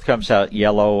new growth comes out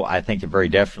yellow, I think it very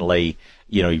definitely,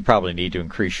 you probably need to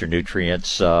increase your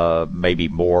nutrients, maybe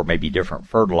more, maybe different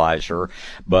fertilizer.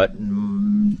 But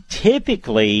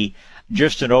typically,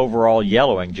 just an overall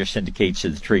yellowing just indicates that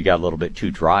the tree got a little bit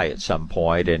too dry at some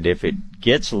point. And if it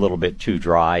gets a little bit too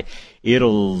dry,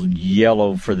 it'll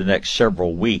yellow for the next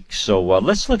several weeks. So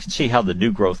let's look and see how the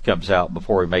new growth comes out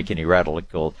before we make any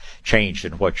radical change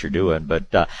in what you're doing.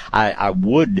 But I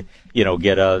would,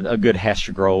 get a good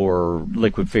Hastrogrow or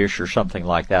Liquid Fish or something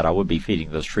like that. I would be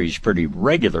feeding those trees pretty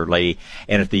regularly.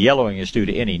 And if the yellowing is due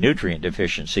to any nutrient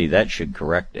deficiency, that should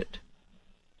correct it.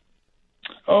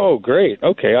 Oh, great.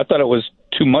 Okay. I thought it was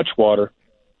too much water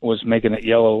was making it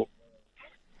yellow.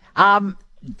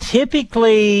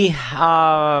 Typically, if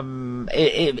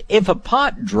a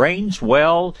pot drains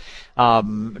well,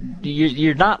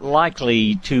 you're not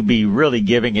likely to be really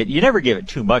giving it. You never give it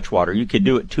too much water. You could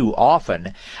do it too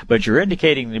often, but you're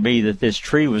indicating to me that this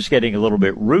tree was getting a little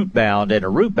bit root bound, and a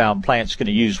root bound plant's going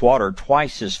to use water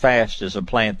twice as fast as a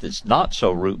plant that's not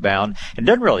so root bound. It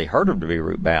doesn't really hurt them to be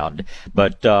root bound,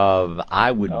 but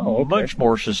I would much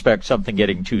more suspect something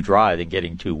getting too dry than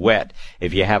getting too wet.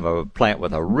 If you have a plant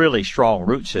with a really strong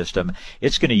root system,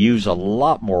 it's going to use a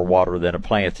lot more water than a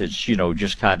plant that's,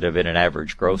 just kind of in an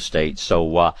average growth state.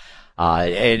 So,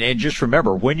 and just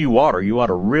remember, when you water, you want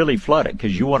to really flood it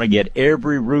because you want to get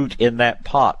every root in that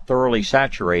pot thoroughly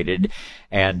saturated,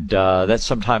 and that's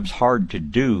sometimes hard to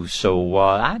do. So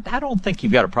I don't think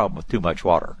you've got a problem with too much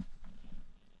water.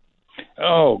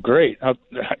 Oh, great.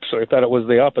 Actually, I thought it was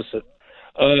the opposite.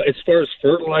 As far as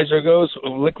fertilizer goes,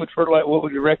 liquid fertilizer, what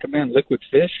would you recommend? Liquid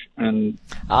Fish, and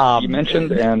you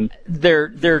mentioned, and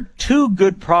there are two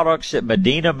good products that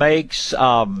Medina makes.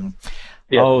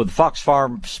 The Fox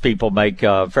Farms people make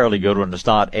a fairly good one. It's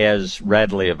not as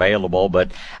readily available,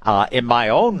 but in my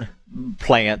own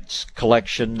plants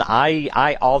collection,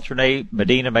 I alternate.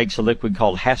 Medina makes a liquid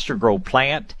called Hastrogrow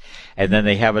Plant, and then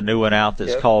they have a new one out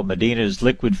that's called Medina's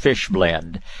Liquid Fish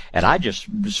Blend. And I just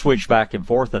switch back and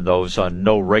forth in those on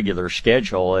no regular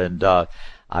schedule, and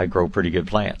I grow pretty good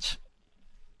plants.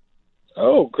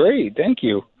 Oh, great. Thank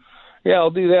you. Yeah,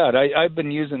 I'll do that. I've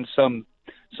been using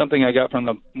something I got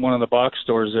from one of the box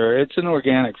stores there. It's an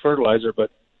organic fertilizer,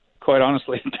 but quite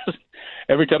honestly, it doesn't.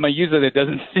 Every time I use it, it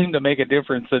doesn't seem to make a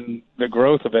difference in the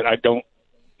growth of it. I don't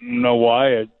know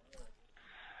why.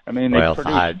 They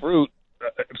produce fruit,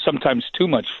 sometimes too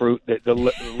much fruit that the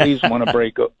leaves want to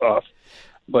break off.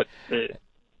 But, I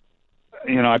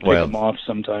pick them off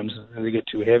sometimes. They get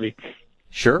too heavy.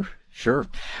 Sure.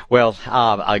 Well,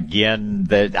 again,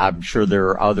 that I'm sure there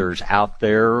are others out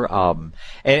there. And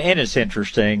it's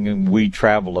interesting. We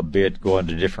travel a bit going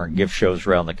to different gift shows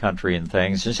around the country and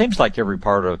things. It seems like every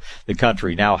part of the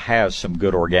country now has some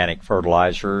good organic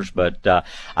fertilizers, but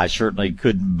I certainly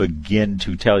couldn't begin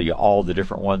to tell you all the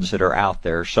different ones that are out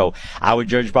there. So I would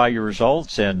judge by your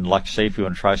results. And like I say, if you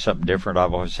want to try something different,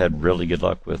 I've always had really good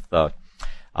luck with the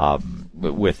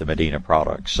Medina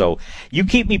products. So you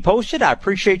keep me posted. I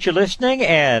appreciate you listening,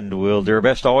 and we'll do our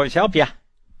best to always help you.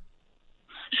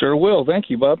 Sure will. Thank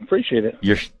you, Bob. Appreciate it.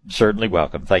 You're certainly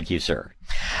welcome. Thank you, sir.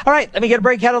 All right, let me get a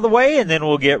break out of the way, and then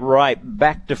we'll get right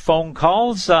back to phone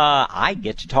calls. I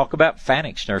get to talk about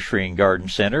Fanix Nursery and Garden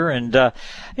Center and,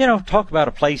 talk about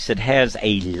a place that has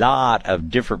a lot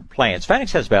of different plants.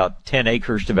 Fanix has about 10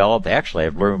 acres developed. They actually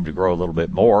have room to grow a little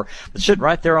bit more. But sitting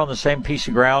right there on the same piece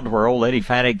of ground where old Lady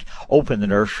Fanek opened the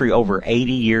nursery over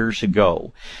 80 years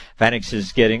ago. Fanix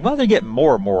is they're getting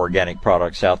more and more organic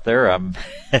products out there.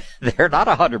 They're not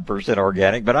 100%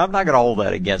 organic, but I'm not going to hold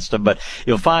that against them. But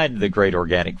you'll find the great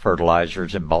organic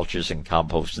fertilizers and mulches and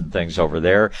compost and things over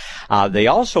there. They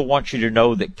also want you to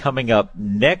know that coming up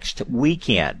next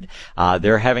weekend,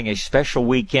 they're having a special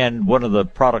weekend. One of the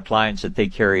product lines that they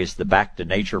carry is the Back to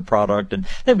Nature product, and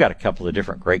they've got a couple of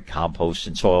different great composts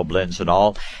and soil blends and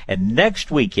all. And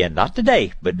next weekend, not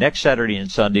today, but next Saturday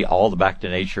and Sunday, all the Back to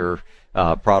Nature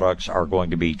products are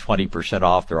going to be 20%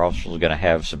 off. They're also going to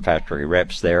have some factory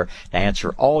reps there to answer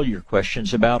all your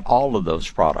questions about all of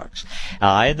those products.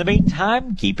 In the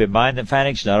meantime, keep in mind that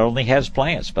Fanix not only has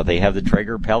plants, but they have the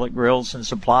Traeger pellet grills and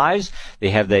supplies.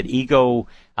 They have that Ego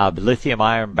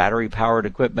lithium-ion battery-powered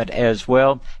equipment as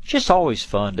well. It's just always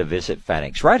fun to visit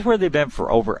Fanix, right where they've been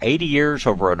for over 80 years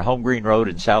over on Home Green Road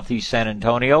in southeast San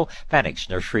Antonio. Fanix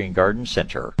Nursery and Garden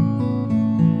Center.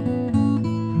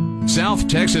 South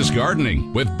Texas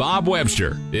Gardening with Bob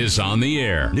Webster is on the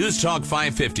air. News Talk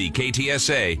 550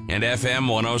 KTSA and FM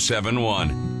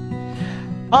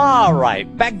 1071. All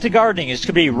right, back to gardening. It's going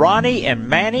to be Ronnie and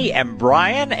Manny and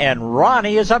Brian, and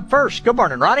Ronnie is up first. Good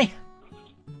morning, Ronnie.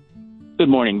 Good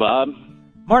morning, Bob.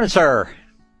 Morning, sir.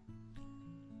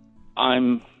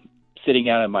 I'm sitting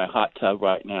out in my hot tub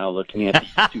right now looking at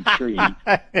these two trees.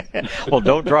 Well,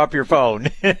 don't drop your phone.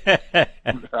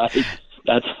 Right.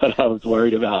 That's what I was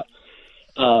worried about.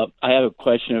 I have a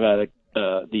question about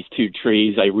these two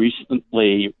trees. I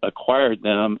recently acquired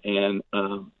them, and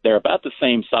they're about the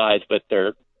same size, but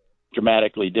they're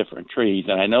dramatically different trees,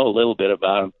 and I know a little bit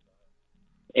about them.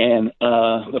 And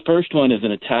the first one is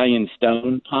an Italian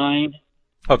stone pine.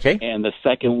 Okay. And the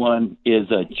second one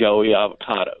is a Joey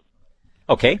avocado.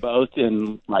 Okay. Both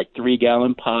in like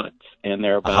 3-gallon pots, and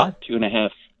they're about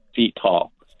 2.5 feet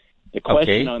tall. The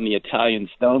question on the Italian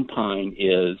stone pine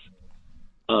is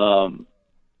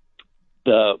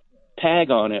the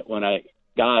tag on it when I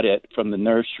got it from the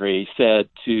nursery said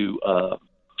to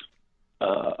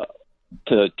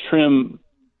trim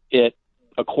it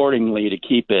accordingly to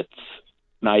keep its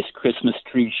nice Christmas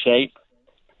tree shape.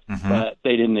 Mm-hmm. But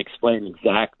they didn't explain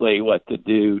exactly what to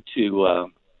do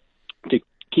to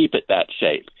keep it that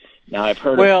shape. Now, I've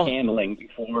heard of handling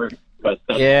before, but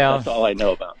that's all I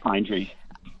know about pine trees.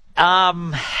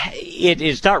 It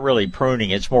is not really pruning.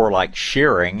 It's more like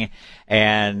shearing,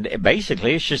 and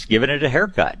basically it's just giving it a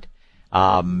haircut.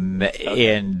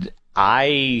 And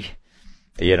I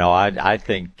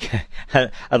think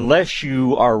unless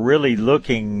you are really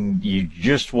looking, you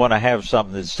just want to have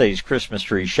something that stays Christmas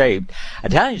tree shaped.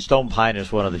 Italian stone pine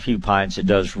is one of the few pines that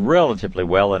does relatively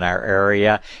well in our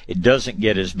area. It doesn't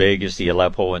get as big as the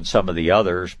Aleppo and some of the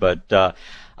others, but,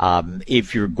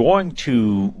 if you're going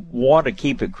to want to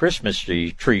keep it Christmas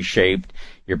tree shaped,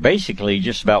 you're basically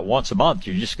just about once a month.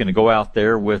 You're just going to go out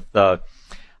there with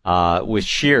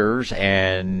shears,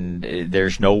 and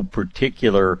there's no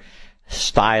particular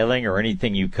styling or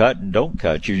anything you cut and don't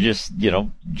cut. You're just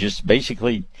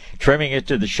basically trimming it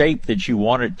to the shape that you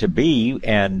want it to be.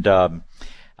 And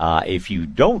if you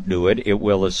don't do it, it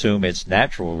will assume its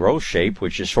natural growth shape,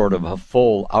 which is sort of a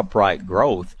full upright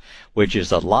growth, which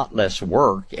is a lot less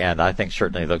work, and I think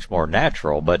certainly looks more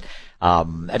natural. But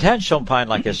Italian stone pine,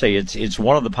 like I say, it's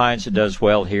one of the pines that does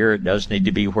well here. It does need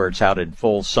to be where it's out in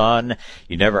full sun.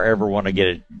 You never ever want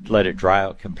to let it dry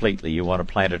out completely. You want to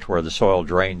plant it where the soil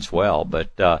drains well.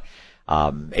 But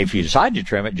if you decide to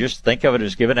trim it, just think of it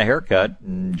as giving a haircut,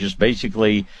 and just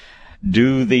basically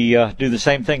do the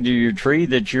same thing to your tree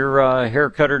that your hair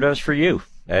cutter does for you.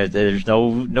 There's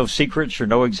no secrets or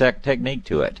no exact technique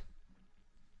to it.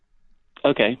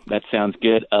 Okay, that sounds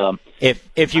good.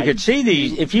 If you could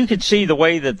see the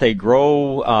way that they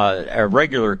grow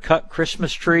regular cut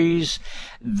Christmas trees,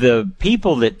 the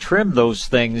people that trim those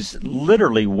things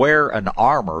literally wear an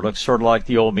armor, looks sort of like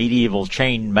the old medieval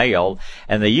chain mail,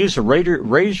 and they use a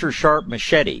razor sharp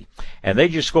machete, and they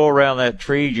just go around that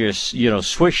tree, just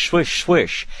swish, swish,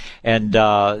 swish, and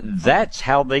that's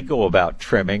how they go about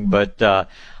trimming. But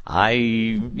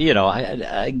again,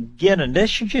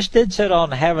 unless you just did set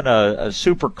on having a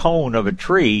super cone of a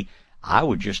tree, I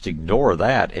would just ignore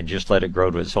that and just let it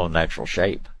grow to its own natural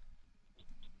shape.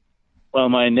 Well,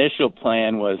 my initial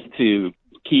plan was to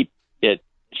keep it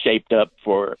shaped up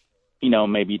for,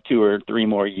 maybe 2 or 3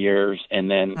 more years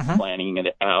and then planning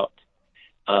it out.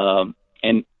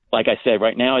 And like I said,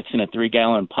 right now it's in a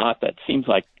 3-gallon pot. That seems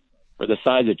like, for the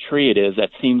size of tree it is, that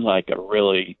seems like a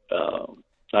really,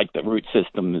 like the root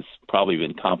system has probably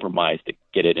been compromised to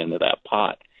get it into that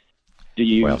pot. Do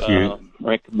you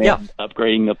recommend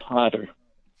upgrading the pot? Or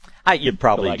you'd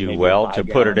probably do well to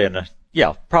put it in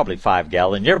probably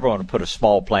 5-gallon. You never want to put a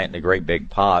small plant in a great big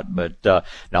pot, but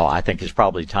no, I think it's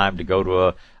probably time to go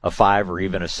to a 5 or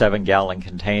even a 7-gallon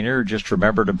container. Just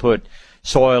remember to put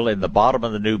soil in the bottom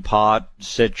of the new pot,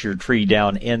 set your tree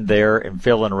down in there, and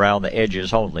fill in around the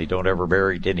edges only. Don't ever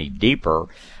bury it any deeper.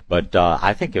 But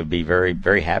I think it would be very,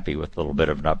 very happy with a little bit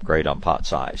of an upgrade on pot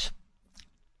size.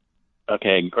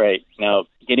 Okay, great. Now,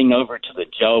 getting over to the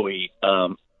Joey,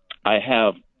 I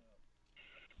have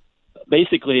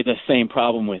basically the same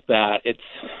problem with that. It's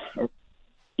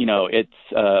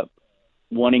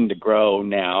wanting to grow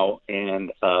now,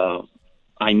 and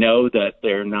I know that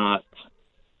they're not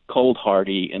cold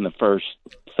hardy in the first,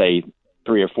 say,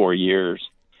 3 or 4 years.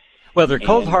 Well, they're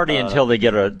cold hardy until they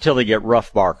get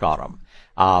rough bark on them.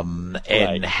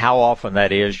 And how often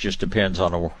that is just depends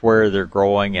on where they're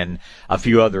growing and a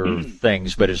few other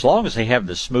things. But as long as they have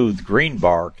the smooth green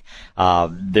bark,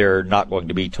 they're not going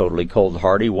to be totally cold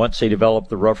hardy. Once they develop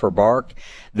the rougher bark,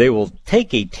 they will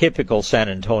take a typical San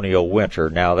Antonio winter.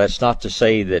 Now, that's not to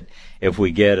say that if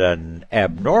we get an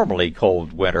abnormally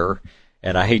cold winter,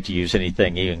 and I hate to use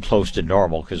anything even close to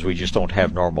normal because we just don't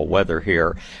have normal weather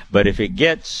here. But if it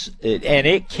gets, and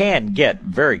it can get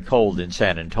very cold in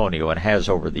San Antonio and has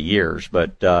over the years,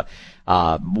 but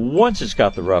once it's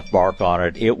got the rough bark on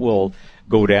it, it will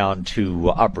go down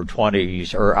to upper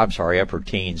teens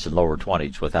and lower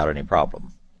 20s without any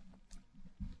problem.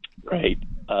 Great.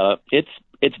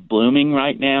 It's blooming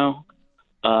right now.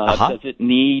 Does it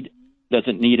need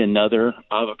another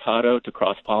avocado to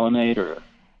cross-pollinate, or?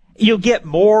 You'll get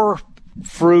more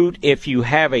fruit if you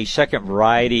have a second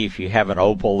variety, if you have an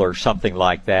opal or something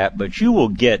like that, but you will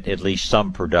get at least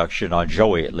some production on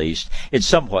Joey at least. It's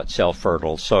somewhat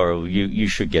self-fertile, so you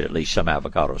should get at least some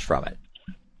avocados from it.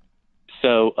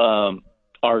 So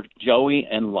are Joey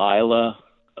and Lila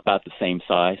about the same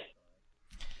size?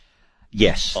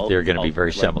 Yes, they're going to be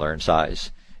very similar in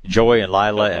size. Joey and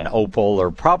Lila and opal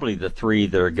are probably the 3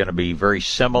 that are going to be very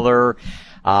similar.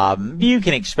 You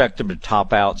can expect them to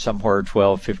top out somewhere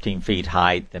 12, 15 feet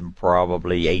height and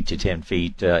probably 8 to 10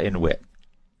 feet in width.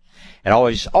 And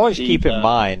always keep in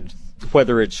mind,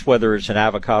 whether it's an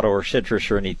avocado or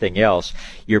citrus or anything else,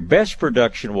 your best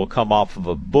production will come off of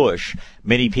a bush.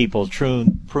 Many people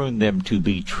prune them to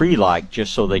be tree-like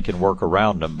just so they can work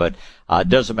around them, but it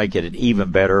doesn't make it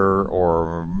even better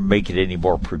or make it any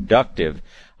more productive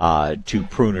to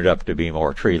prune it up to be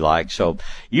more tree-like. So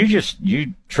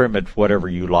you trim it whatever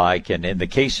you like. And in the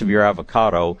case of your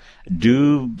avocado,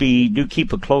 do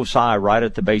keep a close eye right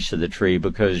at the base of the tree,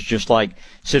 because just like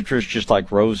citrus, just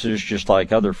like roses, just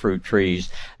like other fruit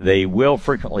trees, they will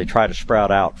frequently try to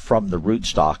sprout out from the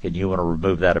rootstock, and you want to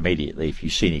remove that immediately if you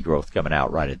see any growth coming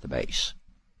out right at the base.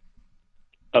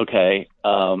 Okay.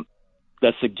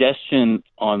 The suggestion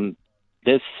on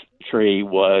this tree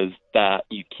was that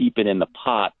you keep it in the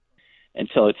pot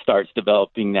until it starts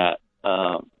developing that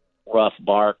rough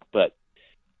bark. But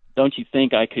don't you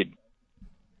think I could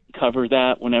cover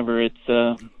that whenever it's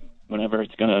going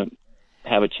to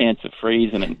have a chance of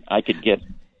freezing, and I could get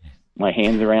my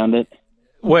hands around it?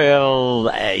 Well,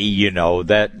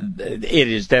 that it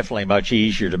is definitely much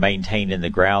easier to maintain in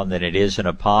the ground than it is in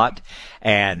a pot,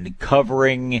 and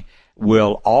covering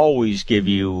will always give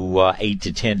you 8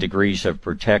 to 10 degrees of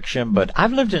protection. But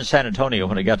I've lived in San Antonio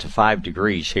when it got to 5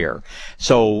 degrees here.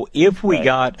 So if we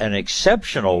got an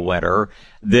exceptional winter,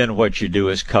 then what you do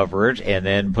is cover it and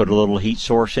then put a little heat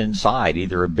source inside,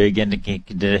 either a big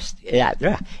incandescent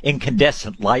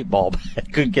light bulb. I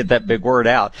couldn't get that big word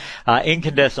out.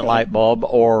 Incandescent light bulb,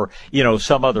 or,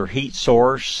 some other heat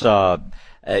source.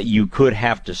 You could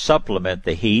have to supplement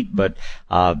the heat, but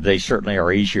they certainly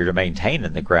are easier to maintain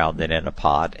in the ground than in a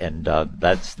pot, and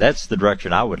that's the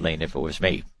direction I would lean if it was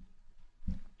me.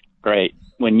 Great.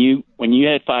 When you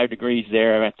had 5 degrees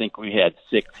there, I think we had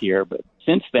 6 here, but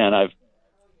since then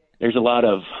there's a lot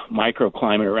of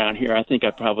microclimate around here. I think I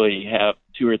probably have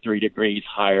 2 or 3 degrees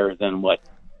higher than what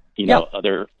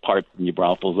other parts of New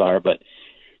Braunfels are. But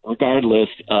regardless,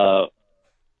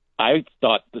 I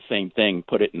thought the same thing.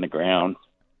 Put it in the ground.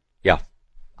 Yeah,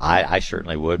 I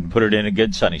certainly would. Put it in a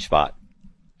good sunny spot.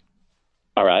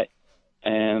 All right.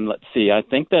 And let's see. I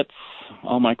think that's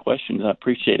all my questions. I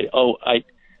appreciate it. Oh, I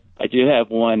do have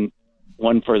one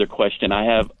further question. I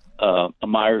have a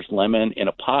Myers lemon in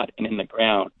a pot and in the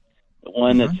ground. The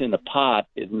one that's in the pot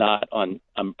is not on,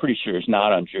 I'm pretty sure it's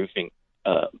not on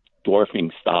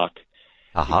dwarfing stock,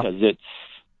 because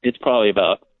it's probably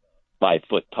about 5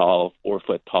 foot tall, 4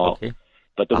 foot tall. Okay.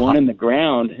 But the one in the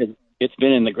ground it's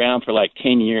been in the ground for like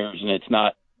 10 years, and it's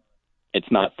not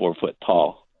 4 foot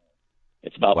tall.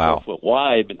 It's about 4 foot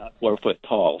wide, but not 4 foot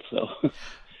tall. So.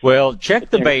 Well, check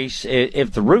the base.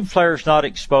 If the root flare is not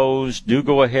exposed, do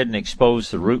go ahead and expose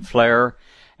the root flare.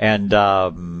 And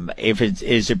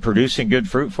is it producing good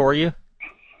fruit for you?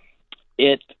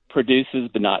 It produces,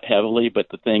 but not heavily. But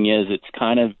the thing is, it's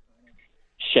kind of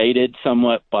shaded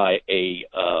somewhat by a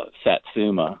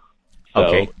satsuma.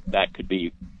 So that could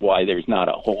be why there's not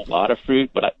a whole lot of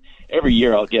fruit. But every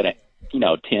year I'll get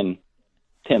 10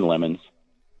 lemons.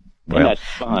 And that's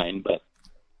fine, but.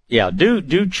 Yeah,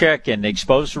 do check and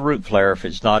expose the root flare if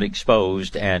it's not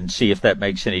exposed and see if that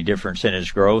makes any difference in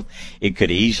its growth. It could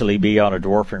easily be on a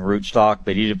dwarfing rootstock,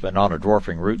 but even on a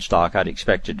dwarfing rootstock, I'd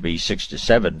expect it to be 6 to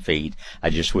 7 feet. I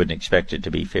just wouldn't expect it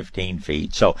to be 15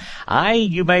 feet. So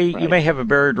you may have a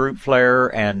buried root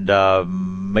flare and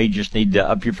may just need to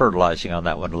up your fertilizing on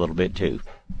that one a little bit too.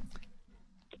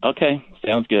 Okay,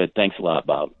 sounds good. Thanks a lot,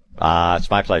 Bob.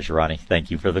 It's my pleasure, Ronnie. Thank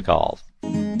you for the call.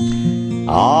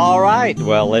 All right.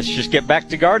 Well, let's just get back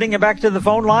to gardening and back to the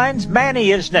phone lines.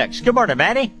 Manny is next. Good morning,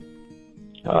 Manny.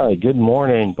 Hi. Good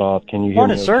morning, Bob. Can you hear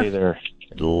me okay there?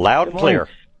 Loud and clear.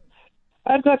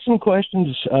 I've got some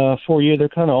questions for you. They're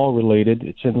kind of all related.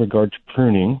 It's in regard to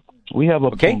pruning. We have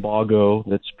a plumbago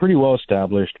that's pretty well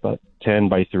established, about 10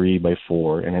 by 3 by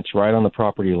 4, and it's right on the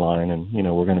property line. And,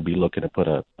 we're going to be looking to put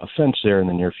a fence there in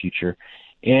the near future.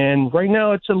 And right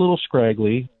now it's a little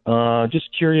scraggly. Just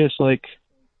curious,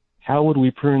 how would we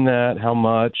prune that? How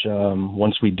much?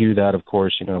 Once we do that, of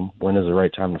course, when is the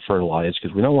right time to fertilize?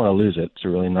 Because we don't want to lose it. It's a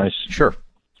really nice,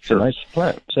 nice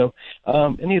plant. So,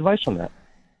 any advice on that?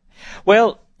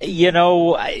 Well,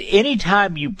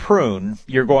 anytime you prune,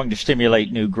 you're going to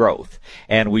stimulate new growth.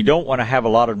 And we don't want to have a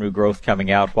lot of new growth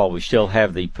coming out while we still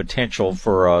have the potential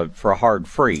for a hard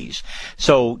freeze.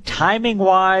 So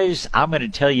timing-wise, I'm going to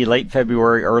tell you late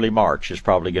February, early March is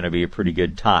probably going to be a pretty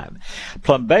good time.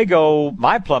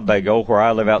 My plumbago, where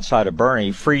I live outside of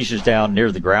Bernie, freezes down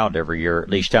near the ground every year, at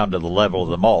least down to the level of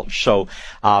the mulch. So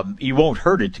you won't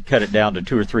hurt it to cut it down to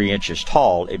 2 or 3 inches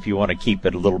tall if you want to keep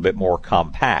it a little bit more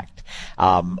compact.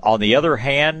 On the other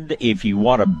hand, if you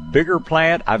want a bigger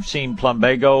plant, I've seen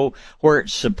plumbago where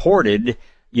it's supported,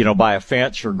 by a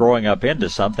fence or growing up into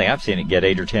something. I've seen it get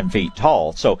 8 or 10 feet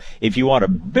tall. So if you want a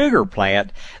bigger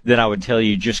plant, then I would tell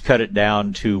you just cut it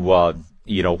down to,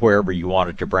 wherever you want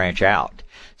it to branch out.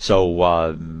 So,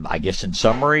 I guess in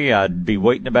summary, I'd be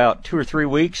waiting about 2 or 3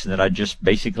 weeks, and then I'd just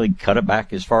basically cut it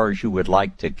back as far as you would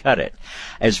like to cut it.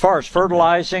 As far as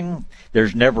fertilizing,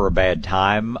 there's never a bad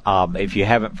time. If you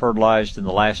haven't fertilized in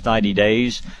the last 90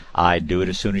 days, I'd do it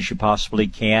as soon as you possibly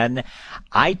can.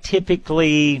 I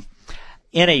typically,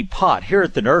 in a pot, here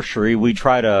at the nursery, we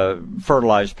try to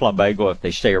fertilize plumbago if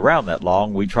they stay around that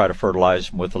long. We try to fertilize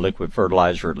them with a liquid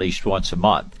fertilizer at least once a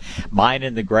month. Mine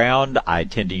in the ground, I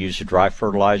tend to use a dry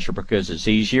fertilizer because it's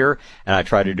easier, and I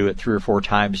try to do it 3 or 4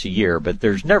 times a year. But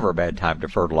there's never a bad time to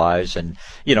fertilize. And,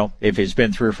 if it's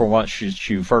been 3 or 4 months since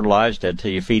you fertilized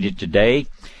until you feed it today,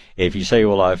 if you say,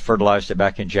 well, I fertilized it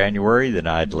back in January, then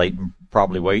I'd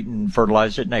probably wait and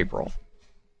fertilize it in April.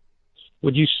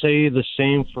 Would you say the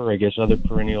same for, I guess, other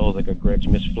perennials like a Greg's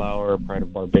Mistflower, Pride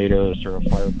of Barbados, or a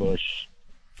Firebush?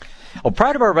 Well,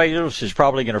 Pride of Barbados is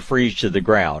probably going to freeze to the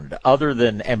ground.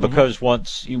 Because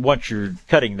once you're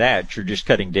cutting that, you're just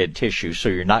cutting dead tissue, so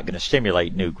you're not going to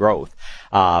stimulate new growth.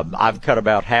 I've cut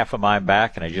about half of mine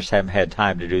back, and I just haven't had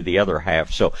time to do the other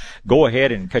half. So go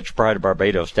ahead and cut your Pride of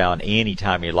Barbados down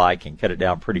anytime you like, and cut it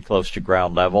down pretty close to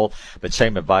ground level. But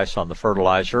same advice on the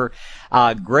fertilizer.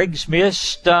 Greg's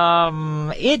Mist,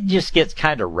 it just gets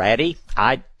kind of ratty.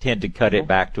 I tend to cut it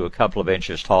back to a couple of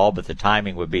inches tall, but the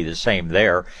timing would be the same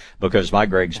there because my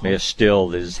Greg's Mist still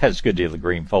has a good deal of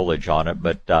green foliage on it.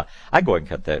 But I go ahead and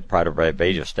cut that Pride of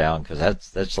Barbados down because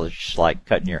that's just like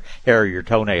cutting your hair or your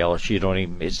toenails.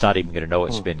 It's not even going to know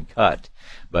it's been cut.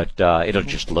 But it'll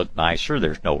just look nicer.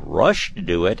 There's no rush to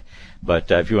do it. But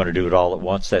if you want to do it all at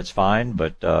once, that's fine.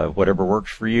 But whatever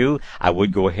works for you, I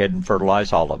would go ahead and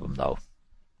fertilize all of them, though.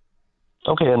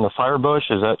 Okay, and the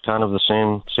Firebush, is that kind of the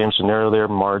same scenario there,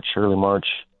 early March?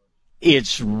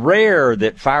 It's rare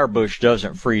that Firebush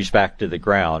doesn't freeze back to the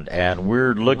ground, and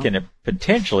we're looking at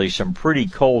potentially some pretty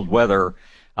cold weather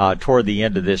toward the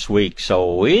end of this week.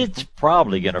 So it's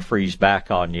probably going to freeze back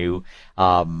on you.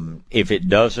 If it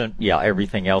doesn't,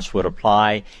 everything else would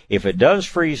apply. If it does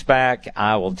freeze back,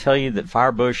 I will tell you that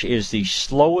firebush is the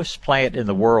slowest plant in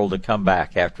the world to come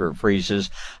back after it freezes.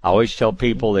 I always tell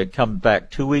people it comes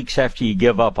back 2 weeks after you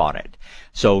give up on it.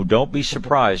 So don't be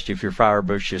surprised if your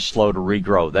firebush is slow to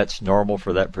regrow. That's normal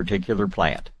for that particular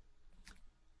plant.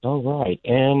 All right.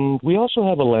 And we also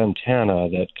have a lantana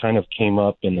that kind of came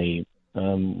up in the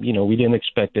we didn't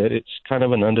expect it. It's kind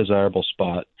of an undesirable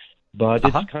spot, but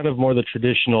it's kind of more the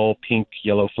traditional pink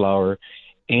yellow flower,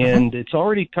 and it's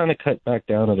already kind of cut back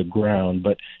down to the ground.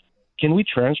 But can we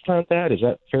transplant that? Is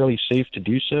that fairly safe to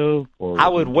do so? Or I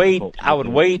would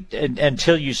wait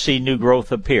until you see new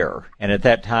growth appear, and at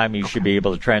that time you should be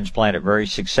able to transplant it very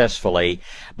successfully.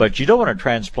 But you don't want to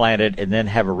transplant it and then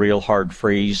have a real hard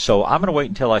freeze. So I'm going to wait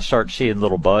until I start seeing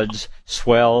little buds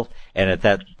swell, and at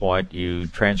that point you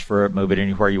transfer it, move it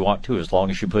anywhere you want to, as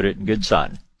long as you put it in good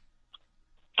sun.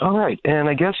 All right, and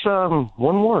I guess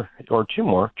one more or two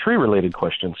more tree-related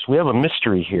questions. We have a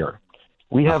mystery here.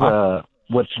 We have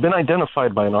what's been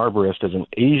identified by an arborist as an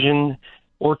Asian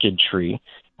orchid tree.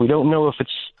 We don't know if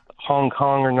it's Hong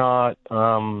Kong or not.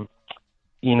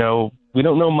 We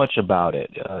don't know much about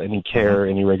it, any care,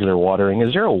 any regular watering.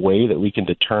 Is there a way that we can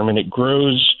determine it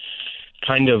grows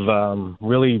kind of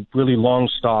really, really long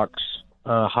stalks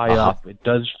high up? It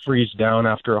does freeze down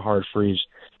after a hard freeze.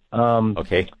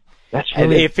 Okay. That's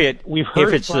really, and we've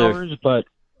heard flowers, but...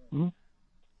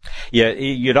 Yeah,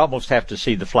 you'd almost have to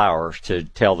see the flowers to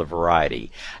tell the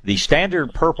variety. The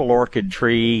standard purple orchid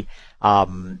tree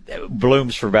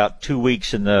blooms for about 2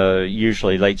 weeks in the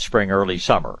usually late spring, early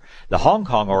summer. The Hong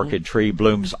Kong orchid tree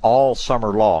blooms all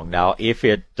summer long. Now, if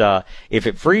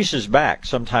it freezes back,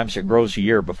 sometimes it grows a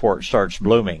year before it starts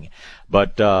blooming.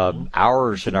 But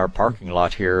ours in our parking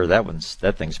lot here,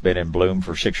 that thing's been in bloom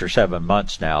for 6 or 7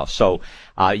 months now. So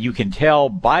you can tell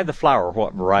by the flower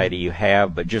what variety you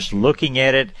have, but just looking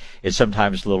at it, it's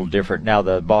sometimes a little different. Now,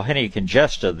 the Bauhinia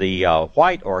congesta, the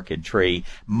white orchid tree,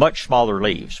 much smaller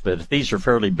leaves. But if these are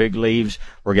fairly big leaves,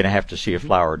 we're going to have to see a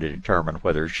flower to determine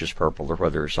whether it's just purple or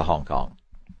whether it's a Hong Kong.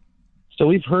 So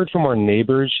we've heard from our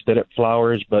neighbors that it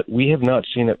flowers, but we have not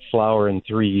seen it flower in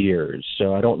 3 years.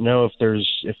 So I don't know if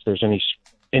there's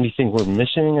anything we're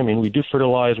missing. I mean, we do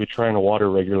fertilize, we try and water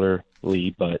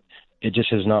regularly, but it just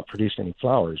has not produced any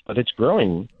flowers. But it's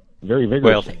growing very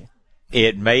vigorously. Well,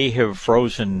 it may have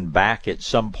frozen back at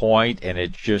some point, and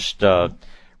it's just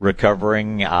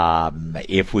recovering.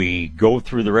 If we go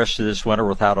through the rest of this winter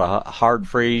without a hard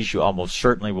freeze, you almost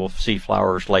certainly will see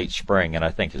flowers late spring, and I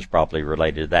think it's probably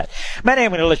related to that. Manny, I'm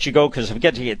going to let you go because I've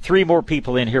got to get 3 more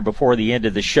people in here before the end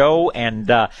of the show, and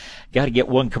got to get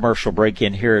 1 commercial break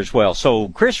in here as well. So,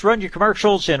 Chris, run your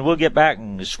commercials, and we'll get back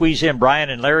and squeeze in Brian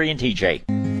and Larry and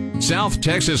TJ. South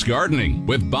Texas Gardening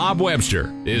with Bob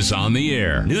Webster is on the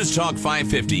air. News Talk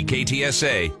 550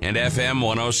 KTSA and FM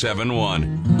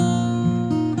 1071.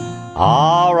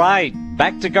 All right,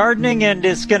 back to gardening, and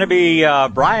it's going to be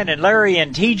Brian and Larry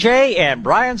and TJ, and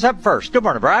Brian's up first. Good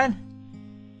morning, Brian.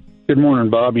 Good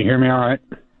morning, Bob. You hear me all right?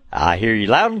 I hear you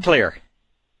loud and clear.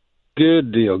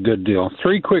 Good deal, good deal.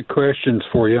 3 quick questions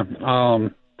for you.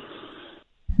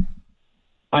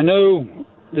 I know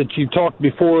that you talked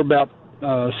before about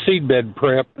seedbed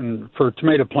prep and for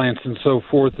tomato plants and so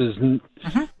forth. Is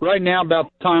right now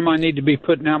about the time I need to be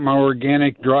putting out my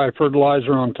organic dry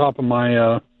fertilizer on top of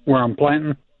my where I'm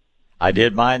planting? I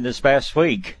did mine this past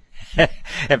week.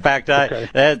 In fact,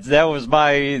 that was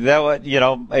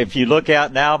if you look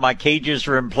out now, my cages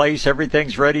are in place.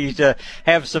 Everything's ready to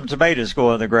have some tomatoes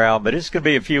go in the ground, but it's going to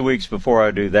be a few weeks before I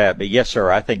do that. But yes,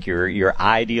 sir, I think your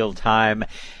ideal time.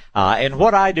 And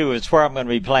what I do is where I'm going to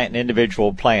be planting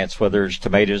individual plants, whether it's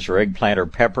tomatoes or eggplant or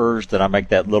peppers, then I make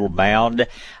that little mound.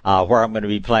 Where I'm going to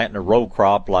be planting a row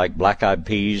crop like black-eyed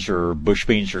peas or bush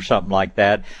beans or something like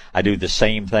that, I do the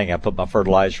same thing. I put my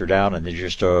fertilizer down and then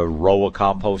just a row of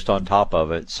compost on top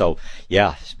of it. So,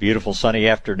 yeah, it's a beautiful sunny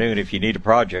afternoon. If you need a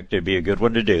project, it'd be a good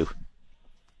one to do.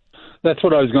 That's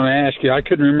what I was going to ask you. I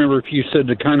couldn't remember if you said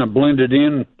to kind of blend it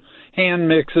in, hand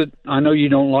mix it. I know you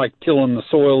don't like tilling the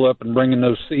soil up and bringing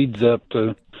those seeds up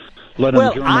to let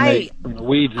them germinate from the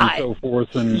weeds and so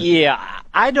forth. And yeah,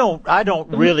 I don't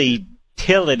really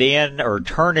till it in or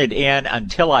turn it in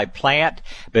until I plant.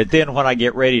 But then when I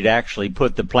get ready to actually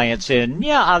put the plants in,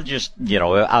 I'll just,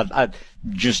 I'll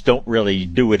just don't really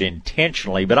do it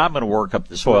intentionally, but I'm going to work up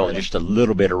the soil just a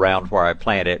little bit around where I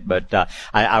plant it, but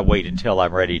I wait until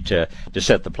I'm ready to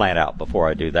set the plant out before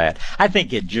I do that. I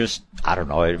think it just, I don't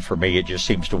know, for me it just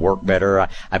seems to work better.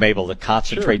 I'm able to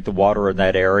concentrate the water in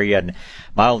that area, and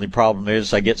my only problem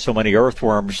is I get so many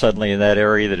earthworms suddenly in that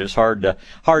area that it's hard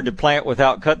to plant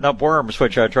without cutting up worms,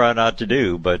 which I try not to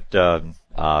do, but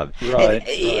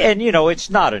and you know, it's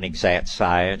not an exact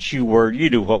science. You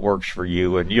do what works for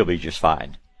you, and you'll be just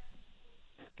fine.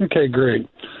 Okay, great.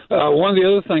 One of the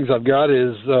other things I've got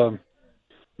is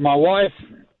my wife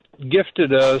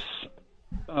gifted us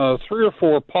 3 or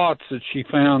 4 pots that she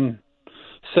found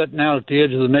sitting out at the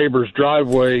edge of the neighbor's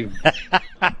driveway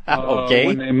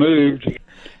when they moved.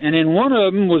 And in one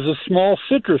of them was a small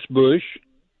citrus bush.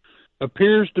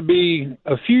 Appears to be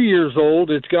a few years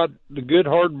old. It's got the good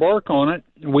hard bark on it.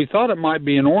 We thought it might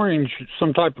be an orange,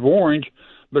 some type of orange,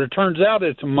 but it turns out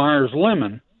it's a Myers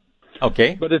lemon.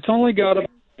 Okay. But it's only got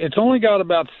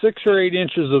about 6 or 8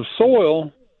 inches of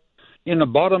soil in the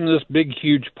bottom of this big,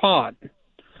 huge pot.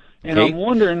 And I'm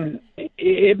wondering,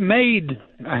 it made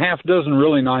a half dozen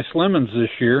really nice lemons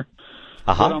this year.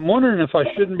 But I'm wondering if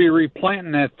I shouldn't be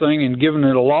replanting that thing and giving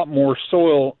it a lot more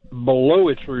soil below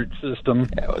its root system.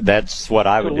 That's what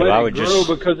I would do. I would just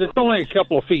because it's only a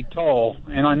couple of feet tall,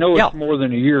 and I know it's more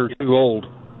than a year or two old.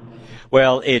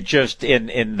 Well, it just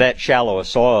in that shallow a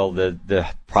soil, the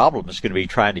problem is going to be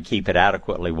trying to keep it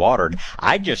adequately watered.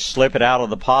 I just slip it out of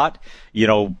the pot, you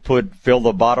know, fill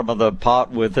the bottom of the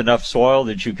pot with enough soil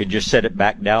that you can just set it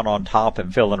back down on top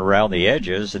and fill it around the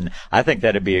edges. And I think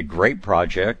that'd be a great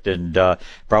project and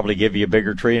probably give you a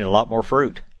bigger tree and a lot more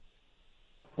fruit.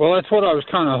 Well, that's what I was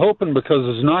kind of hoping,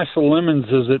 because as nice a lemons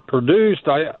as it produced,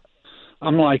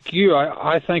 I'm like you.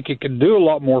 I think it could do a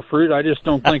lot more fruit. I just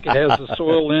don't think it has the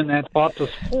soil in that pot to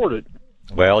support it.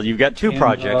 Well, you've got 2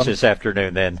 projects this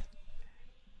afternoon then.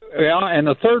 Yeah, and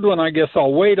the third one I guess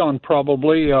I'll wait on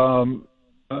probably.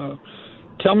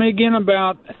 Tell me again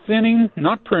about thinning,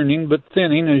 not pruning, but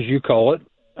thinning as you call it,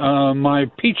 my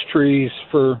peach trees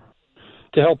to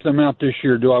help them out this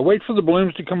year. Do I wait for the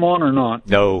blooms to come on or not?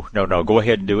 No. Go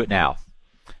ahead and do it now.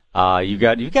 You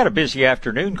got a busy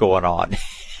afternoon going on.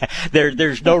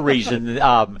 There's no reason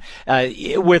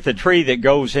with a tree that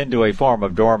goes into a form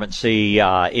of dormancy,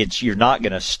 you're not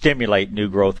going to stimulate new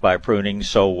growth by pruning.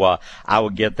 So I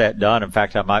would get that done. In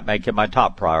fact, I might make it my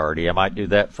top priority. I might do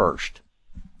that first.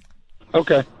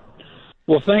 Okay.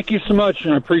 Well, thank you so much,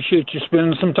 and I appreciate you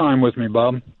spending some time with me,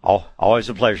 Bob. Oh, always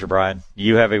a pleasure, Brian.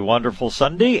 You have a wonderful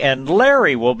Sunday, and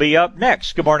Larry will be up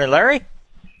next. Good morning, Larry.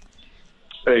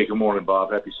 Hey, good morning,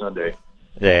 Bob. Happy Sunday.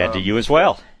 And to you as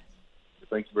well.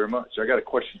 Thank you very much. I got a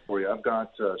question for you. I've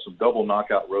got some double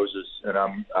knockout roses, and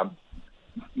I'm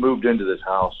moved into this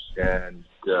house, and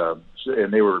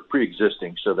they were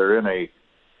pre-existing, so they're in a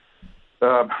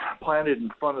planted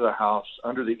in front of the house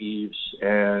under the eaves,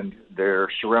 and they're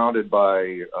surrounded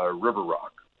by river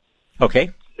rock.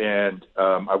 Okay. And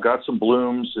I've got some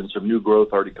blooms and some new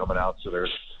growth already coming out, so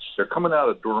they're coming out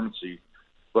of dormancy.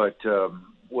 But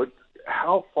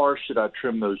how far should I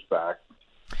trim those back?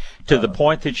 To the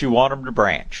point that you want them to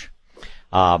branch.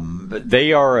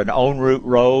 They are an own-root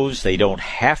rose. They don't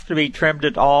have to be trimmed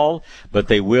at all, but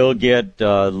they will get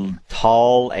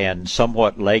tall and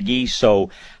somewhat leggy.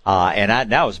 So,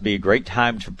 now would be a great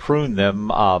time to prune them,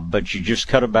 but you just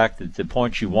cut them back at the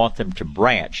point you want them to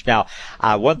branch. Now,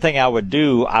 one thing I would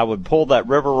do, I would pull that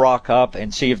river rock up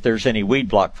and see if there's any weed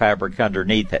block fabric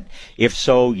underneath it. If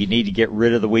so, you need to get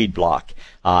rid of the weed block.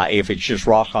 If it's just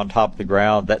rock on top of the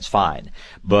ground, that's fine.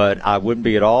 But I wouldn't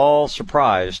be at all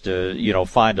surprised to,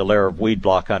 find a layer of weed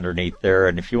block underneath there.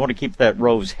 And if you want to keep that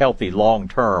rose healthy long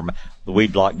term, the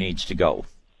weed block needs to go.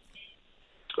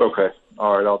 Okay.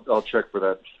 All right. I'll check for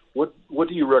that. What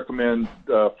do you recommend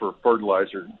for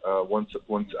fertilizer? Once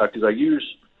because I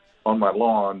use on my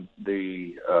lawn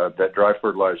that dry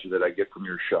fertilizer that I get from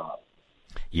your shop.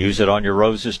 Use it on your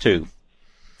roses too.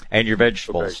 And your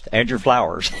vegetables, and your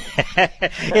flowers.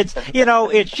 It's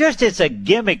a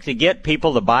gimmick to get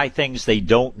people to buy things they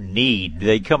don't need.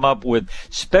 They come up with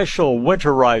special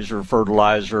winterizer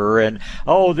fertilizer and,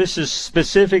 this is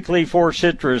specifically for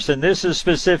citrus and this is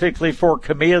specifically for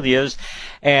camellias.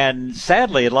 And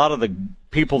sadly, a lot of the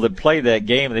people that play that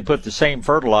game, they put the same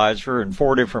fertilizer in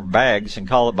 4 different bags and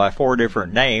call it by 4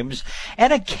 different names.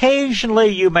 And occasionally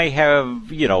you may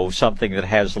have, something that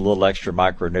has a little extra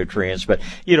micronutrients, but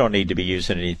you don't need to be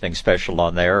using anything special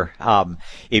on there.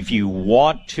 If you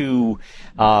want to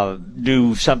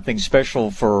do something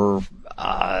special for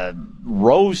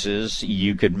roses,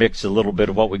 you could mix a little bit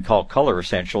of what we call color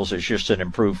essentials. It's just an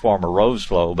improved form of rose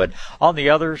glow. But on the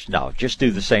others, no, just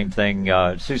do the same thing. Do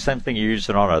the same thing you're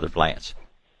using on other plants.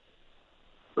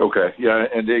 Okay, yeah,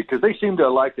 and because they seem to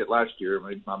like it last year.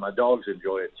 My dogs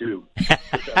enjoy it too.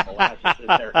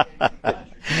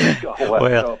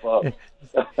 Well,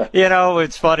 you know,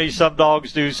 it's funny. Some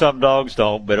dogs do, some dogs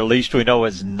don't. But at least we know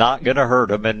it's not going to hurt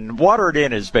them. And water it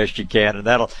in as best you can, and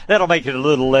that'll make it a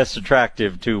little less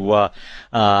attractive to.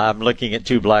 I'm looking at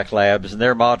 2 black labs, and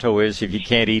their motto is, "If you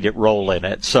can't eat it, roll in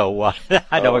it." So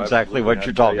I know exactly what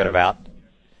you're talking about.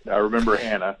 I remember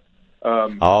Hannah.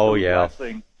 Oh yeah. Last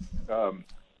thing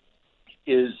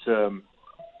is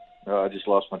I just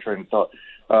lost my train of thought.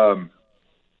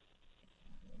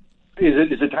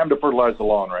 Is it time to fertilize the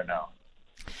lawn right now?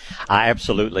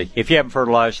 Absolutely. If you haven't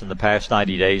fertilized in the past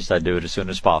 90 days, I'd do it as soon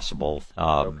as possible.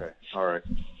 Okay. All right.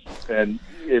 And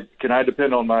can I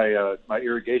depend on my my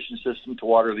irrigation system to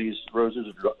water these roses,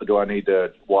 or do I need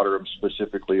to water them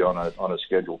specifically on a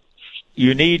schedule?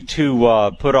 You need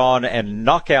to put on, and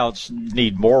knockouts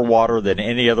need more water than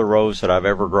any other rose that I've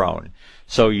ever grown.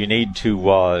 So you need to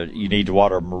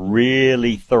water them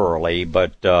really thoroughly,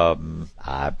 but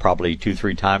probably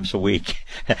 2-3 times a week.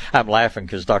 I'm laughing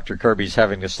because Dr. Kirby's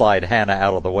having to slide Hannah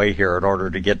out of the way here in order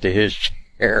to get to his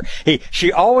chair.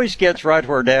 She always gets right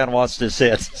where Dan wants to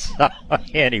sit. So,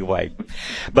 anyway,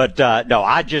 but no,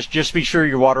 I just be sure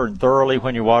you're watering thoroughly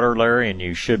when you water, Larry, and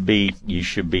you should be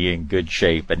in good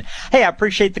shape. And hey, I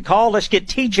appreciate the call. Let's get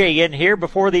TJ in here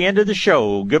before the end of the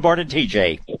show. Good morning,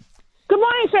 TJ. Good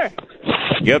morning, sir.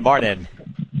 Good morning.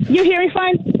 You hear me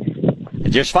fine?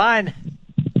 Just fine.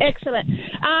 Excellent.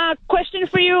 Question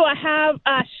for you. I have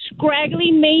a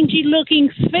scraggly, mangy-looking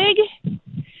fig.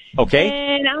 Okay.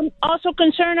 And I'm also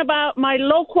concerned about my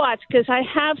loquats because I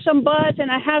have some buds and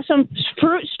I have some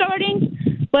fruit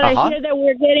starting, but I hear that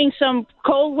we're getting some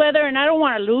cold weather and I don't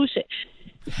want to lose it.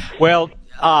 Well,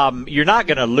 you're not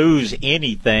going to lose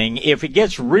anything. If it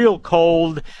gets real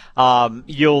cold,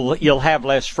 you'll have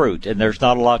less fruit, and there's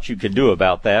not a lot you can do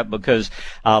about that because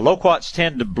loquats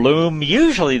tend to bloom.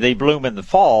 Usually they bloom in the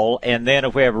fall, and then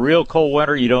if we have a real cold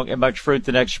winter, you don't get much fruit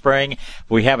the next spring. If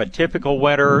we have a typical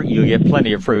winter, you get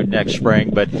plenty of fruit next spring.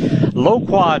 But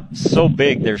loquat's so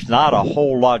big, there's not a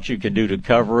whole lot you can do to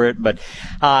cover it. But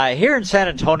here in San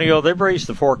Antonio, they've raised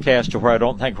the forecast to where I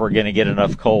don't think we're going to get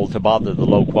enough cold to bother the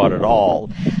loquat at all.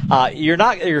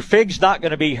 Your fig's not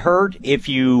going to be hurt. If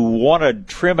you want to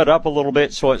trim it up a little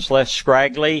bit so it's less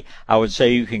scraggly, I would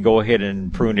say you can go ahead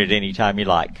and prune it anytime you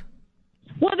like.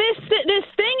 Well, this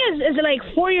thing is like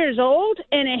 4 years old,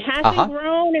 and it hasn't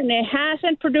grown, and it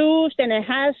hasn't produced, and it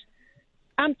has.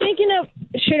 I'm thinking of,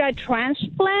 should I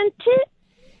transplant it?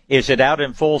 Is it out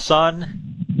in full sun?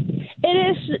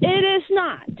 It is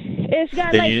not. It's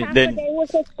got half a day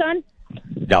with the sun.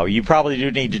 No, you probably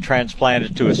do need to transplant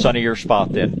it to a sunnier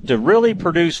spot then. To really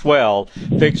produce well,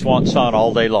 figs want sun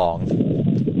all day long.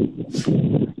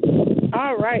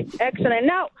 All right, excellent.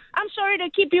 Now, I'm sorry to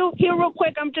keep you here real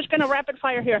quick. I'm just going to rapid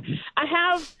fire here. I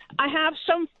have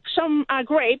some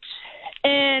grapes,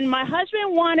 and my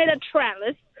husband wanted a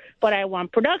trellis, but I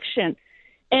want production.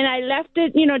 And I left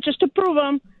it, just to prove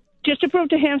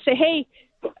to him, say, hey,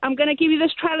 I'm going to give you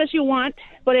this trellis you want,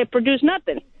 but it produced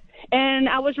nothing. And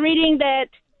I was reading that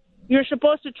you're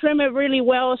supposed to trim it really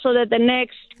well so that the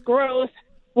next growth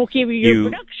will give you your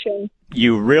production.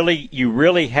 You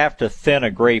really have to thin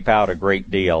a grape out a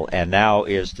great deal, and now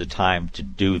is the time to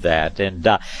do that. And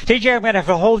TJ, I'm going to have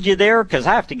to hold you there because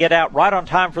I have to get out right on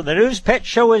time for the news. Pet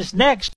Show is next.